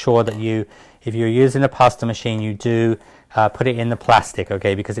to make sure that if you're using a pasta machine, you do put it in the plastic,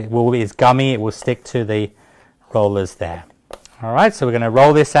 okay? Because it's gummy, it will stick to the rollers there. All right, so we're going to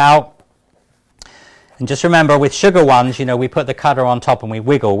roll this out. And just remember, with sugar ones, you know, we put the cutter on top and we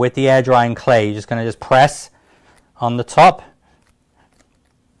wiggle. With the air drying clay, you're just going to just press on the top.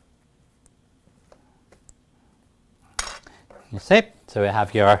 You see? So we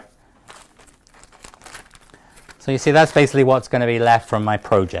have your... So you see, that's basically what's going to be left from my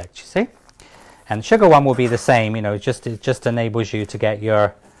project, you see? And sugar one will be the same, you know, it just enables you to get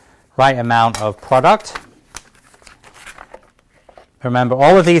your right amount of product. Remember,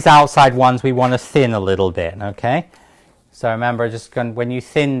 all of these outside ones we want to thin a little bit, okay? So remember, when you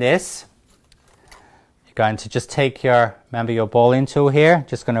thin this, you're going to just take remember your balling tool here,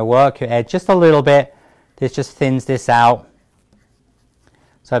 just going to work your edge just a little bit. This just thins this out.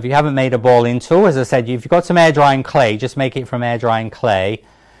 So if you haven't made a balling tool, as I said, if you've got some air drying clay, just make it from air drying clay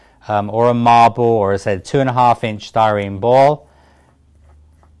or a marble, or as I said, 2.5-inch styrene ball.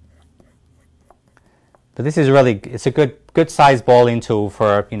 But this is really, it's a good size balling tool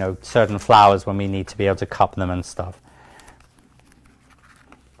for, you know, certain flowers when we need to be able to cup them and stuff.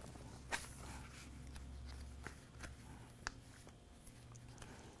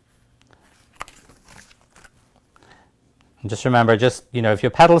 And just remember, you know, if your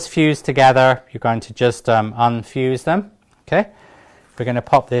petals fuse together, you're going to just unfuse them, okay? We're going to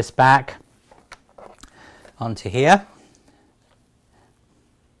pop this back onto here.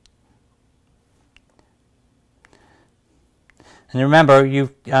 And remember, you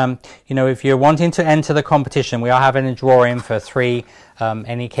know, if you're wanting to enter the competition, we are having a drawing for 3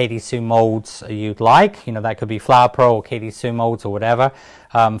 any Katie Sue molds you'd like. You know, that could be Flower Pro or Katie Sue molds or whatever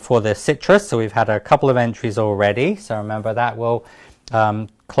for the citrus. So we've had a couple of entries already. So remember, that will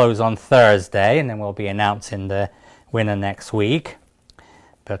close on Thursday, and then we'll be announcing the winner next week.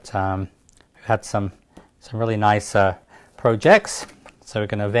 But we've had some really nice projects. So we're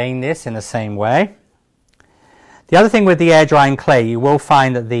going to vein this in the same way. The other thing with the air drying clay, you will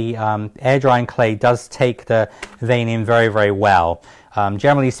find that the air drying clay does take the veining very, very well.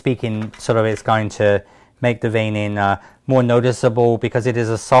 Generally speaking, sort of it's going to make the veining more noticeable because it is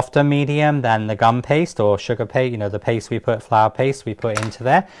a softer medium than the gum paste or sugar paste, you know, the paste we put, flour paste we put into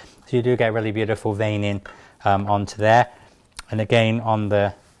there. So you do get really beautiful veining onto there. And again, on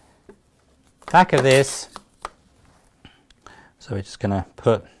the back of this, so we're just going to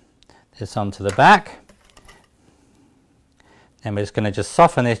put this onto the back. And we're just going to just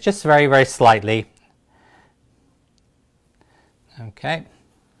soften this just very, very slightly. Okay.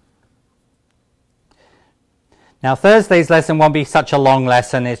 Now Thursday's lesson won't be such a long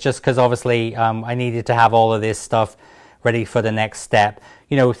lesson. It's just because obviously I needed to have all of this stuff ready for the next step.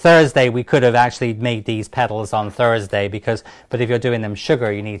 You know, Thursday we could have actually made these petals on Thursday but if you're doing them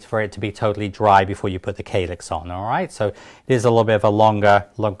sugar, you need for it to be totally dry before you put the calyx on. All right, so it is a little bit of a longer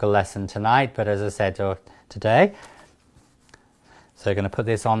lesson tonight, but as I said today. So you're going to put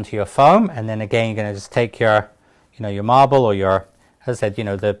this onto your foam, and then again you're going to just take your, your marble or your, as I said,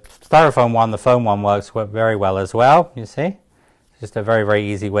 the styrofoam one, the foam one works very well as well. You see, just a very, very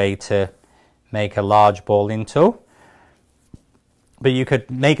easy way to make a large balling tool. But you could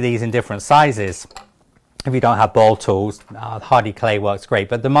make these in different sizes. If you don't have ball tools, hardy clay works great.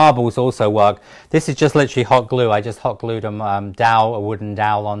 But the marbles also work. This is just literally hot glue. I just hot glued a wooden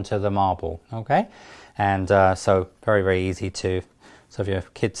dowel onto the marble. Okay, and so very, very easy to. So if your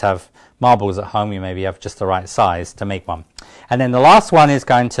kids have marbles at home, you maybe have just the right size to make one. And then the last one is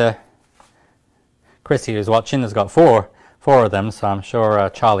going to. Chrissy, who's watching, has got four of them. So I'm sure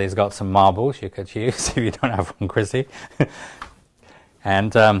Charlie's got some marbles you could use if you don't have one, Chrissy.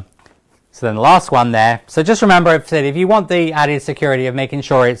 And so then the last one there. So just remember, if you want the added security of making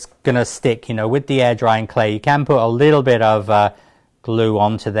sure it's going to stick, with the air drying clay, you can put a little bit of glue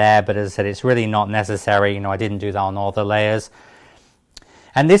onto there. But as I said, it's really not necessary. I didn't do that on all the layers.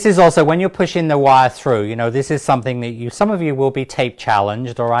 And this is also when you're pushing the wire through, this is something that some of you will be tape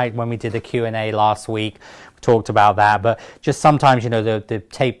challenged, all right? When we did the Q&A last week, we talked about that, but just sometimes, the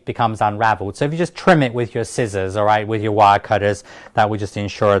tape becomes unraveled. So if you just trim it with your scissors, all right, with your wire cutters, that will just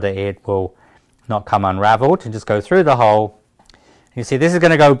ensure that it will not come unraveled, and just go through the hole. You see, this is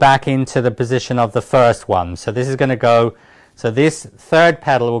going to go back into the position of the first one. So this is going to go, so this third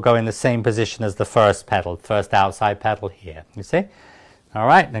petal will go in the same position as the first petal, first outside petal here, you see? All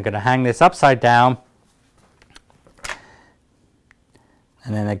right, I'm going to hang this upside down.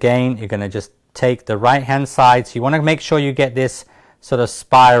 And then again, you're going to just take the right-hand side. So you want to make sure you get this sort of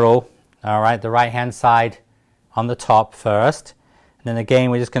spiral, all right, the right-hand side on the top first. And then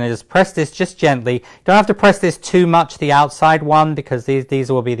again, we're just going to just press this just gently. You don't have to press this too much, the outside one, because these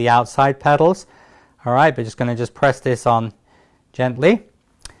will be the outside petals. All right, but just going to just press this on gently.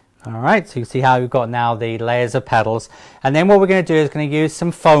 All right, so you see how we've got now the layers of petals. And then what we're going to do is going to use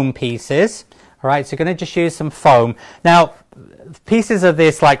some foam pieces. All right, so you're going to just use some foam. Now, pieces of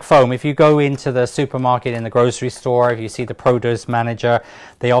this like foam, if you go into the supermarket in the grocery store, if you see the produce manager,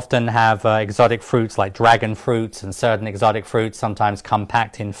 they often have exotic fruits like dragon fruits and certain exotic fruits sometimes come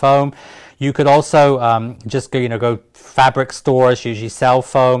packed in foam. You could also just go, go fabric stores usually sell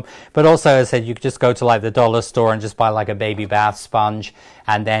foam, but also as I said, you could just go to like the dollar store and just buy like a baby bath sponge,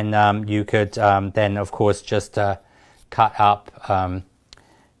 and then you could then of course just cut up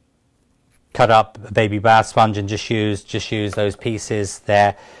a baby bath sponge and just use those pieces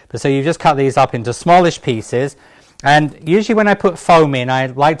there. But so you just cut these up into smallish pieces. And usually when I put foam in, I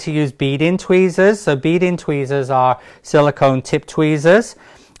like to use bead-in tweezers. So bead-in tweezers are silicone tip tweezers.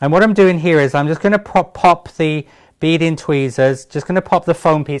 And what I'm doing here is I'm just going to pop the bead-in tweezers, just going to pop the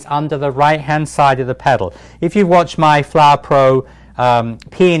foam piece under the right-hand side of the petal. If you've watched my Flower Pro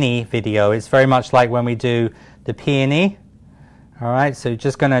peony video, it's very much like when we do the peony. All right, so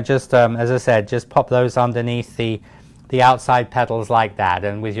just going to as I said, just pop those underneath the outside petals like that.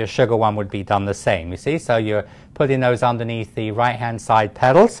 And with your sugar one would be done the same, you see? So you're putting those underneath the right-hand side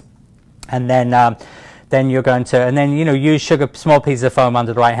petals. And then you're going to, and then, use small pieces of foam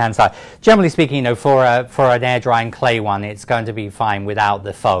under the right-hand side. Generally speaking, for an air-drying clay one, it's going to be fine without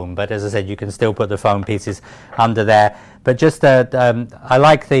the foam. But as I said, you can still put the foam pieces under there. But just, I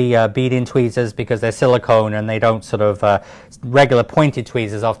like the bead-in tweezers because they're silicone and they don't sort of, regular pointed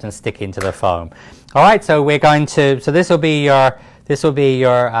tweezers often stick into the foam. All right, so we're going to, so this will be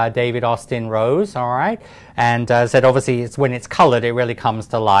your David Austin rose, all right? And as I said, obviously, when it's colored, it really comes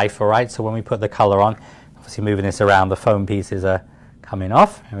to life, all right? So when we put the color on, obviously moving this around, the foam pieces are coming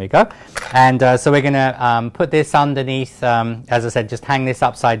off. There we go. And so we're going to put this underneath, as I said, just hang this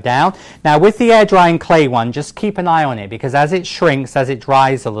upside down. Now with the air drying clay one, just keep an eye on it because as it shrinks, as it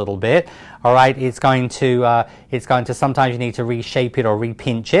dries a little bit, all right, it's going to sometimes you need to reshape it or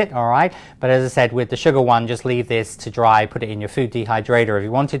repinch it, all right? But as I said, with the sugar one, just leave this to dry, put it in your food dehydrator if you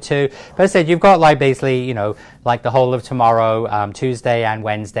wanted to. But as I said, you've got like basically, like the whole of tomorrow, Tuesday and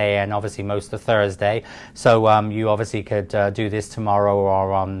Wednesday, and obviously most of Thursday. So you obviously could do this tomorrow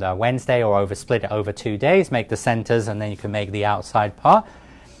or on Wednesday, or split it over 2 days, make the centers, and then you can make the outside part.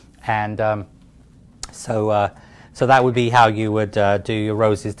 And so that would be how you would do your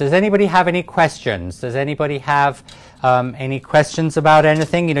roses. Does anybody have any questions? Does anybody have Any questions about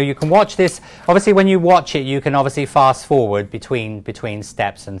anything? You know, you can watch this. Obviously, when you watch it, you can obviously fast forward between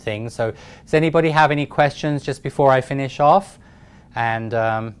steps and things. So, does anybody have any questions just before I finish off? And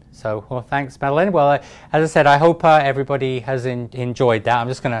well, thanks, Madeline. Well, as I said, I hope everybody has enjoyed that. I'm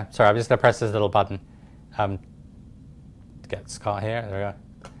just gonna press this little button to get Scott here. There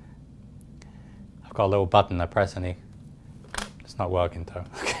we go. I've got a little button I press and it's not working though.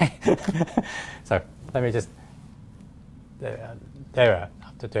 Okay. So let me just. There we are. I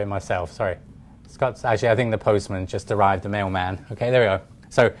have to do it myself. Sorry. Scott's actually. I think the postman just arrived. The mailman. Okay. There we go.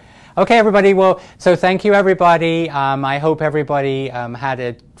 So. Okay, everybody. Well, so thank you, everybody. I hope everybody had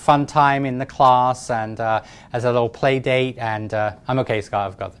a fun time in the class and as a little play date. And I'm okay, Scott.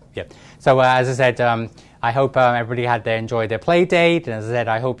 I've got it. Yeah. So as I said, I hope everybody enjoyed their play date. And as I said,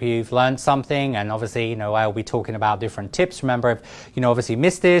 I hope you've learned something. And obviously, you know, I'll be talking about different tips. Remember, if you know, obviously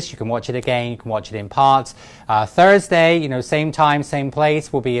missed this, you can watch it again. You can watch it in parts. Thursday, you know, same time, same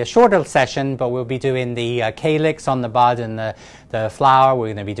place, will be a shorter session, but we'll be doing the calyx on the bud and the flower. We're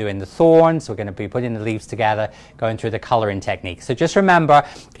going to be doing the thorns. We're going to be putting the leaves together, going through the coloring technique. So just remember,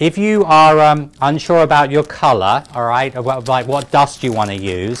 if you are unsure about your color, all right, like what dust you want to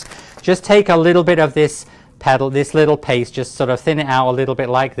use, just take a little bit of this petal, this little paste, just sort of thin it out a little bit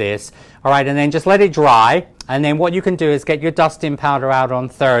like this, all right, and then just let it dry. And then what you can do is get your dusting powder out on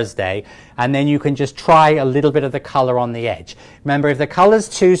Thursday, and then you can just try a little bit of the color on the edge. Remember, if the color's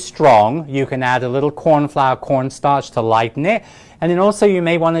too strong, you can add a little cornflour, cornstarch to lighten it. And then also you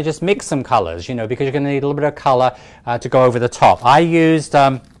may want to just mix some colors, you know, because you're going to need a little bit of color to go over the top. I used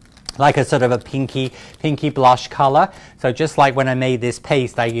like a sort of a pinky blush color. So just like when I made this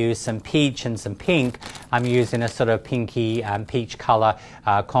paste, I used some peach and some pink. I'm using a sort of pinky and peach color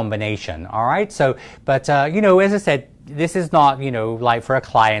combination. All right. So, but you know, as I said, this is not, you know, like for a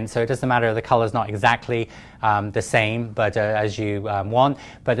client, so it doesn't matter if the color's not exactly the same, but as you want.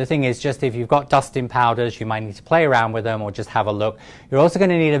 But the thing is, just if you've got dusting powders, you might need to play around with them or just have a look. You're also going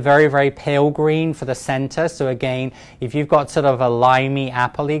to need a very, very pale green for the center. So again, if you've got sort of a limey,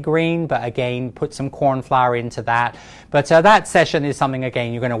 appley green, but again, put some cornflour into that. But that session is something,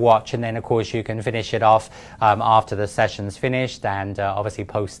 again, you're going to watch, and then of course you can finish it off after the session's finished, and obviously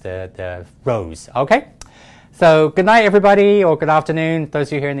post the rows. Okay. So good night, everybody, or good afternoon. Those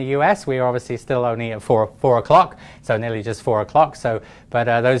of you here in the US, we are obviously still only at 4 o'clock, so nearly just 4 o'clock. So, but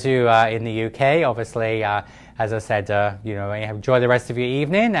those of you in the UK, obviously, as I said, you know, enjoy the rest of your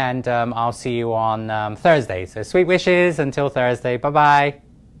evening, and I'll see you on Thursday. So sweet wishes until Thursday. Bye-bye.